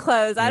design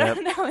clothes. I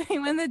don't know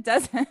anyone that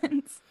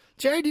doesn't.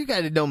 Jared, you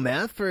got to know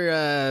math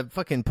for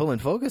fucking pulling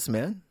focus,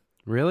 man.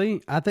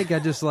 Really? I think I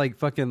just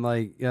fucking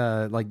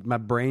my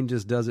brain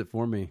just does it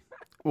for me.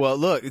 Well,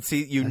 look,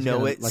 see, you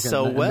know it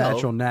so a well.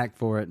 Natural knack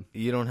for it.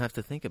 You don't have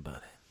to think about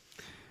it.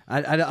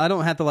 I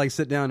don't have to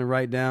sit down and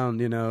write down,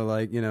 do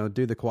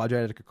the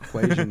quadratic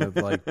equation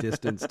of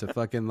distance to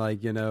fucking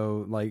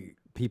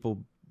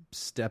people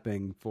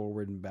stepping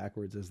forward and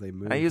backwards as they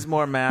move. I use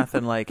more math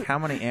than how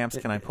many amps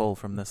can I pull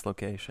from this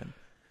location?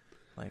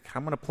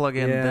 I'm gonna plug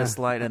in this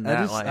light and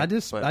that light. I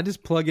just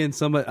plug in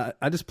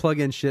I just plug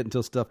in shit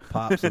until stuff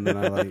pops, and then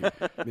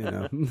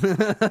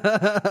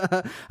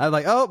I'm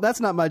like, oh, that's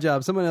not my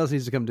job. Someone else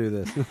needs to come do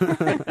this.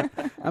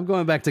 I'm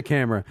going back to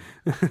camera.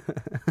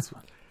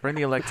 Bring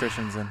the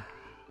electricians in.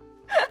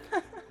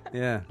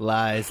 Yeah,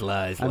 lies.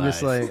 I'm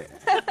just like,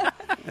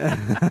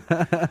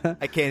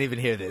 I can't even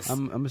hear this.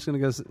 I'm just gonna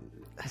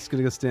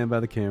go stand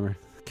by the camera.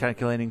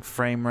 Calculating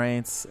frame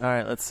rates. All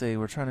right, let's see.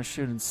 We're trying to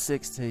shoot in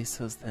 60,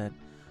 so is that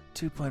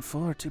 2.4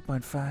 or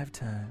 2.5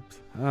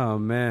 times? Oh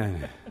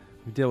man,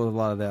 we dealt with a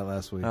lot of that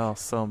last week. Oh,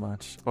 so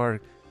much. Or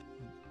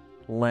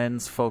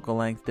lens focal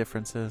length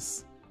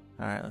differences.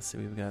 All right, let's see.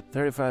 We've got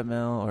 35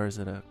 mil, or is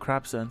it a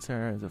crop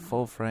sensor? Is it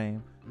full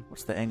frame?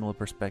 What's the angle of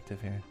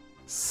perspective here?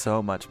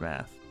 So much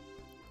math.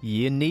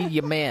 You need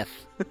your math.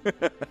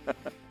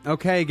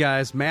 Okay,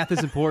 guys, math is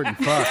important.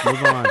 Fuck,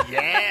 move on.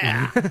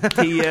 Yeah.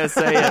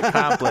 TSA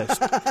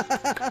accomplished.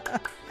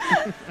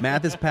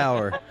 Math is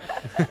power.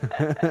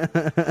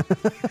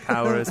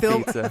 Power is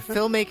pizza.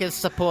 Filmmakers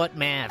support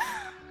math.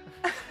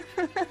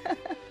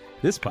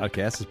 This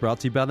podcast is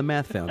brought to you by the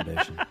Math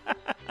Foundation.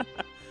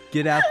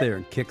 Get out there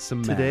and kick some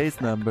math. Today's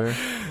number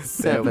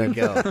 7. There we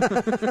go.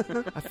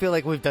 I feel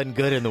like we've done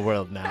good in the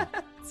world now.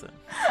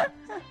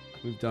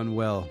 We've done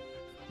well.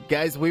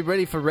 Guys, we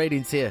ready for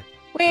ratings here?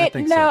 Wait,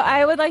 no,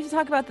 I would like to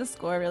talk about the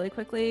score really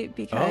quickly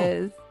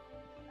because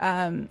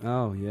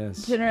oh,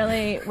 yes.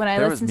 Generally, when I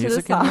there listen was to the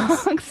music in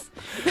this? songs,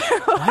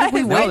 Why do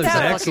we wait there's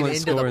that excellent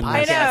fucking into the score in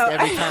podcast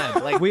this. every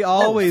time? Like, We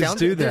always sound-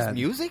 do there's that.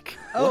 music?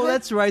 Oh,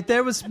 that's right.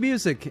 There was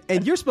music.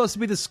 And you're supposed to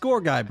be the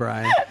score guy,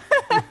 Brian.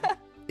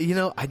 You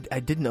know, I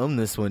didn't own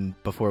this one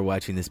before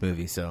watching this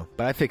movie,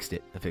 but I fixed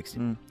it.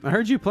 I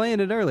heard you playing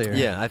it earlier.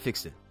 Yeah, I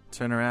fixed it.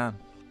 Turn around.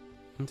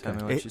 Okay. Tell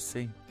me what you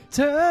see.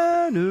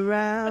 Turn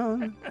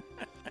around.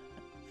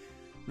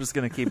 I'm just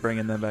going to keep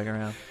bringing them back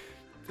around.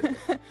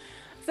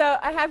 So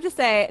I have to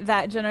say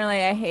that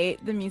generally I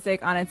hate the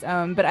music on its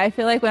own, but I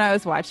feel like when I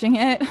was watching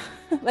it,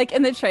 like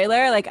in the trailer,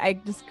 I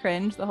just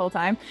cringed the whole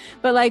time.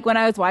 But when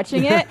I was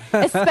watching it,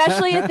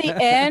 especially at the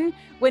end,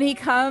 when he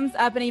comes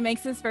up and he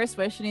makes his first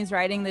wish and he's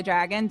riding the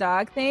dragon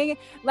dog thing,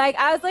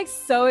 I was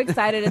so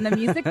excited, and the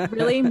music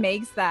really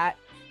makes that.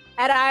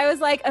 And I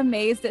was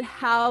amazed at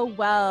how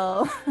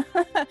well,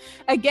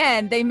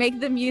 again, they make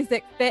the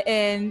music fit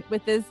in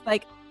with this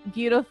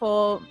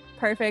beautiful,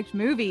 perfect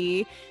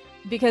movie,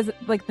 because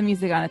the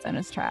music on its own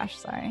is trash.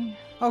 Sorry.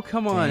 Oh,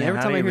 come on. Damn, Every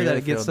how time do I you hear that,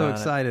 really I get feel so about it?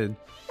 excited.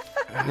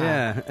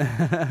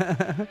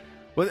 Yeah.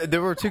 Well,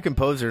 there were two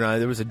composers.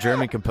 There was a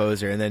German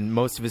composer, and then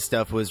most of his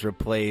stuff was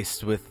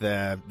replaced with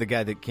the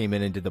guy that came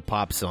in and did the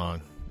pop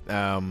song.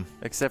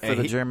 Except for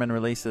the German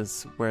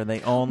releases where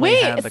they only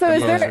have the so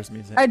is composer's there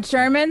music. a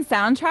German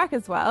soundtrack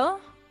as well?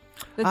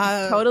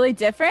 That's totally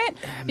different?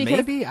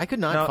 Because Maybe. I could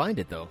not find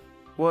it, though.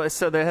 Well,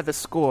 so they had the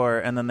score,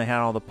 and then they had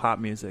all the pop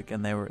music,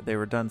 and they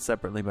were done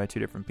separately by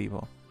two different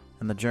people.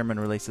 And the German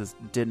releases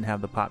didn't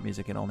have the pop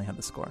music and only had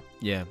the score.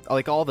 Yeah,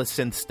 all the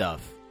synth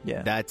stuff.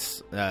 Yeah,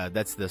 that's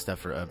the stuff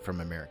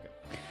from America.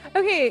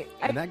 Okay,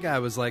 and that guy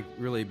was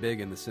really big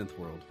in the synth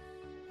world.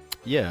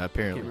 Yeah, I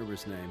apparently. can't remember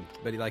his name,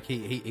 but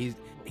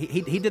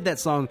he did that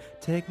song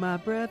 "Take My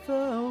Breath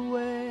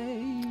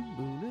Away."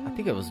 I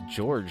think it was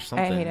George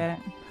something. I hate it.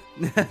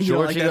 You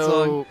don't like that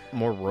song?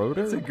 Moroder?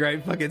 It's a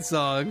great fucking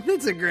song.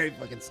 It's a great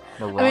fucking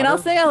song. I mean, I'll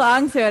sing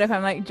along to it if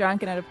I'm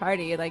drunk and at a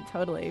party,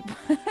 totally.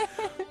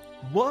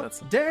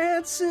 What?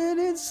 Dancing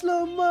in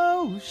slow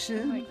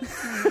motion.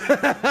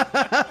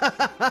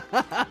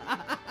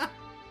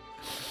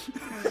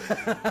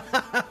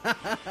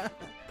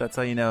 That's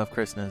how you know if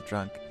Kristen is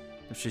drunk.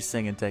 If she's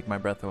singing "Take My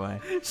Breath Away."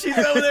 She's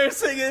over there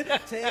singing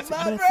 "Take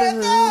My Breath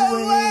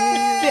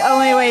Away." The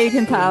only way you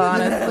can tell,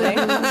 honestly.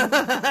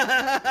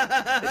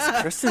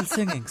 Is Kristen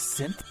singing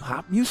synth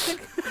pop music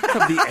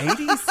from the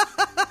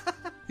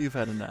 80s? You've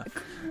had enough.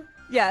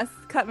 Yes,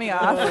 cut me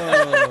off.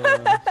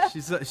 Oh,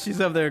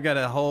 she's up there, got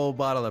a whole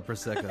bottle of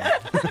Prosecco.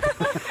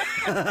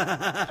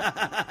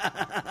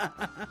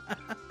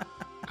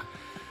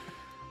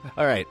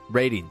 All right,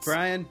 ratings.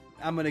 Brian,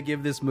 I'm going to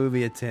give this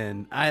movie a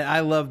 10. I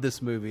love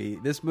this movie.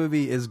 This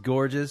movie is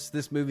gorgeous.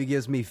 This movie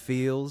gives me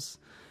feels.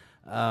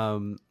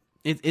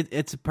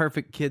 It's a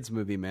perfect kids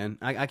movie, man.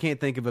 I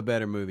can't think of a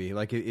better movie.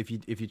 Like if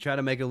you try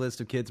to make a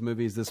list of kids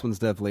movies, this one's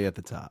definitely at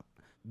the top.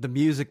 The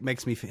music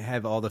makes me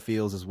have all the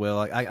feels as well.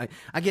 I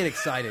get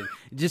excited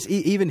just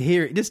even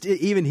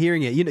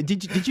hearing it. You know,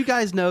 did you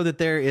guys know that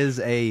there is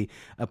a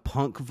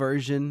punk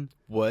version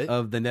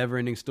of the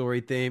NeverEnding Story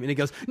theme, and it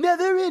goes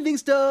NeverEnding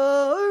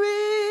Story.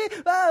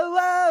 Whoa,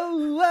 whoa,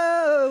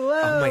 whoa,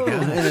 whoa. Oh my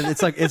god! And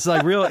it's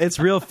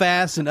real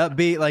fast and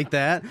upbeat like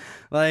that.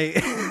 Like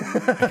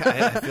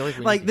I feel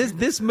like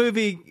this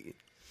movie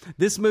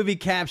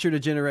captured a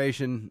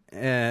generation,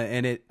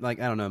 and it I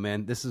don't know,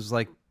 man. This is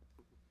a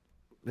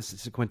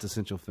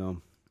quintessential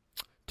film.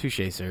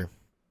 Touché, sir.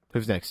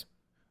 Who's next?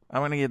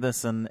 I'm going to give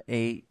this an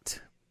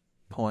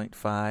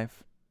 8.5.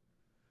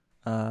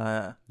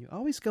 You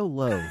always go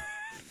low.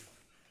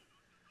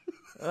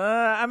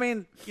 I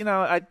mean,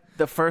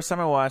 the first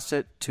time I watched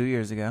it 2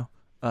 years ago,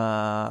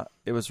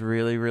 it was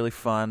really, really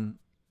fun,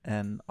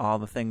 and all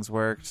the things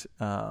worked.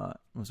 It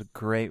was a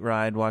great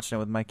ride watching it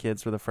with my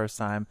kids for the first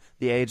time,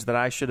 the age that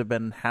I should have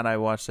been had I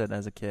watched it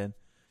as a kid.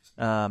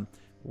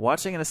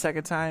 Watching it a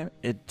second time,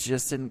 it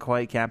just didn't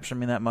quite capture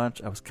me that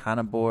much. I was kind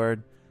of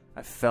bored.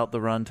 I felt the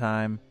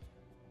runtime.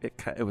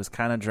 It was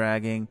kind of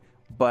dragging,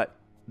 but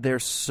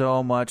there's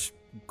so much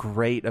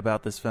great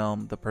about this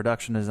film. The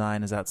production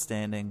design is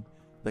outstanding.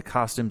 The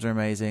costumes are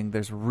amazing.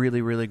 There's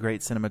really, really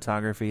great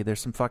cinematography. There's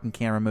some fucking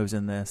camera moves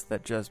in this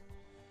that just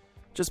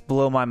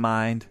blow my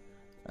mind.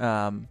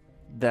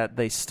 That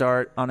they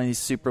start on these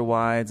super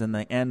wides and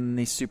they end in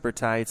these super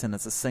tights, and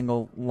it's a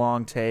single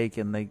long take,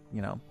 and they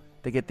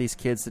get these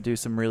kids to do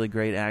some really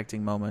great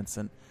acting moments.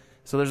 And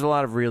so there's a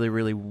lot of really,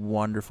 really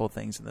wonderful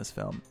things in this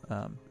film.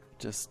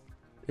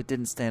 It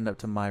didn't stand up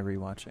to my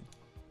rewatching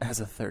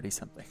as a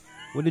 30-something.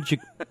 What did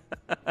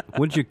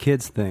your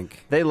kids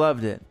think? They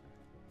loved it.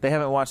 They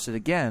haven't watched it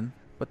again,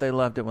 but they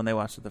loved it when they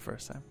watched it the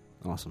first time.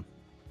 Awesome.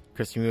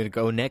 Chris, you want to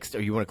go next,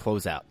 or you want to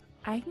close out?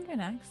 I can go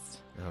next.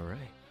 All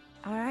right.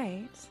 All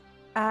right.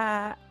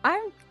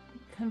 I'm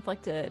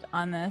conflicted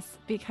on this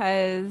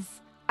because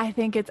I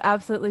think it's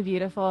absolutely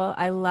beautiful.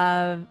 I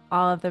love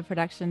all of the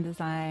production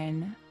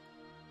design.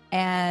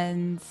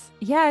 And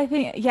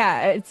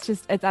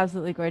it's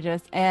absolutely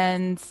gorgeous.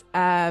 And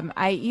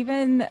I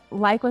even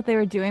like what they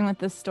were doing with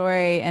the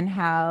story and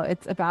how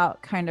it's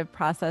about kind of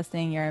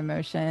processing your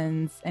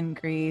emotions and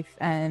grief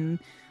and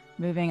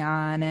moving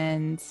on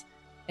and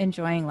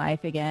enjoying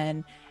life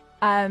again.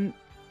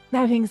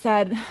 That being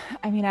said,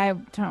 I mean, I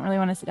don't really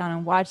want to sit down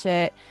and watch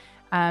it.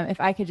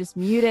 If I could just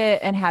mute it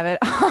and have it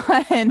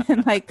on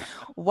and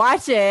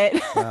watch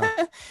it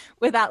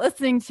without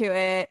listening to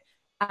it,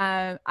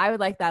 I would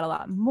like that a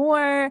lot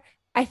more.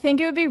 I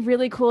think it would be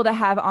really cool to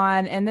have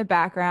on in the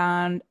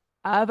background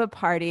of a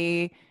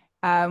party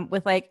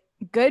with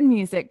good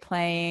music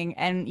playing,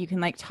 and you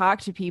can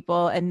talk to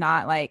people and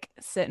not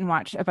sit and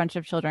watch a bunch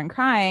of children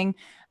crying.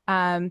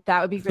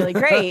 That would be really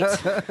great.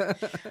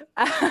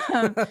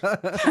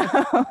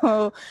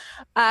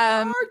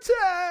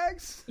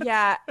 Vortex.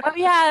 Yeah. Oh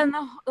yeah. And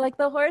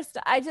the horse.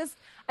 I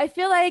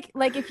feel like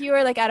if you were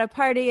at a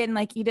party and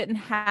you didn't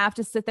have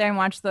to sit there and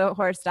watch the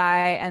horse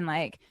die, and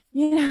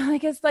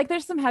it's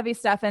there's some heavy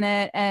stuff in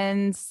it,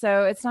 and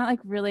so it's not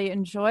really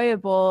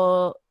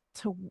enjoyable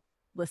to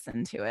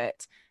listen to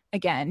it.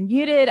 Again,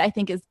 muted I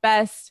think is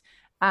best.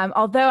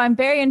 Although I'm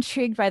very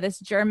intrigued by this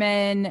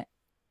German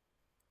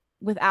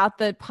without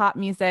the pop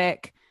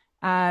music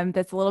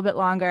that's a little bit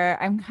longer.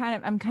 I'm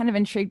kind of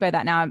intrigued by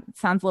that now. It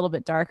sounds a little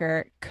bit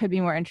darker, could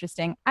be more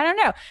interesting. I don't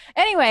know.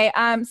 Anyway,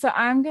 so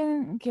I'm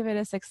gonna give it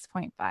a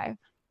 6.5.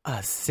 A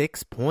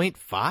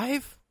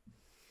 6.5?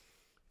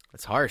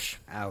 That's harsh.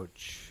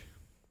 Ouch.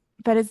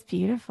 But it's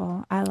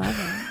beautiful. I love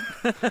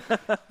it.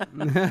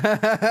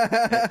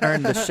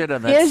 Earned the shit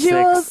on that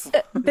 6.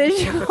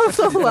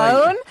 Visuals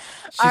alone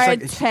are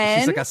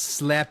 10. She's I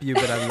slap you,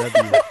 but I love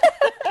you.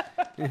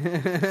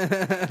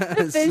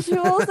 The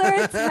visuals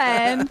are a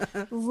 10.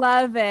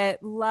 Love it.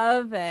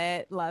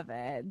 The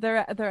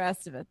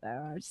rest of it, though,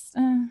 are just.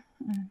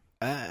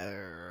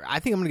 I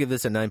think I'm gonna give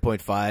this a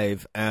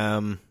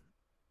 9.5.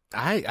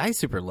 I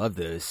super love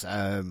this.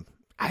 I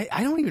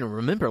don't even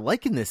remember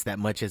liking this that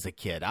much as a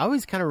kid. I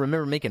always kind of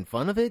remember making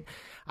fun of it.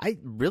 I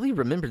really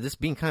remember this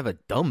being kind of a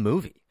dumb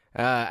movie.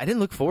 I didn't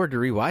look forward to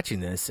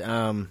rewatching this.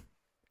 And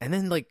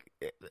then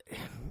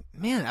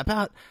man,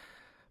 about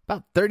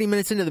 30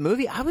 minutes into the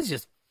movie, I was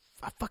just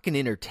fucking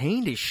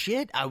entertained as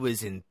shit. I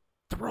was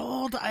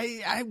enthralled.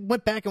 I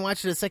went back and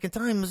watched it a second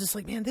time. I was just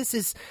like, man, this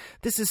is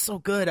so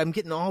good. I'm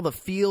getting all the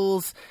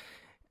feels.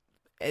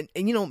 And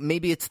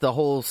maybe it's the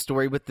whole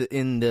story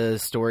in the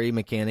story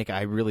mechanic.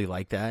 I really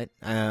like that.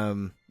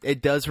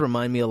 It does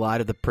remind me a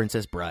lot of The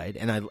Princess Bride,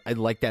 and I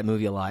like that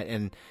movie a lot.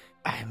 And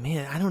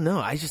Man, I don't know.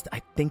 I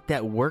think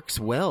that works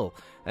well,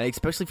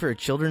 especially for a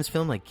children's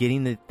film. Like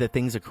getting the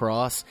things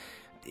across,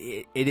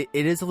 it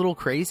is a little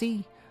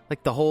crazy.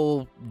 Like the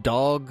whole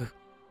dog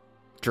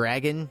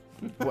dragon.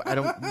 I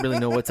don't really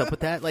know what's up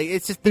with that. Like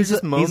it's just there's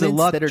just moments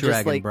that are dragon,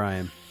 just like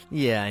Brian.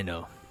 Yeah, I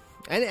know,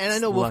 and I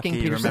know Wolfgang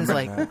Petersen's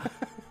like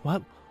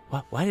what.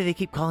 Why do they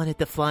keep calling it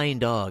the flying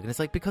dog? And it's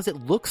like, because it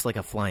looks like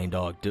a flying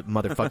dog,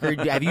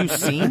 motherfucker. Have you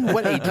seen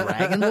what a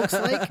dragon looks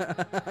like?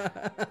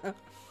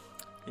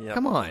 Yep.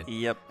 Come on.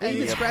 Yep. He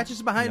even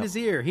scratches behind his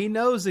ear. He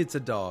knows it's a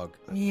dog.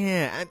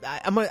 Yeah,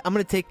 I'm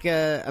gonna take.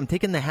 I'm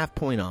taking the half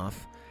point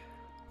off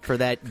for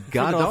that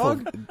god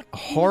awful,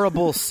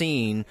 horrible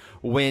scene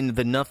when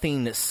the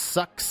Nothing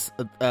sucks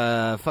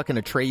fucking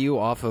Atreyu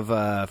off of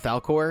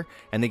Falkor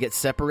and they get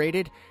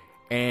separated.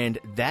 And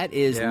that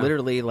is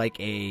literally like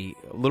a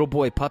little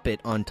boy puppet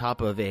on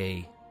top of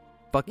a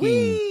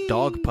fucking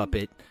dog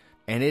puppet.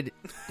 And it...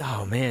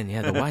 Oh, man,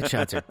 yeah, the wide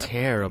shots are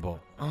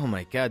terrible. Oh,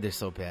 my God, they're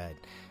so bad.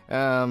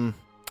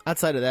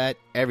 Outside of that,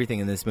 everything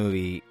in this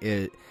movie,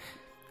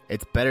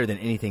 it's better than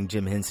anything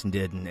Jim Henson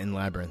did in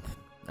Labyrinth.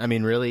 I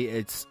mean, really,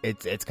 it's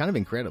kind of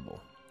incredible.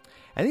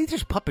 I think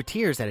there's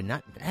puppeteers that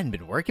hadn't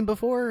been working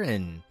before,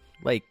 and,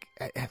 like...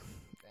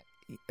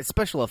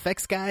 special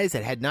effects guys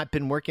that had not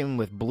been working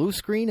with blue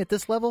screen at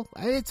this level.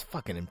 It's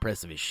fucking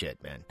impressive as shit,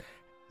 man.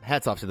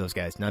 Hats off to those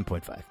guys.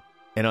 9.5.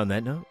 And on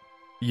that note,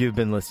 you've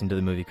been listening to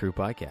the Movie Crew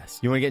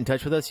podcast. You want to get in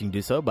touch with us? You can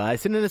do so by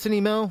sending us an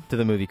email to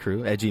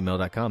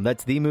themoviecrew@gmail.com.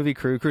 That's the Movie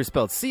Crew. Crew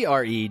spelled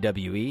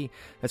CREWE.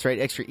 That's right,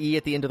 extra E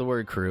at the end of the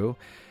word crew.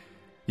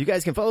 You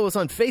guys can follow us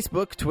on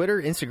Facebook,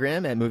 Twitter,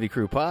 Instagram at Movie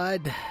Crew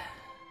Pod.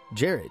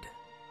 Jared,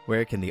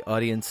 where can the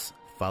audience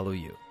follow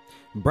you?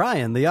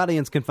 Brian, the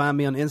audience can find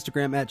me on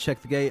Instagram at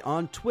CheckTheGay,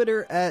 on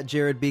Twitter at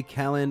Jared B.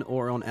 Callen,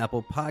 or on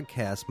Apple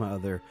Podcasts, my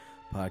other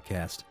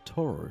podcast,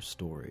 Horror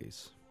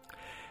Stories.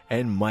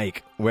 And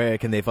Mike, where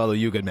can they follow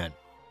you, good man?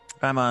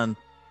 I'm on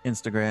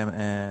Instagram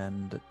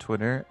and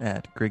Twitter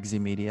at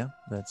Griggsy Media.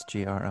 That's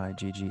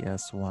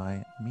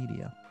GRIGGSY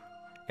Media.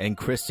 And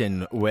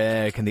Kristen,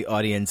 where can the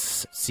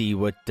audience see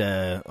what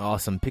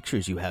awesome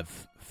pictures you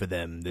have for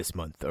them this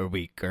month or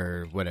week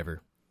or whatever?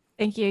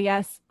 Thank you.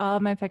 Yes, all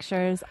of my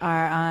pictures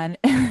are on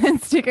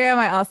Instagram.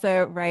 I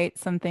also write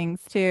some things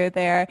too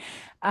there.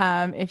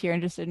 If you're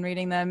interested in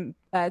reading them,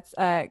 that's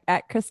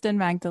at Kristen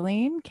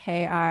Magdalene,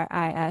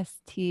 KRISTIN.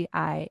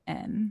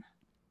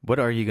 What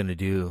are you going to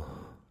do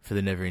for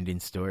the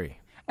NeverEnding Story?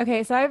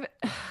 Okay, so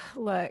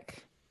look.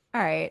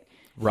 All right.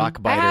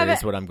 Rock biter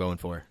is what I'm going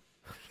for.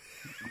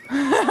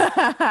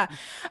 I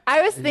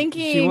was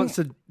thinking. She wants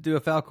to do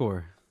a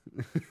Falkor.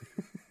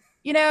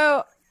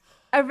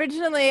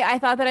 Originally, I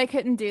thought that I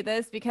couldn't do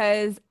this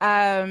because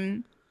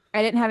I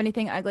didn't have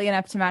anything ugly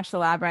enough to match the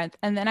Labyrinth.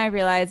 And then I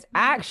realized,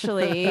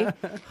 actually,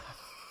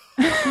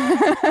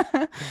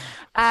 I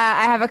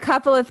have a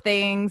couple of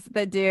things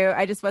that do.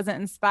 I just wasn't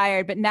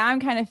inspired. But now I'm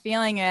kind of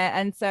feeling it.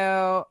 And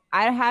so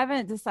I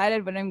haven't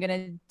decided what I'm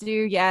going to do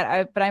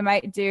yet. But I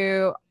might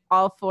do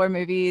all 4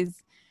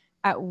 movies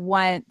at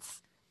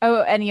once.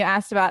 Oh, and you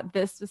asked about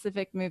this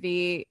specific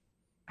movie.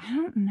 I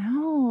don't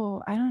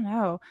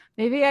know.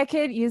 Maybe I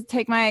could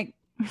take my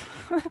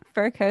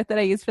fur coat that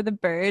I use for the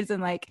birds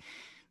and like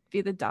be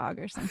the dog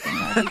or something.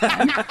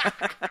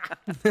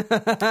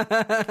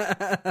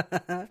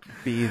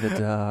 Be the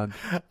dog.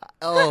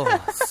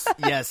 Oh,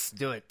 yes,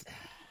 do it.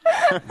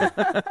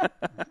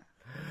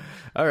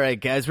 All right,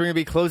 guys, we're going to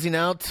be closing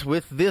out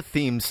with the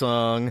theme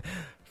song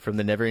from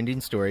The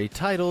NeverEnding Story,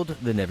 titled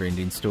The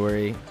NeverEnding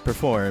Story,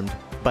 performed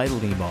by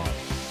Lee Maul.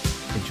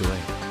 Enjoy.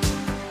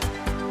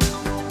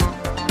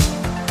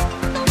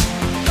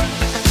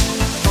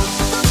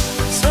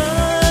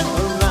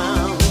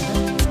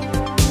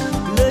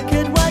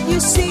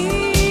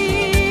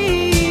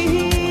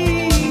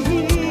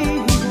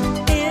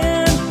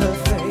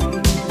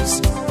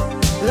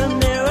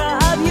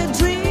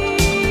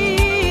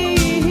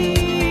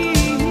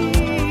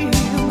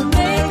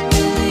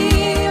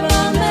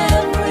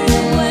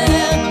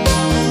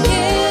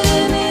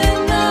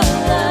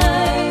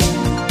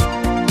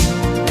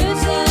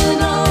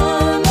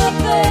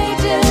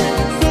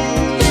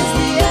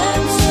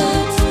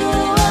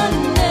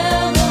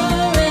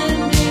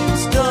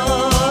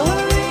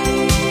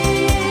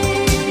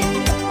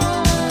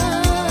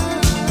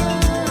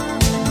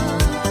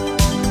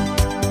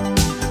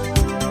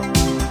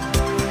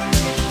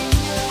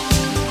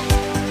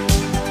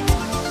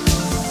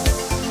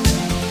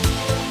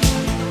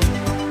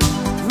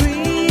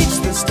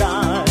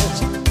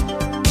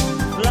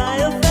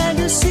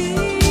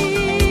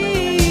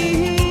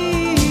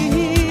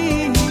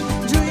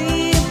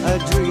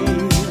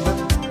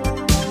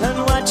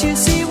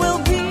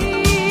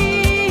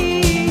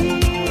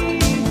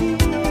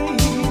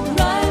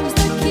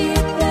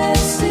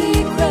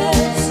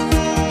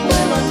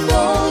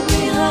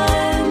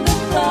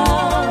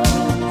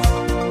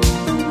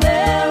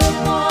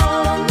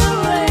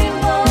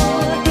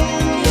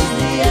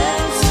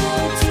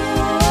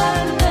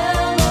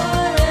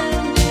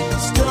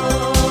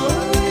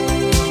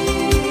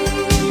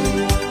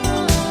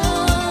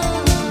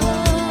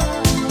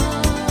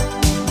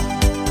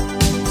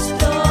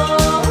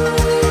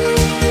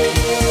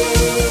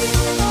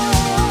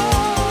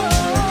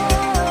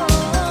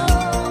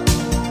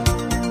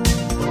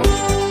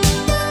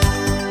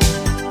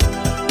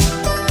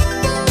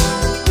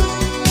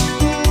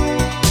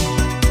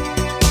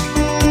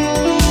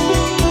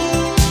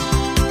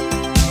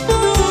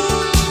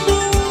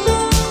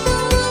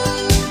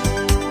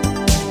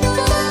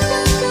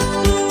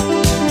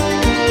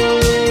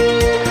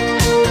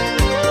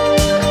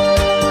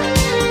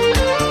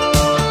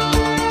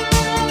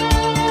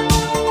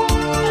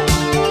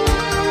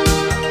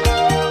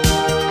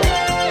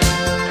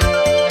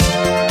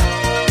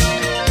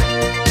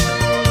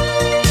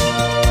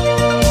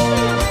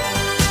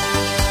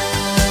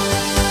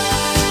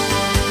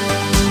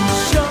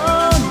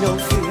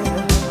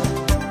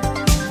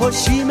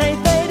 she may